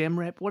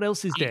Demrep. What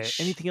else is there?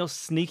 Anything else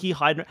sneaky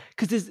hiding?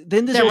 Because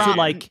there's also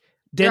like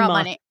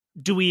Denmark.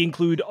 Do we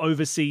include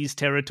overseas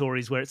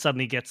territories where it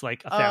suddenly gets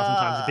like 1,000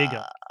 times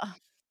bigger?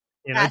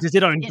 Does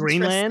it own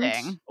Greenland?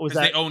 Or is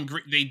that...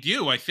 They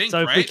do, I think.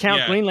 So right? if we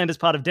count Greenland as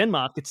part of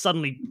Denmark, it's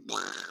suddenly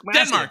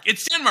Denmark.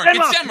 It's Denmark.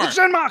 It's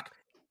Denmark.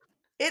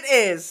 It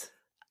is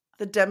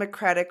the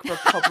Democratic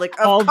Republic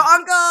of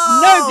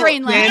Congo. No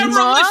Greenland.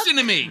 Never listen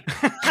to me.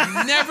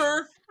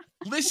 Never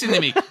listen to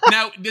me.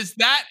 Now,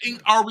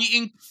 are we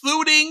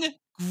including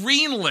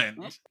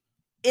Greenland?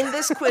 In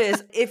this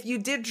quiz, if you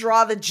did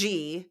draw the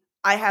G,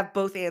 I have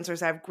both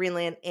answers. I have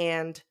Greenland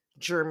and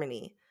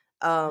Germany,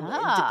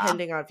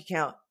 depending on if you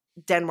count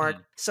Denmark.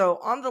 So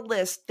on the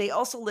list, they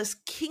also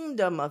list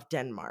Kingdom of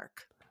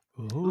Denmark,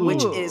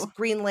 which is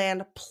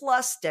Greenland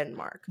plus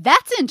Denmark.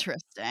 That's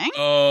interesting.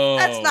 Oh.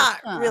 That's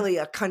not really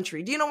a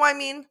country. Do you know what I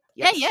mean?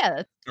 Yes.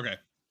 Yeah. Okay.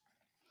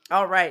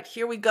 All right,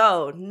 here we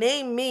go.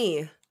 Name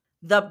me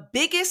the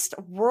biggest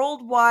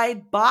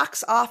worldwide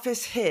box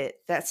office hit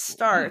that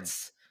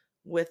starts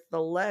with the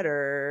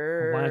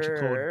letter... Why don't you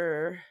call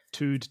it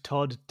Tood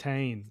Todd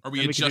Tane? Are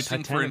we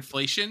adjusting for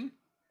inflation?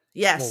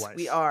 Yes, Always.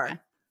 we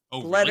are. Oh,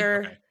 letter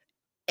really? Okay.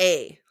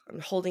 A. I'm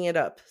holding it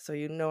up so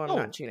you know I'm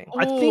not cheating.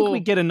 I think we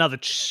get another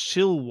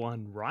chill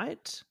one,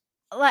 right?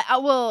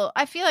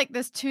 I feel like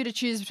there's two to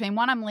choose between.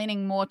 One I'm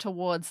leaning more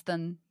towards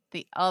than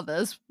the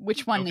others.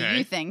 Which one are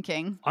you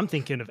thinking? I'm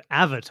thinking of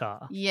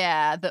Avatar.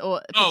 Yeah.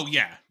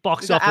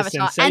 Box office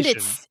Avatar,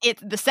 sensation. And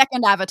the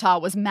second Avatar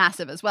was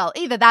massive as well.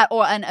 Either that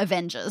or an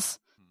Avengers.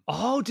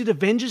 Oh, did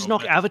Avengers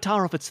knock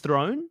Avatar off its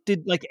throne?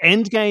 Did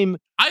Endgame?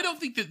 I don't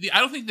think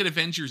that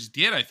Avengers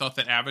did. I thought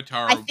that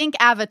Avatar. I think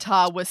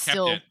Avatar was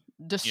still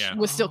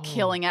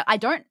killing it. I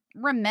don't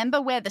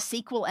remember where the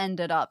sequel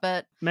ended up,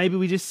 but maybe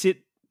we just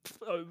sit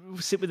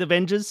with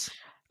Avengers.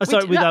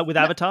 With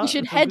Avatar. We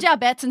should hedge our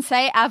bets and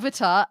say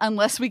Avatar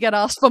unless we get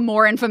asked for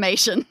more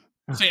information.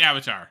 Say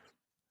Avatar.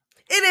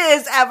 It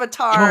is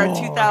Avatar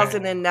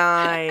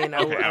 2009.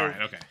 Okay, all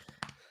right, okay.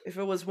 If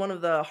it was one of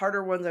the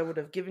harder ones, I would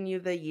have given you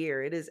the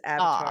year. It is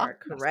Avatar,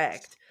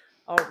 correct.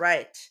 All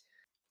right.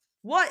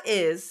 What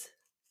is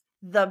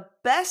the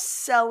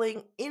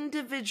best-selling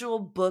individual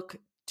book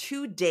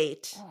to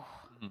date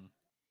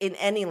in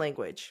any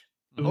language?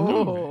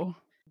 Oh.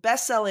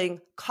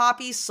 Best-selling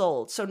copies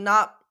sold, so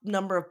not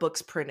number of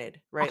books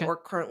printed, right, Okay. or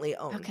currently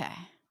owned. Okay,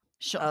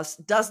 sure.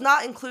 Does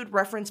not include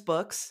reference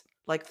books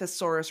like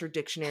thesaurus or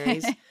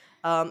dictionaries.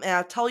 And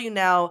I'll tell you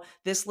now,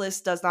 this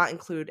list does not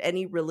include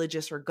any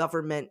religious or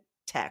government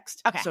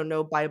text. Okay. So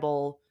no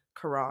Bible,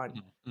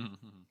 Quran.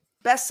 Mm-hmm.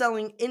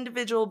 Best-selling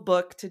individual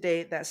book to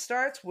date that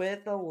starts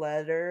with the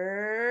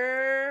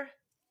letter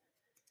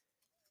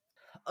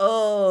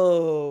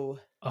O.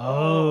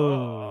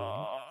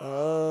 Oh.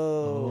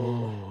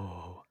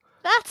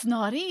 That's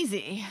not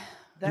easy.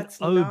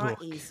 That's O not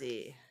book.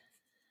 easy.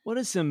 What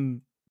are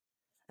some?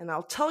 And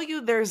I'll tell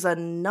you, there's a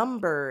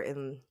number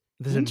in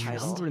There's the a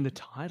title. number in the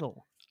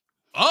title.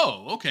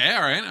 Oh, okay,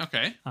 all right,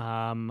 okay.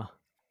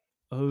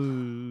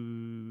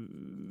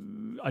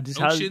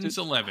 Ocean's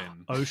 11.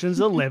 Ocean's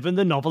 11,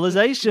 the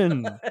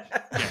novelization.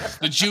 Yes,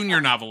 the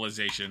junior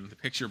novelization, the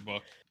picture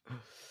book.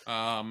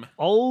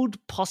 Old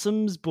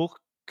Possum's Book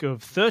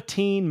of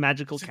 13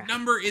 Magical There's a Cats.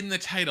 number in the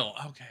title.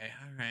 Okay,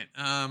 all right.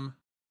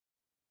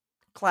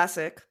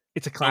 Classic.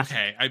 It's a classic.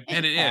 Okay, I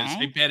bet it is.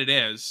 I bet it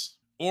is.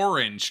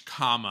 Orange,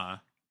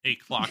 comma, a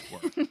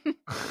clockwork.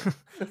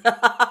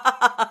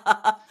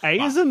 A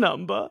is a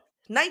number.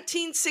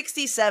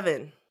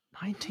 1967.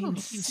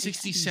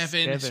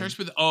 1967. It starts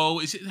with O.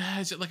 Is it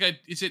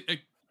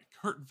a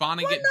Kurt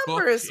Vonnegut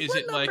book?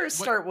 What numbers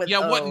start with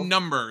O? What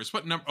numbers?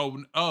 What number?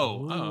 Oh,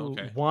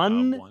 okay.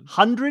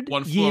 100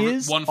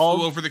 years. One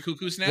flew over the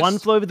cuckoo's nest. One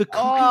flew over the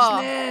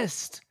cuckoo's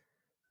nest.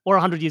 Or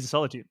 100 Years of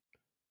Solitude.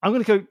 I'm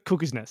going to go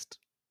Cuckoo's Nest.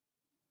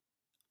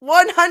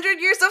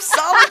 100 Years of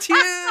Solitude.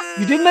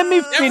 You didn't let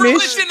me finish. Never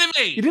listen to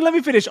me. You didn't let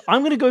me finish.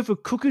 I'm going to go for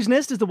Cuckoo's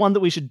Nest as the one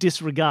that we should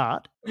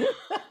disregard.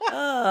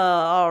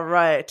 All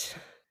right.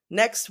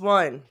 Next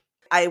one.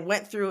 I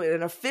went through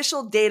an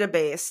official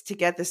database to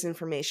get this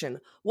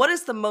information. What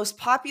is the most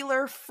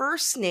popular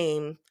first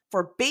name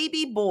for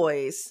baby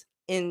boys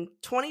in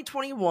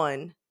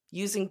 2021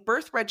 using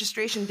birth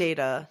registration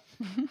data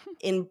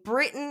in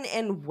Britain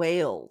and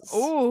Wales?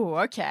 Oh,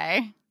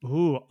 okay.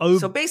 Ooh,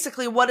 So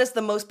basically, what is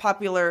the most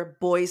popular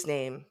boy's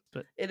name?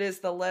 It is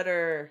the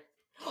letter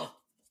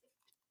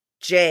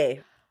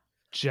J.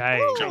 J.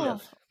 Ooh.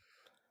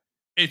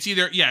 It's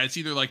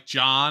either like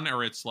John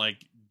or it's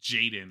like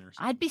Jaden or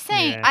something. I'd be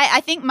saying,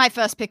 I think my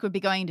first pick would be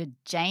going to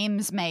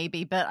James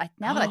maybe, but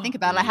now that I think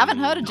about it, I haven't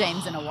heard of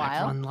James in a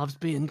while. Everyone loves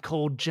being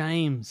called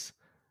James.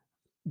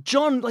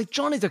 John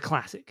is a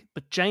classic,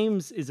 but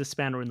James is a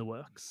spanner in the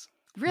works.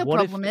 The real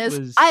What if problem it is,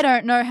 was- I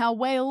don't know how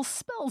Wales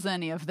spells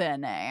any of their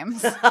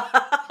names.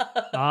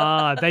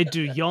 They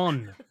do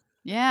Jon.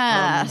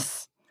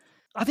 Yes.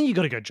 I think you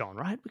got to go John,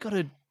 right? We got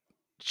to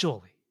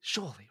surely,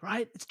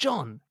 right? It's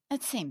John,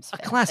 It seems a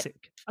fair.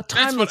 classic, a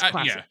timeless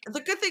classic. Yeah. The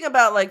good thing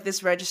about like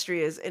this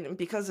registry is, and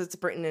because it's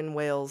Britain and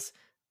Wales,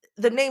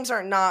 the names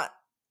are not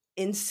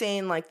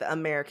insane like the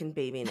American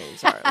baby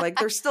names are. Like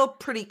they're still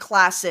pretty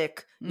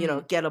classic,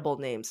 gettable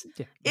names.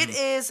 Yeah. It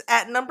is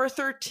at number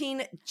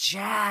 13,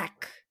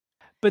 Jack.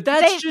 But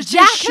that's just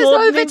Jack a has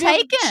shortening of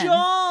overtaken.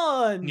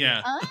 John.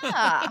 Yeah.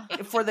 Ah.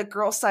 For the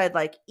girl side,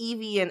 like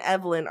Evie and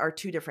Evelyn are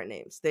two different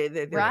names. They're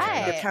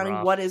Right. counting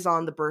Rough. what is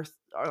on the birth.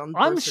 I'm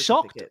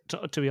shocked,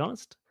 certificate. to be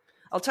honest.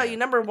 I'll tell you,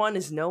 number 1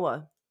 is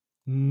Noah.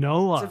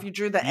 Noah. So if you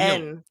drew the Neil.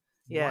 N, it'd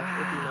be Noah.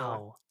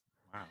 Wow.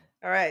 Wow.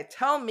 All right,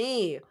 tell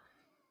me,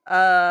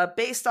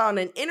 based on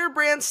an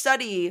Interbrand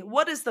study,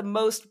 what is the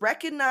most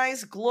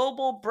recognized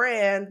global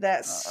brand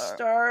that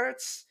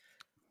starts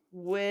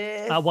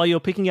with? While you're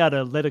picking out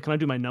a letter, can I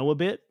do my Noah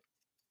bit?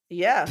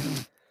 Yeah.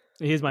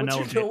 Here's my What's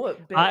Noah your bit.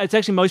 Noah bit? It's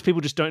actually most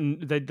people just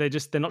don't.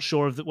 They're not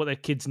sure of what their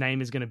kid's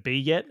name is going to be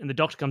yet, and the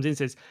doctor comes in and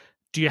says,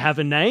 "Do you have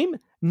a name?"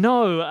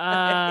 No.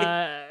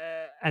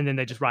 And then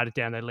they just write it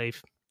down. They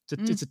leave.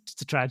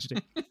 It's a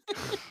tragedy.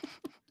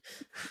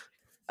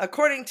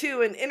 According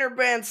to an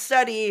Interbrand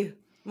study,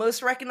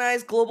 most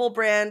recognized global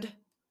brand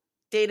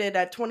dated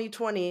at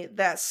 2020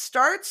 that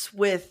starts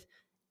with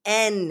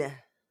N.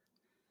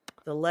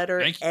 The letter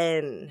Nike.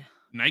 N.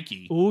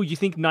 Nike. Oh, you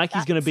think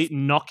Nike's going to beat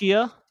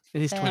Nokia?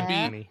 It is Fair.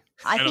 2020.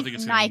 I don't think think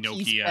it's gonna be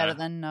Nike's Nokia. better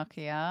than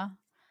Nokia.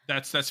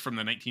 That's from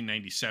the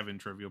 1997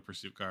 Trivial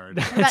Pursuit card.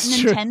 What about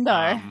That's true.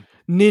 Nintendo?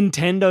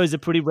 Nintendo is a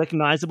pretty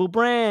recognizable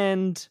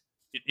brand.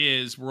 It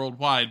is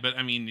worldwide, but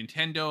I mean,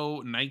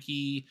 Nintendo,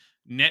 Nike,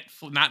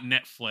 Netflix, not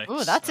Netflix.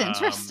 Ooh, that's I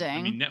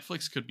interesting. mean,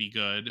 Netflix could be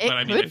good, It but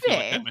I mean, I could feel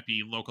like be. that might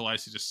be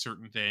localized to just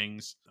certain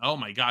things. Oh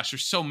my gosh,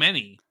 there's so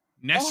many.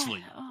 Nestle.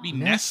 Oh. Be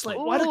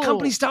Nestle. Why do Ooh.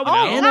 companies start with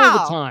Oh, N all the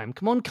wow. time?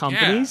 Come on,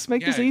 companies.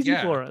 Make this easy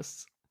for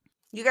us.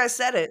 You guys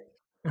said it.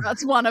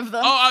 That's one of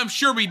them. Oh, I'm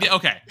sure we did.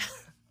 Okay.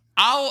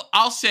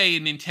 I'll say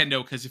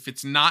Nintendo, because if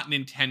it's not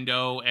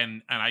Nintendo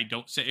and I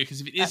don't say, because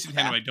if it is That's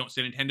Nintendo, fair. I don't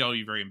say Nintendo, I'll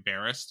be very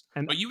embarrassed.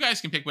 And- But you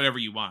guys can pick whatever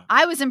you want.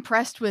 I was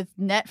impressed with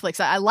Netflix.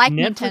 I like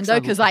Netflix, Nintendo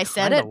because I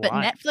said kinda it, but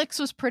like. Netflix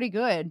was pretty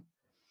good.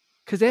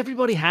 Because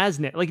everybody has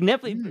Netflix. Like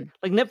Netflix, Mm.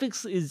 like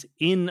Netflix is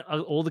in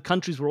all the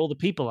countries where all the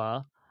people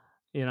are.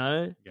 You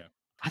know. Yeah.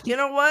 You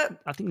know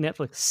what? I think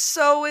Netflix.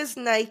 So is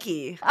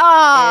Nike.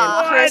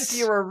 Oh, And Chris,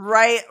 you were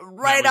right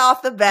was-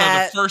 off the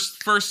bat. So the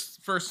first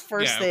First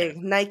yeah, thing, okay.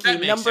 Nike, That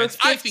makes number sense.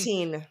 I think-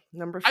 15.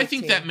 Number 15. I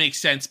think that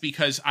makes sense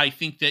because I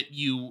think that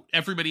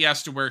everybody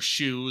has to wear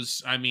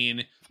shoes. I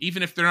mean,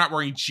 even if they're not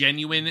wearing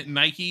genuine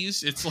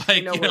Nikes, it's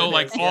like, know what it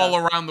like is, all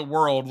yeah. around the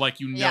world, like,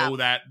 Yeah.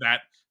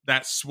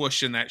 that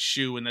swoosh and that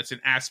shoe, and that's an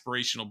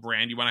aspirational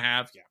brand you want to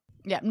have. Yeah.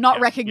 yeah, not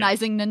Yeah,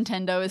 recognizing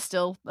Nintendo is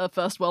still a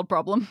first world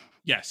problem.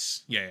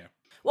 Yes. Yeah.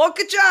 Well,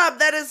 good job.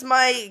 That is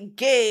my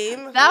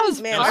game. That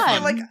was Man, I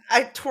feel fun. like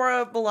I tore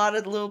up a lot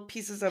of little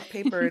pieces of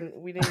paper and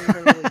we didn't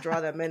even really draw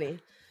that many.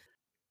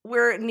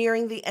 We're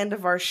nearing the end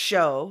of our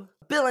show.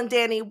 Bill and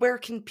Danny, where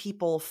can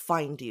people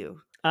find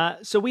you?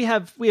 So we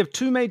have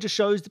two major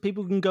shows that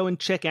people can go and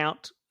check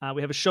out.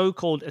 We have a show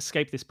called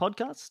Escape This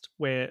Podcast,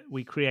 where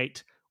we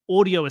create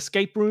audio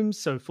escape rooms,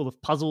 so full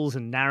of puzzles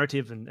and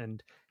narrative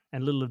and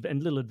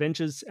little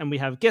adventures. And we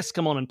have guests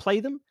come on and play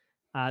them.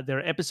 There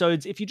are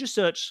episodes. If you just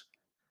search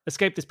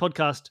Escape This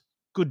Podcast,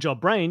 Good Job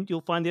Brain,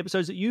 you'll find the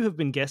episodes that you have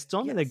been guests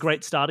on. Yes. And they're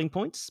great starting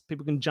points.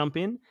 People can jump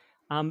in.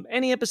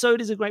 Any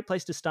episode is a great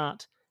place to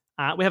start.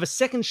 We have a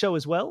second show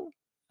as well,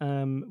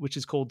 which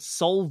is called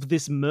Solve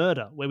This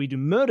Murder, where we do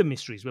murder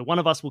mysteries, where one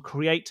of us will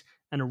create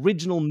an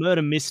original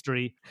murder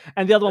mystery,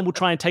 and the other one will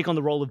try and take on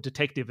the role of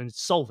detective and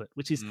solve it,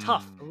 which is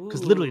tough.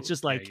 Because literally it's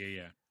just like,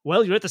 Yeah.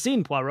 well, you're at the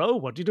scene,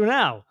 Poirot. What do you do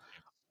now?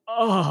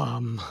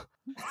 I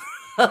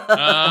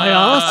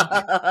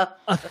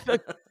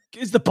ask.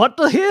 Is the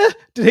butler here?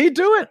 Did he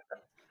do it?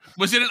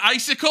 Was it an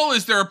icicle?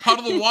 Is there a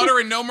puddle of water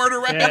and no murder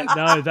weapon?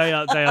 Yeah, no, they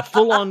are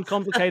full on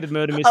complicated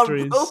murder A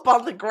mysteries. rope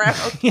on the ground.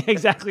 Yeah,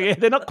 exactly. Yeah,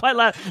 they're not quite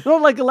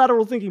not like a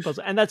lateral thinking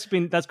puzzle, and that's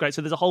great.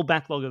 So there's a whole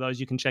backlog of those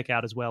you can check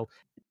out as well.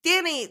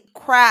 Danny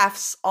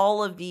crafts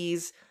all of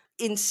these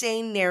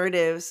insane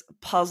narratives,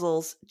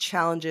 puzzles,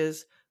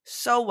 challenges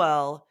so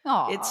well.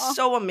 Aw. It's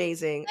so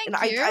amazing.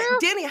 Thank and you.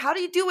 Danny, how do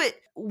you do it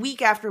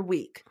week after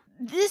week?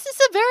 This is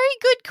a very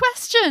good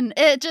question.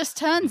 It just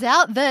turns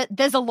out that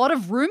there's a lot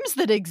of rooms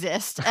that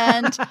exist.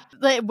 And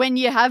that when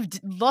you have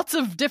lots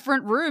of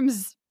different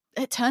rooms,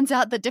 it turns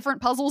out that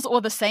different puzzles or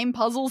the same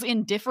puzzles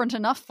in different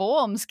enough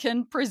forms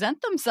can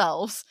present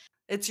themselves.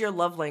 It's your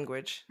love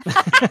language.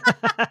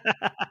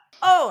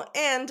 Oh,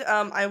 and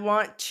I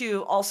want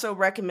to also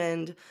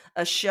recommend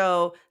a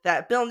show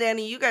that Bill and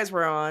Danny, you guys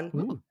were on.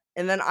 Ooh.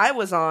 And then I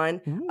was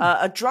on Ooh.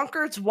 A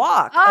Drunkard's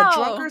Walk, Oh. a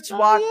Drunkard's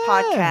Walk yeah.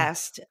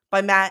 podcast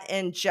by Matt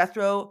and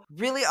Jethro.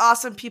 Really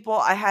awesome people.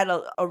 I had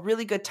a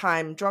really good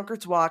time.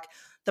 Drunkard's Walk.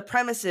 The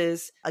premise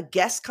is a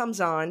guest comes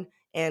on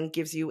and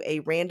gives you a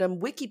random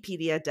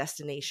Wikipedia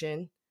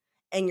destination,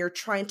 and you're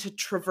trying to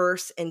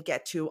traverse and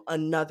get to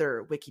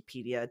another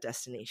Wikipedia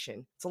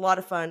destination. It's a lot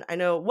of fun. I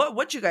know.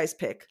 What'd you guys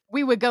pick?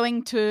 We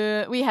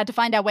had to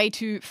find our way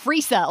to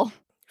Free Cell.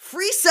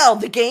 Free Cell,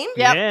 the game?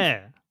 Yep.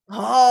 Yeah.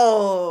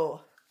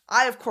 Oh,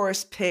 I, of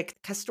course,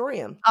 picked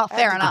Castorium. Oh,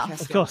 fair enough.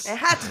 Of course. I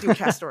had to do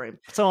Castorium.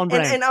 So on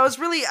brand. And I was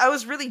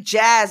really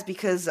jazzed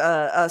because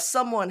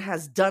someone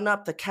has done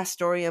up the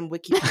Castorium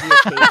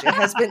Wikipedia page. It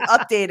has been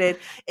updated.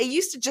 It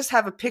used to just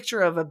have a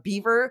picture of a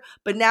beaver,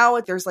 but now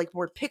there's like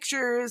more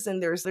pictures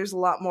and there's a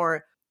lot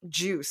more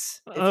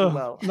juice, if you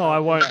will. No, I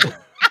won't.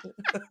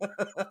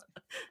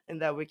 In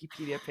that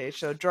Wikipedia page.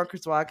 So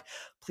Drunkard's Walk,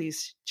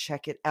 please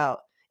check it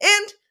out.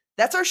 And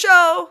that's our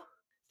show.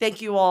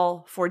 Thank you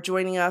all for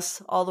joining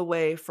us all the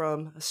way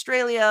from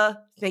Australia.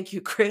 Thank you,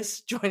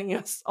 Chris, joining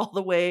us all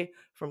the way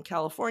from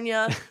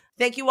California.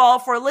 Thank you all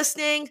for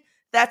listening.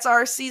 That's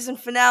our season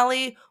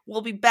finale.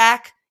 We'll be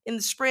back in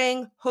the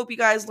spring. Hope you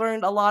guys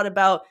learned a lot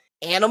about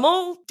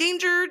animal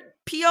danger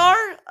PR,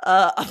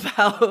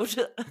 about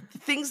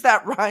things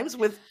that rhymes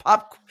with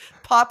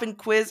pop and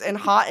quiz and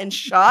hot and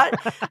shot,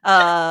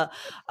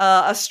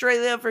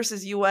 Australia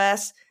versus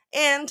US,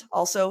 and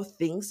also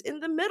things in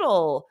the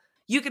middle.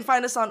 You can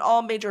find us on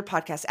all major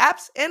podcast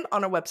apps and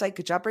on our website,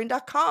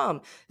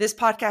 goodjobbrain.com. This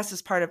podcast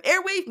is part of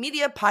Airwave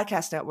Media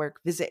Podcast Network.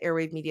 Visit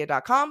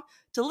airwavemedia.com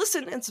to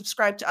listen and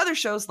subscribe to other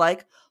shows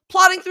like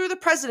Plotting Through the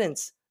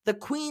Presidents, The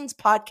Queen's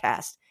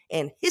Podcast,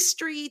 and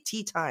History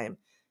Tea Time.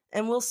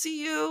 And we'll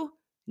see you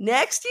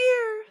next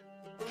year.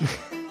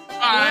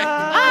 Bye.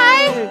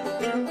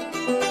 Bye.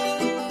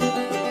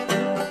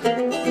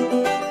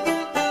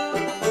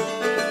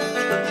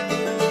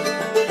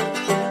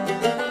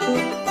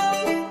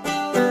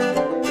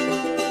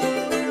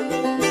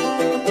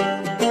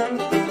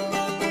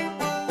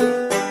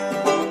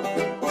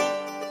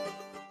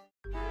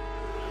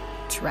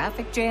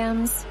 Traffic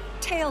jams,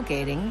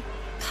 tailgating,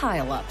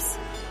 pile-ups.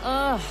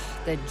 Ugh,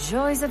 the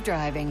joys of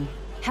driving.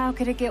 How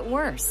could it get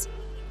worse?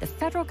 The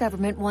federal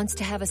government wants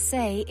to have a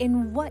say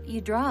in what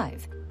you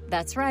drive.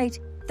 That's right.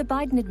 The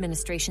Biden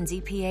administration's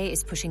EPA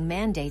is pushing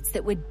mandates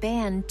that would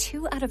ban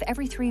 2 out of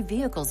every 3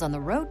 vehicles on the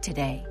road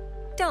today.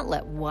 Don't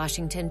let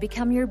Washington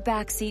become your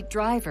backseat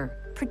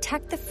driver.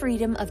 Protect the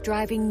freedom of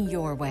driving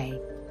your way.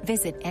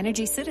 Visit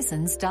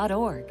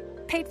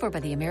EnergyCitizens.org. Paid for by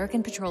the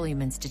American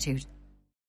Petroleum Institute.